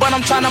stumble, but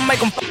I'm trying to make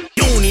him.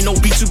 You don't need no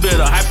beat, you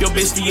better hype your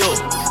bestie up.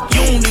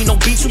 You don't need no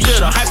beat, you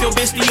better hype your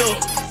bestie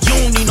up. You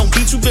don't need no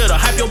beat, you better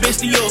hype your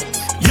bestie up.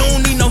 You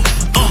don't need no,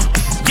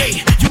 yeah,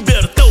 you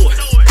better throw it,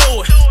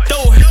 throw it,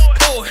 throw it,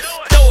 throw it,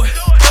 throw it,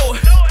 throw it,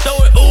 throw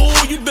it.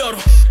 Ooh, you better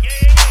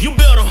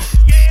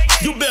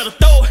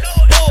throw it,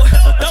 throw it,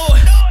 throw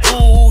it.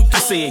 Ooh, I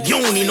said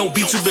you don't need no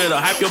beat, you better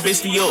hype your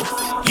bestie up.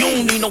 You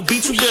don't need no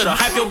beat, you better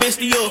hype your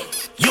bestie up.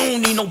 You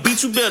don't need no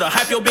beat, you better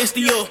hype your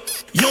bestie up.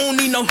 You don't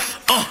need no,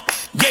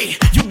 yeah,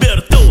 you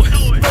better throw it,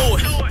 throw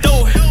it,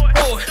 throw it,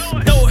 throw it,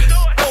 throw it,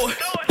 throw it,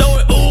 throw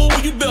it. Ooh,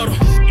 you better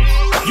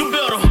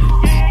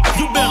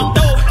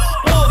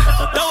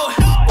throw it,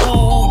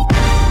 ooh.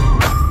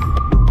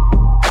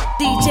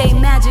 DJ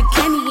Magic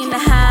Kenny in the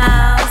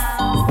house.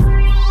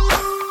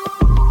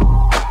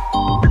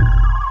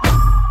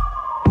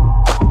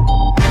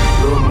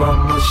 Little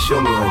mama, show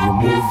me how you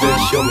move it,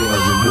 show me how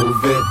you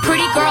move it.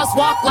 Pretty girls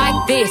walk like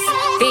this,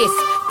 this,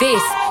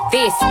 this,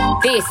 this,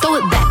 this. Throw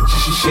it back.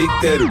 Shake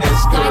that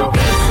ass, girl.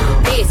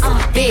 This,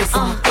 this,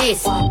 this,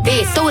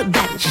 this. Throw it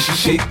back.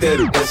 Shake that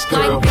ass,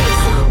 girl.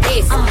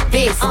 This,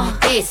 this,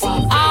 this.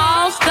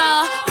 All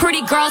the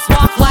pretty girls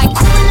walk like.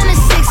 Coolin' in the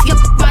 6, yup,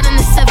 right in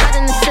the 7.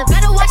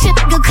 Better watch it,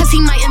 cause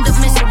he might end up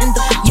missing.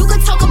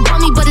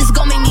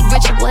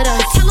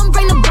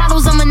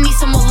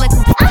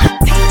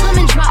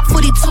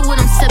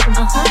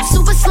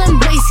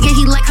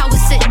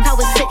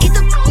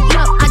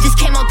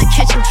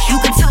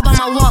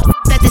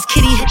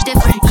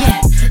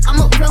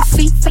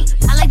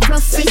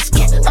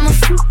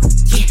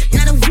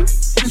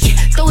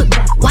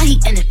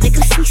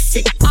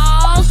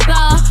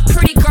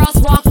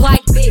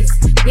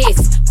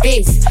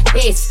 this,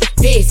 this,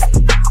 this.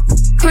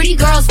 Pretty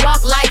girls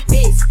walk like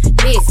this,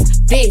 this,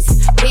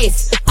 this,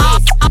 this.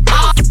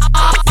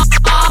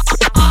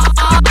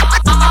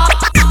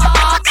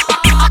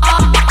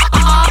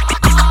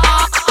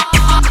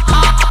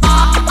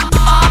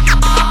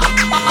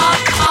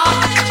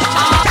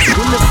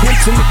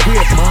 In the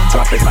crib,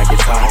 drop it like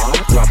it's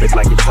hot, drop it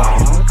like it's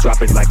hot,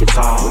 drop it like it's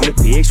hot. When the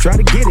pigs try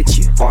to get at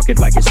you, park it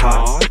like it's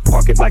hot,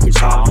 park it like it's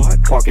hot,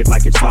 park it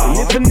like it's hot.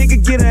 If a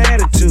nigga get an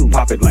attitude,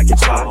 pop it like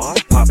it's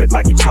hot, pop it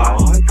like it's hot,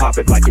 pop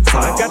it like it's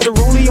hot. I got the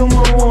rollie on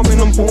my arm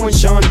and I'm pouring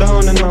Sean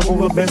Don and I'm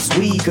over best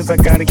weed cause I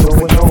got it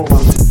going on.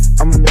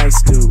 I'm a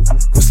nice dude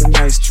with some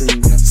nice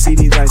dreams. See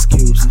these ice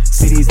cubes,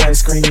 see these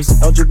ice creams.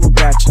 Eligible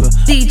bachelor.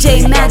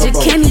 DJ Magic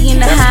Kenny in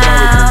the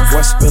house.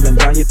 What's spilling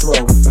down your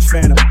throat? The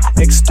phantom,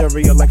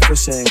 exterior like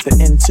fish eggs, the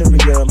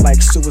interior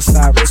like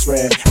suicide wrist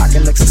red. I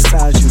can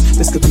exercise you,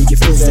 this could be your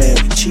phys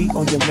ed. Cheat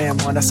on your man,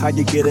 man, that's how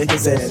you get a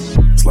his head.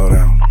 Slow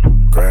down,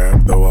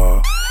 grab the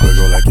wall,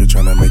 wiggle like you're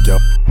tryna make your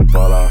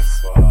fall off.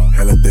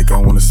 Hella thick, I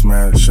wanna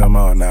smash them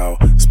all now.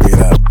 Speed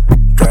up,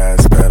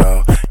 gas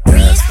pedal,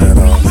 gas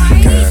pedal,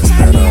 gas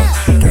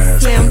pedal,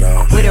 gas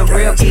pedal. With a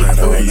real big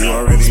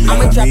booty,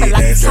 I'ma drop it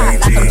like it's hot,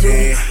 like I'm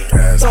Judy.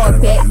 Throw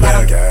it back, got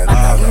like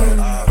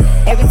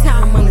every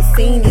time I'm on the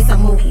scene, it's a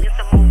movie.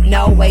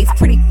 No waist,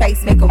 pretty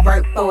face, make 'em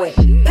work for it.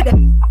 Put it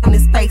on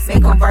his face,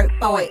 make 'em work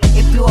for it.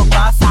 If you a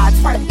boss, I'll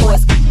try to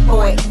force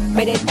for it.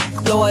 Make it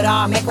blow it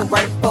all, make 'em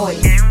work for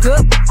it.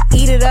 Good,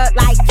 eat it up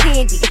like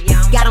candy.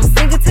 Got 'em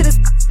singing to this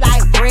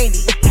like Brandy.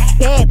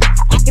 Bad,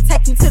 I can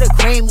take you to the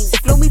Grammys.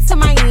 Flew me to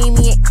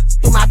Miami and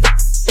do my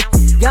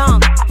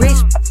young, rich,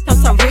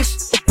 I'm rich.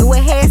 Do a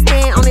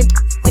handstand on it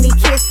when he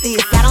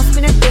kisses. Got 'em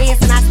spinning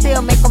dance and I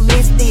still make 'em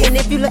miss this. And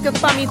if you looking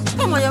for me,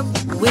 come on your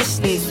wish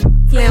list.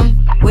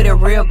 Slim with a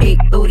real big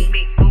booty.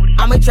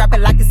 I'ma drop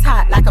it like it's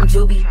hot, like I'm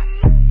Juby.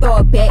 Throw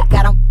it back,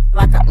 got 'em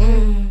like a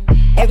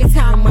Every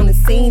time I'm on the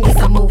scene, it's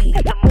a movie.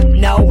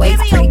 No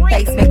waist, pretty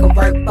face, make 'em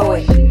work for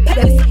it.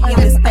 Let me see on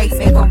his face,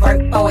 make 'em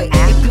work for it.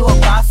 If you a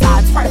boss,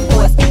 I'll try to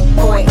force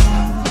for it.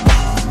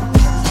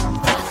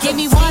 Give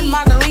me one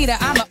margarita,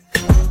 I'ma.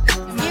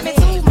 Give me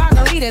two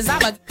margaritas,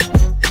 I'ma.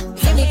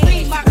 Give me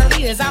three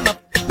margaritas, I'ma.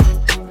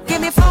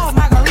 Give me four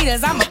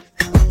margaritas, I'ma.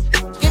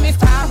 Give me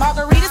five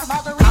margaritas,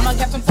 I'ma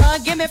get some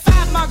fun. Give me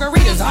five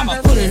margaritas,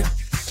 I'ma put it.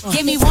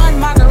 Give me one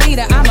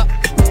margarita, I'ma.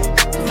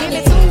 Give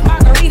me two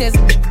margaritas.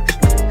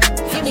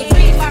 Give me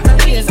three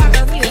margaritas,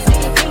 I'ma.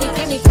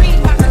 Give me three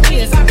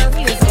margaritas, I'ma.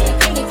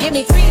 Give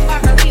me three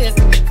margaritas.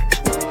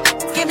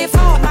 Give me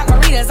four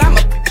margaritas,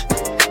 I'ma.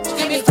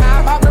 Give me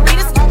five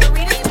margaritas.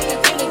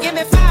 Give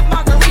me five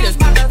margaritas.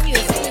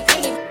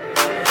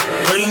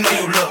 Girl, you know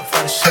you look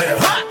for the sale.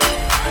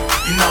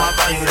 You know I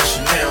buy you that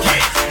Chanel.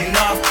 You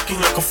know I fuck you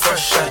like a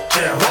fresh shot of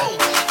jail.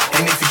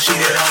 And if you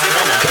cheated, I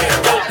don't care.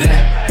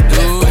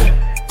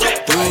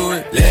 Do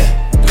it,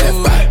 left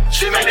right.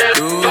 She make that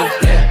do it,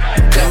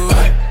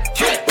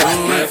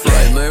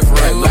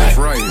 left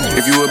right.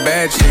 If you a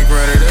bad chick,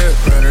 run it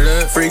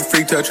up.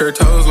 Freak, touch her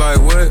toes like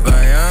what?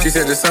 She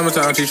said the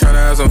summertime, she tryna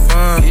have some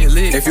fun.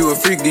 If you a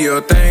freak, do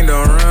your thing,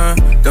 don't run.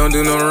 Don't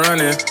do no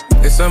running.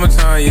 It's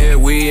summertime, yeah,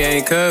 we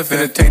ain't cuffin'.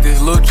 Finna take this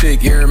little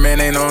chick, yeah, man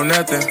ain't on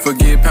nothing.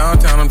 Forget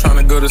Pound Town, I'm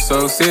tryna go to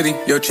Soul City.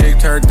 Your chick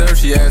turned up,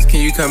 she asked,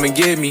 can you come and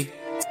get me?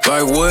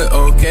 Like what?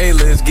 Okay,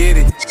 let's get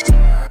it.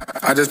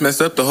 I just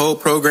messed up the whole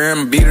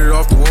program. Beat it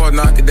off the wall,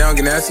 knock it down,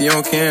 get nasty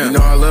on cam. You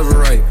know I love her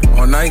right.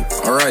 All night,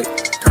 alright.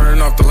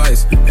 Turning off the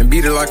lights and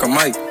beat it like a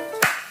mic.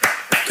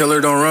 Tell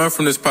her don't run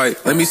from this pipe.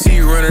 Let me see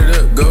you run it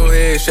up. Go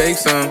ahead, shake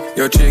some.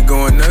 Your chick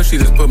going nuts, she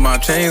just put my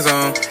chains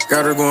on.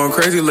 Got her going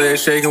crazy,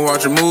 legs shaking,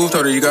 watch her move.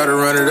 Told her you gotta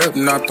run it up,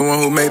 not the one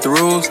who made the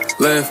rules.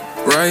 Left,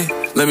 right,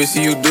 let me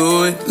see you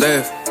do it.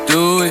 Left,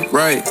 do it,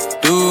 right,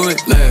 do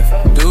it,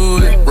 left, do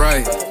it,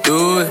 right,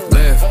 do it,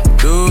 left,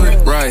 do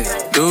it, right,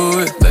 do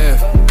it,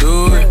 left,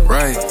 do it,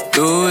 right,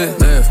 do it,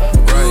 left,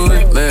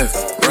 right, left,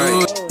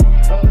 right.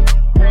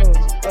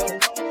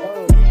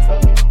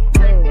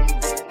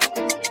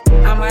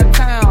 I'm out of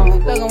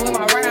town, thuggin' with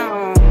my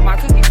round. My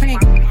cookie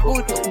pink,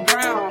 ooh,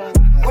 brown.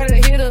 Where the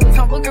hitters?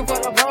 I'm looking for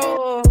the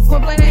bros.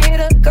 Quit playing the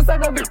hitter, cause I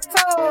got big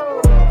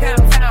toe.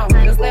 Downtown,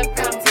 just left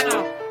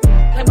downtown.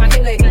 Let my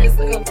hitter, he just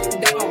look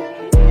down.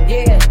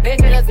 Yeah, they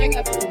hitter take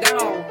up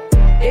down.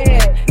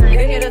 Yeah,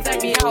 they hitter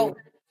take me out.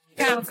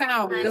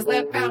 Downtown, just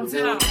left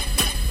downtown.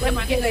 Let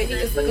my hitter, he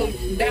just look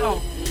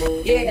down.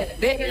 Yeah,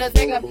 they hitter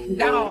take up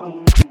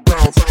down.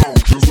 Downtown,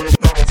 just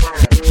left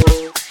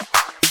downtown.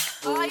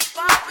 Oh, you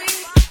Bobby.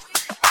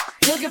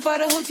 Looking for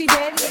the hoochie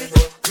daddy.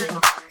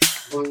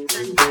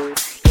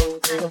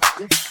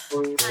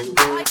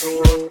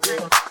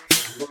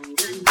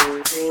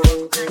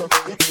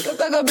 Look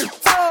like a big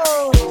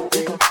toe.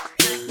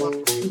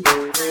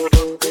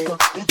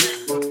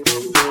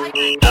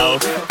 Oh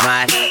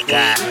my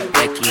God,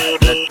 Becky,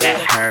 look at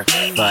her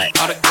butt.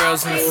 All the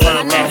girls in the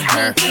front row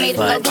her,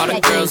 but all the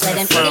girls in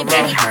the front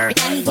row her,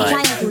 but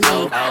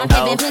oh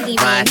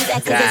my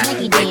God,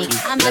 Ricky,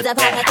 look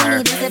at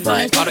her,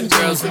 but all the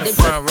girls in the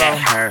front row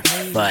her,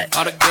 but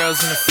all the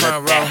girls in the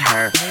front row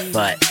her,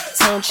 but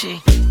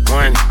Tunchi.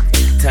 One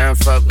time,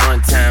 fuck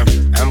one time.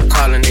 I'm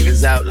calling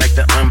niggas out like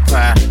the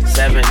umpire.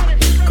 7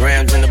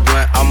 grams in the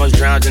blunt, almost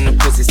drowned in the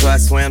pussy, so I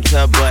swam to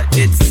her butt.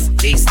 It's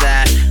east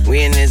side,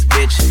 we in this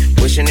bitch.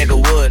 Wish a nigga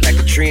would, like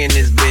a tree in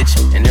this bitch.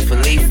 And if a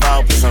leaf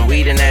fall, put some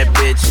weed in that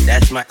bitch.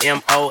 That's my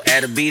M.O.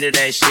 at a beat of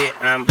that shit.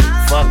 I'm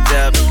fucked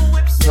up,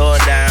 tore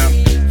down,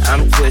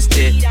 I'm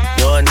twisted,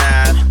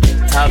 doorknob,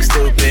 talk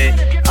stupid,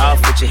 off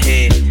with your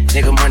head.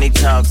 Nigga money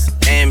talks,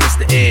 and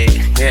Mr. Ed.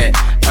 Yeah,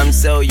 I'm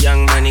so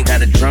young money,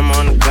 got a drum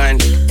on the gun,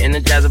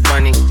 energize a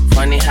bunny.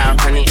 Funny how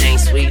honey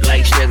ain't sweet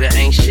like sugar,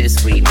 ain't shit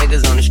sweet.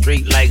 Niggas on the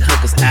street like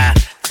hookers, I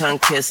tongue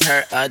kiss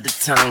her other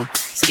tongue.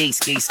 Ski,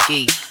 ski,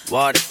 ski,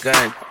 water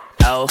gun.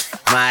 Oh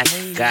my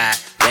God,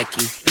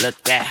 Becky,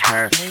 look at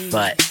her,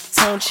 but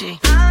don't she?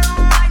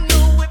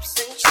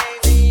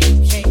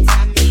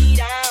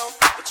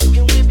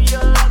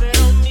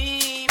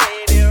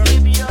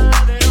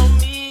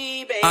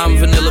 I'm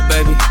vanilla,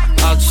 baby.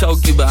 I'll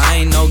choke you, but I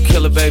ain't no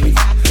killer, baby.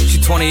 She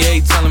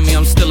 28, telling me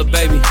I'm still a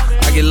baby.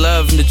 I get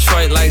love in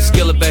Detroit like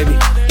Skilla, baby.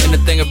 And the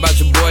thing about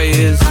your boy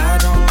is I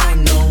don't like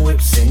no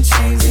whips and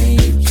chains, and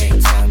you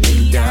can't tie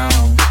me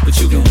down. But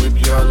you can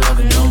whip your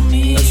lovin' on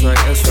me. That's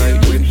right,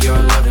 whip your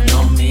lovin'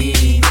 on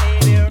me.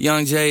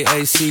 Young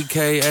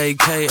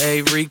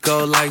J-A-C-K-A-K-A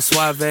Rico like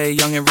Suave,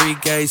 young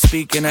Enrique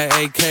speaking at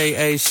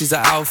AKA. She's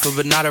an alpha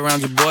but not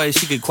around your boy.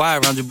 She get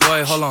quiet around your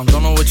boy. Hold on,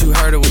 don't know what you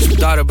heard or what you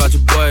thought about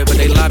your boy, but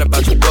they lied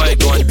about your boy.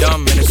 Going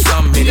dumb and it's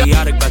something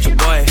idiotic about your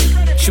boy.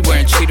 She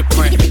wearing cheetah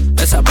print,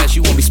 that's how bad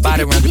she won't be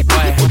spotted around your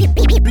boy.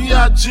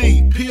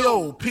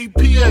 B-I-G-P-O-P-P-A,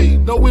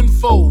 no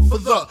info for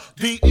the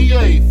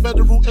DEA.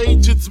 Federal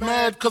agents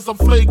mad cause I'm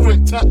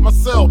flagrant. Tap my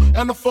cell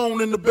and the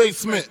phone in the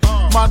basement.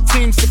 My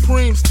team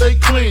supreme, stay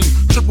clean.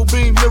 Triple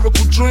beam,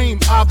 miracle dream,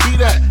 I'll be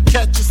that.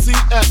 Catch a seat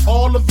at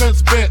all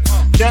events bent.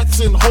 Gats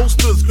in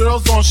holsters,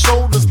 girls on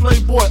shoulders.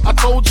 Playboy, I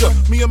told ya,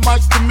 me and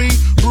Mike's to me.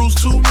 Bruise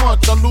too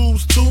much, I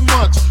lose too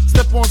much.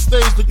 Step on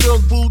stage, the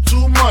girls boo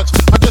too much.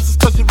 I guess it's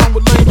cause you run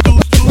with lame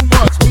dudes too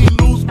much. Me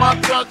lose my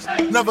touch,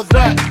 never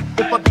that.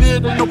 If I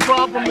did, ain't no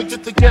problem to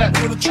get the gap.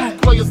 Where the true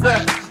players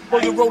at? Throw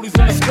your rollies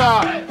in the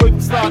sky, wave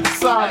from side to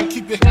side, and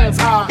keep your hands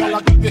high. While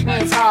I keep your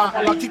hands high,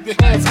 while I keep your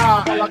hands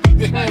high, while I keep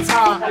your hands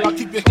high, while I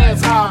keep your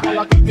hands high, while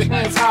I keep your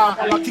hands high,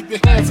 while I keep your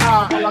hands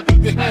high, while I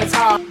keep your hands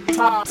high.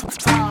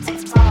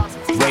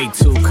 Way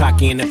too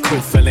cocky and a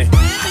cool feeling.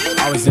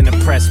 Always in the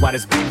press while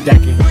this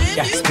decking.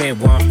 Got to spend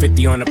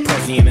 150 on the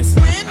Prezi and it's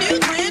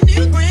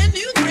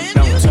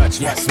don't touch,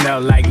 yeah. Smell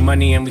like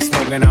money and we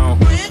smoking on.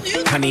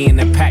 Honey in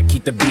the pack,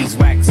 keep the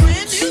beeswax.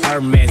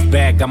 Hermes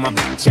bag, got my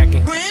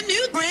checking.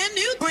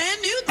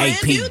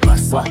 AP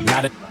bust, what?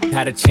 Lot of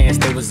had a chance,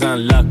 they was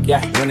unlucky.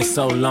 Yeah, when it's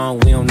so long,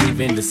 we don't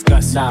even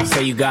discuss. I'll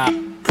say you got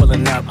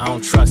pulling up, I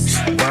don't trust.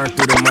 Burn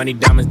through the money,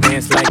 diamonds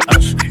dance like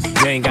us.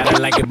 You ain't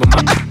gotta like it, but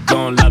my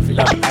gon' love it.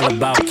 All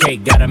about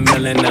cake, got a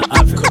meal in the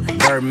oven.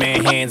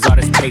 Birdman hands, all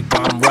this paper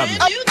I'm rubbing.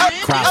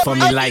 Cry for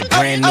me like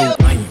brand new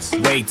onions.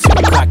 Way too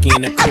cocky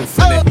and a cool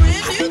feeling.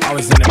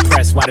 Always in the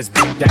press, why this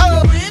big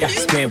decking? Got to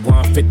spend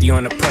 150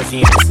 on the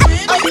Prezi and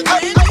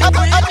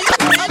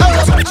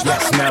touch, yeah,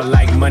 smell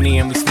like money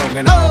and we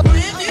smoking on.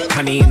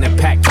 Honey in the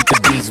pack, keep the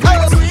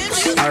beeswax.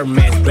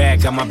 Hermes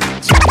bag, got my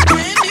bitch.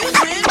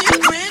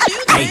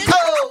 Hey.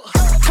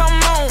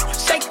 Come on,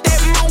 shake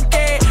that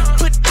monkey.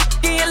 Put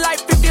in your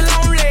life if you're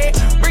lonely.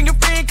 Bring your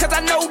friend, cause I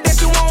know that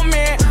you want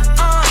me.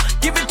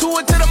 Give it to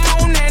her to the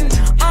morning.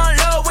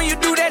 Love when you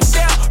do that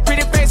step.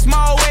 Pretty face,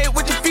 small way,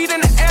 with your feet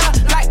in the air.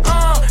 Like,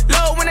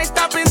 love when they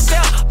stop and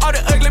stare. All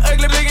the ugly,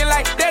 looking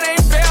like that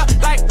ain't fair.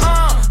 Like,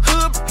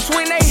 hood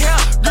when they hair.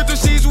 Get the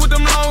sheets with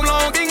them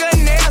long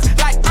fingernails.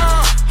 Like,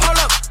 hold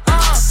up,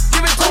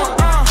 give it to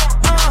her,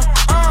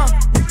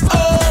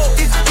 Oh,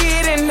 it's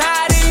getting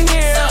hot in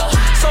here.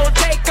 So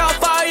take off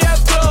all your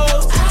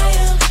clothes. I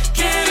am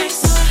getting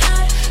so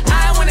hot.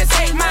 I wanna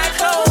take my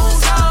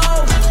clothes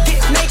off.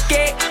 Get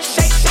naked,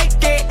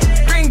 shake it.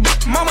 Bring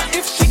big mama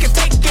if she can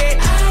take it.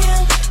 I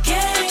am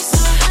getting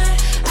so hot.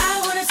 I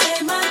wanna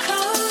take my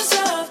clothes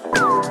off.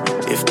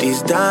 If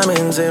these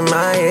diamonds in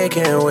my head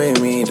can't weigh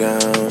me down,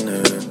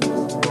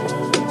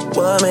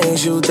 what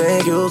makes you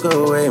think you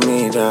could weigh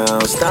me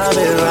down? Stop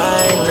it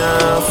right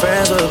now,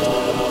 friends with. I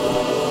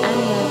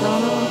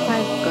don't know if I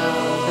go,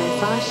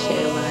 if I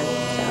share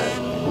myself.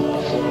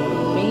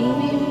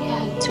 Maybe we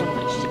had too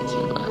much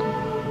tequila.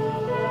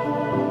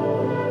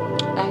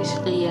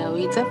 Actually, yeah,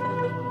 we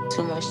definitely had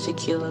too much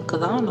tequila.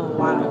 Cause I don't know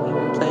why I don't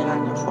even play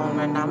on your phone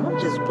right now. I'ma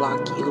just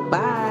block you.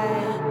 Bye.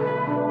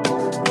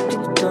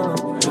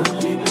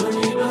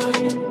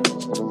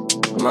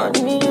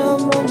 Money on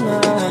my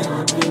mind.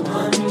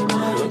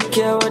 Don't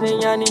care what they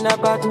yarning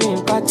about me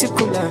in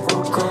particular.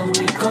 Call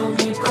me.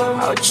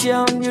 Out here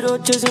on the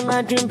road chasing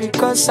my dream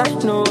because I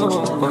know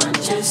I'm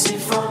chasing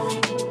for me.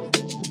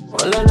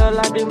 Oh la la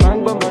la, the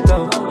man go my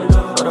love.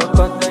 Oh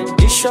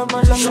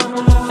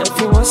If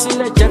you want to see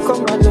like Jack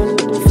on my loan,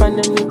 you find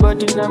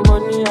anybody na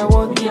money I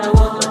want.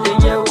 They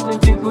hear with the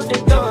people they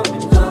talk.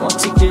 Want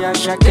to get a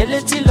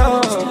shakeleti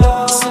love.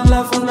 See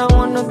love and I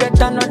wanna get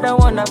another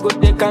one. I go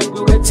they can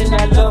do waiting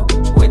I love,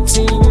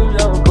 waiting you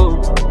love go.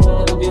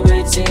 Be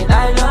waiting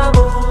I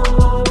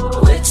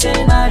love,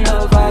 waiting I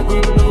love. I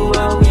go do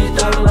and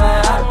with all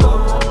my heart go.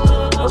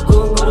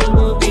 Go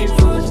no be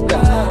food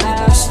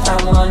guys.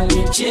 I'm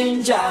money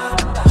changer,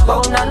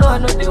 but I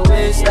know the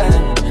waste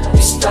time.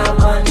 Mr.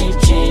 Money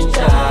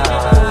Changer.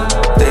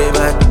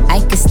 I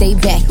could stay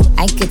back,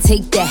 I could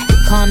take that.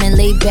 Calm and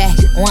lay back,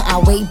 on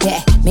our way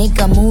back. Make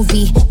a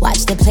movie,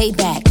 watch the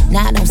playback.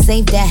 Nah, I don't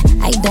save that,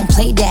 I don't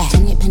play that.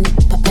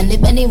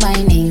 Penny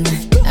whining.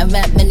 I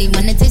rap really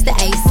wanna taste the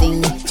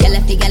icing.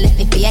 Jalafi,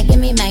 give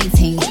me my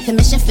ting.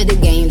 Permission for the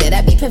game that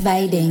I be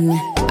providing.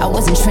 I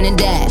was in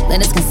Trinidad,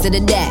 let us consider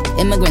that.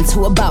 Immigrant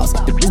to a boss,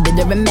 is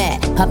bitter and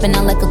mad. Popping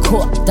out like a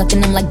cork,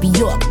 ducking them like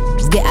Bjork.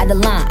 Just get out of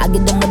line, I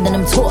get them with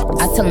them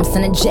talks. I tell them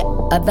send a jet,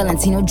 a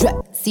Valentino drip.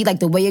 See like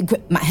the way it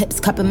grip, my hips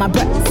cupping my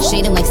breath.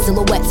 Shading like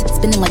silhouettes,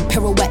 spinning like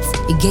pirouettes.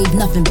 It gave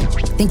nothing,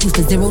 thank you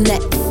for zero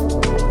net.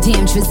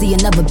 Damn Trizzy,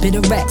 another bit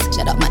of Rex.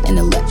 Shut up my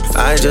intellect.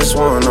 I just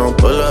wanna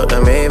pull up the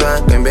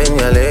Maybach and bend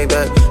your leg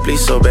back.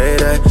 Please obey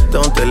that,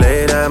 don't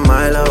delay that.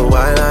 My love,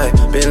 why lie?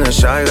 Been a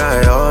shy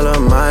guy all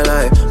of my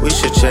life. We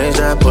should change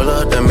that. Pull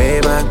up the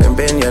Maybach and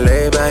bend your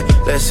leg back.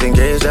 Let's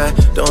engage that,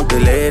 don't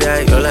delay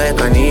that. You're like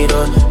a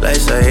needle,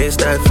 life's a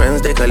haystack.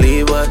 Friends they can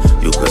leave, but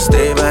you could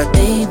stay back.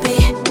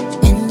 Baby,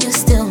 and you're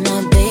still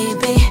my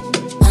baby.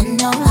 I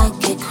know I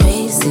get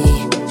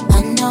crazy,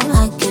 I know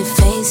I get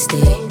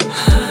feisty.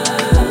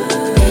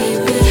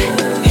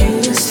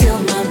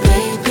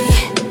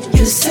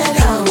 You said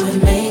I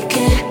would make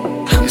it.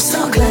 I'm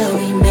so glad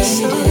we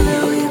made it.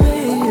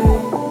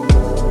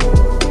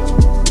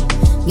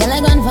 Girl, I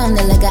gone from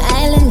the like an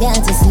island girl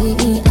to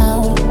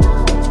CEO.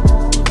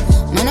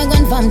 Man, I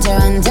gone from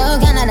Toronto,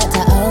 Canada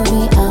to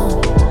OVO.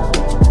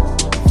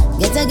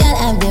 Get a girl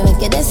out the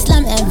wickedest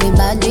slum,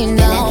 everybody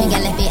know.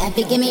 Girl, if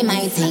you give me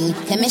my thing,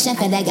 commission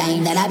for the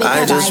game that I be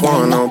providing. I just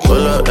wanna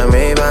pull up the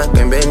Maybach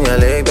and bend your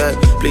leg back.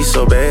 Please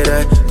obey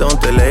that, don't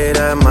delay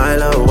that. My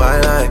love, why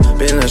lie?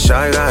 Been a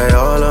shy guy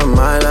all of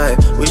my life.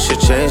 We should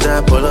change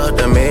that. Pull up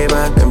the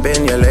Maybach and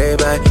bend your leg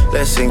back.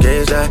 Let's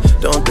engage that,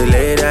 don't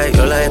delay that.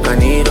 You're like a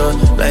needle,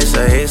 life's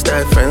a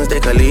haystack. Friends they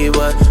can leave,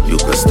 but you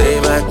could stay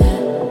back.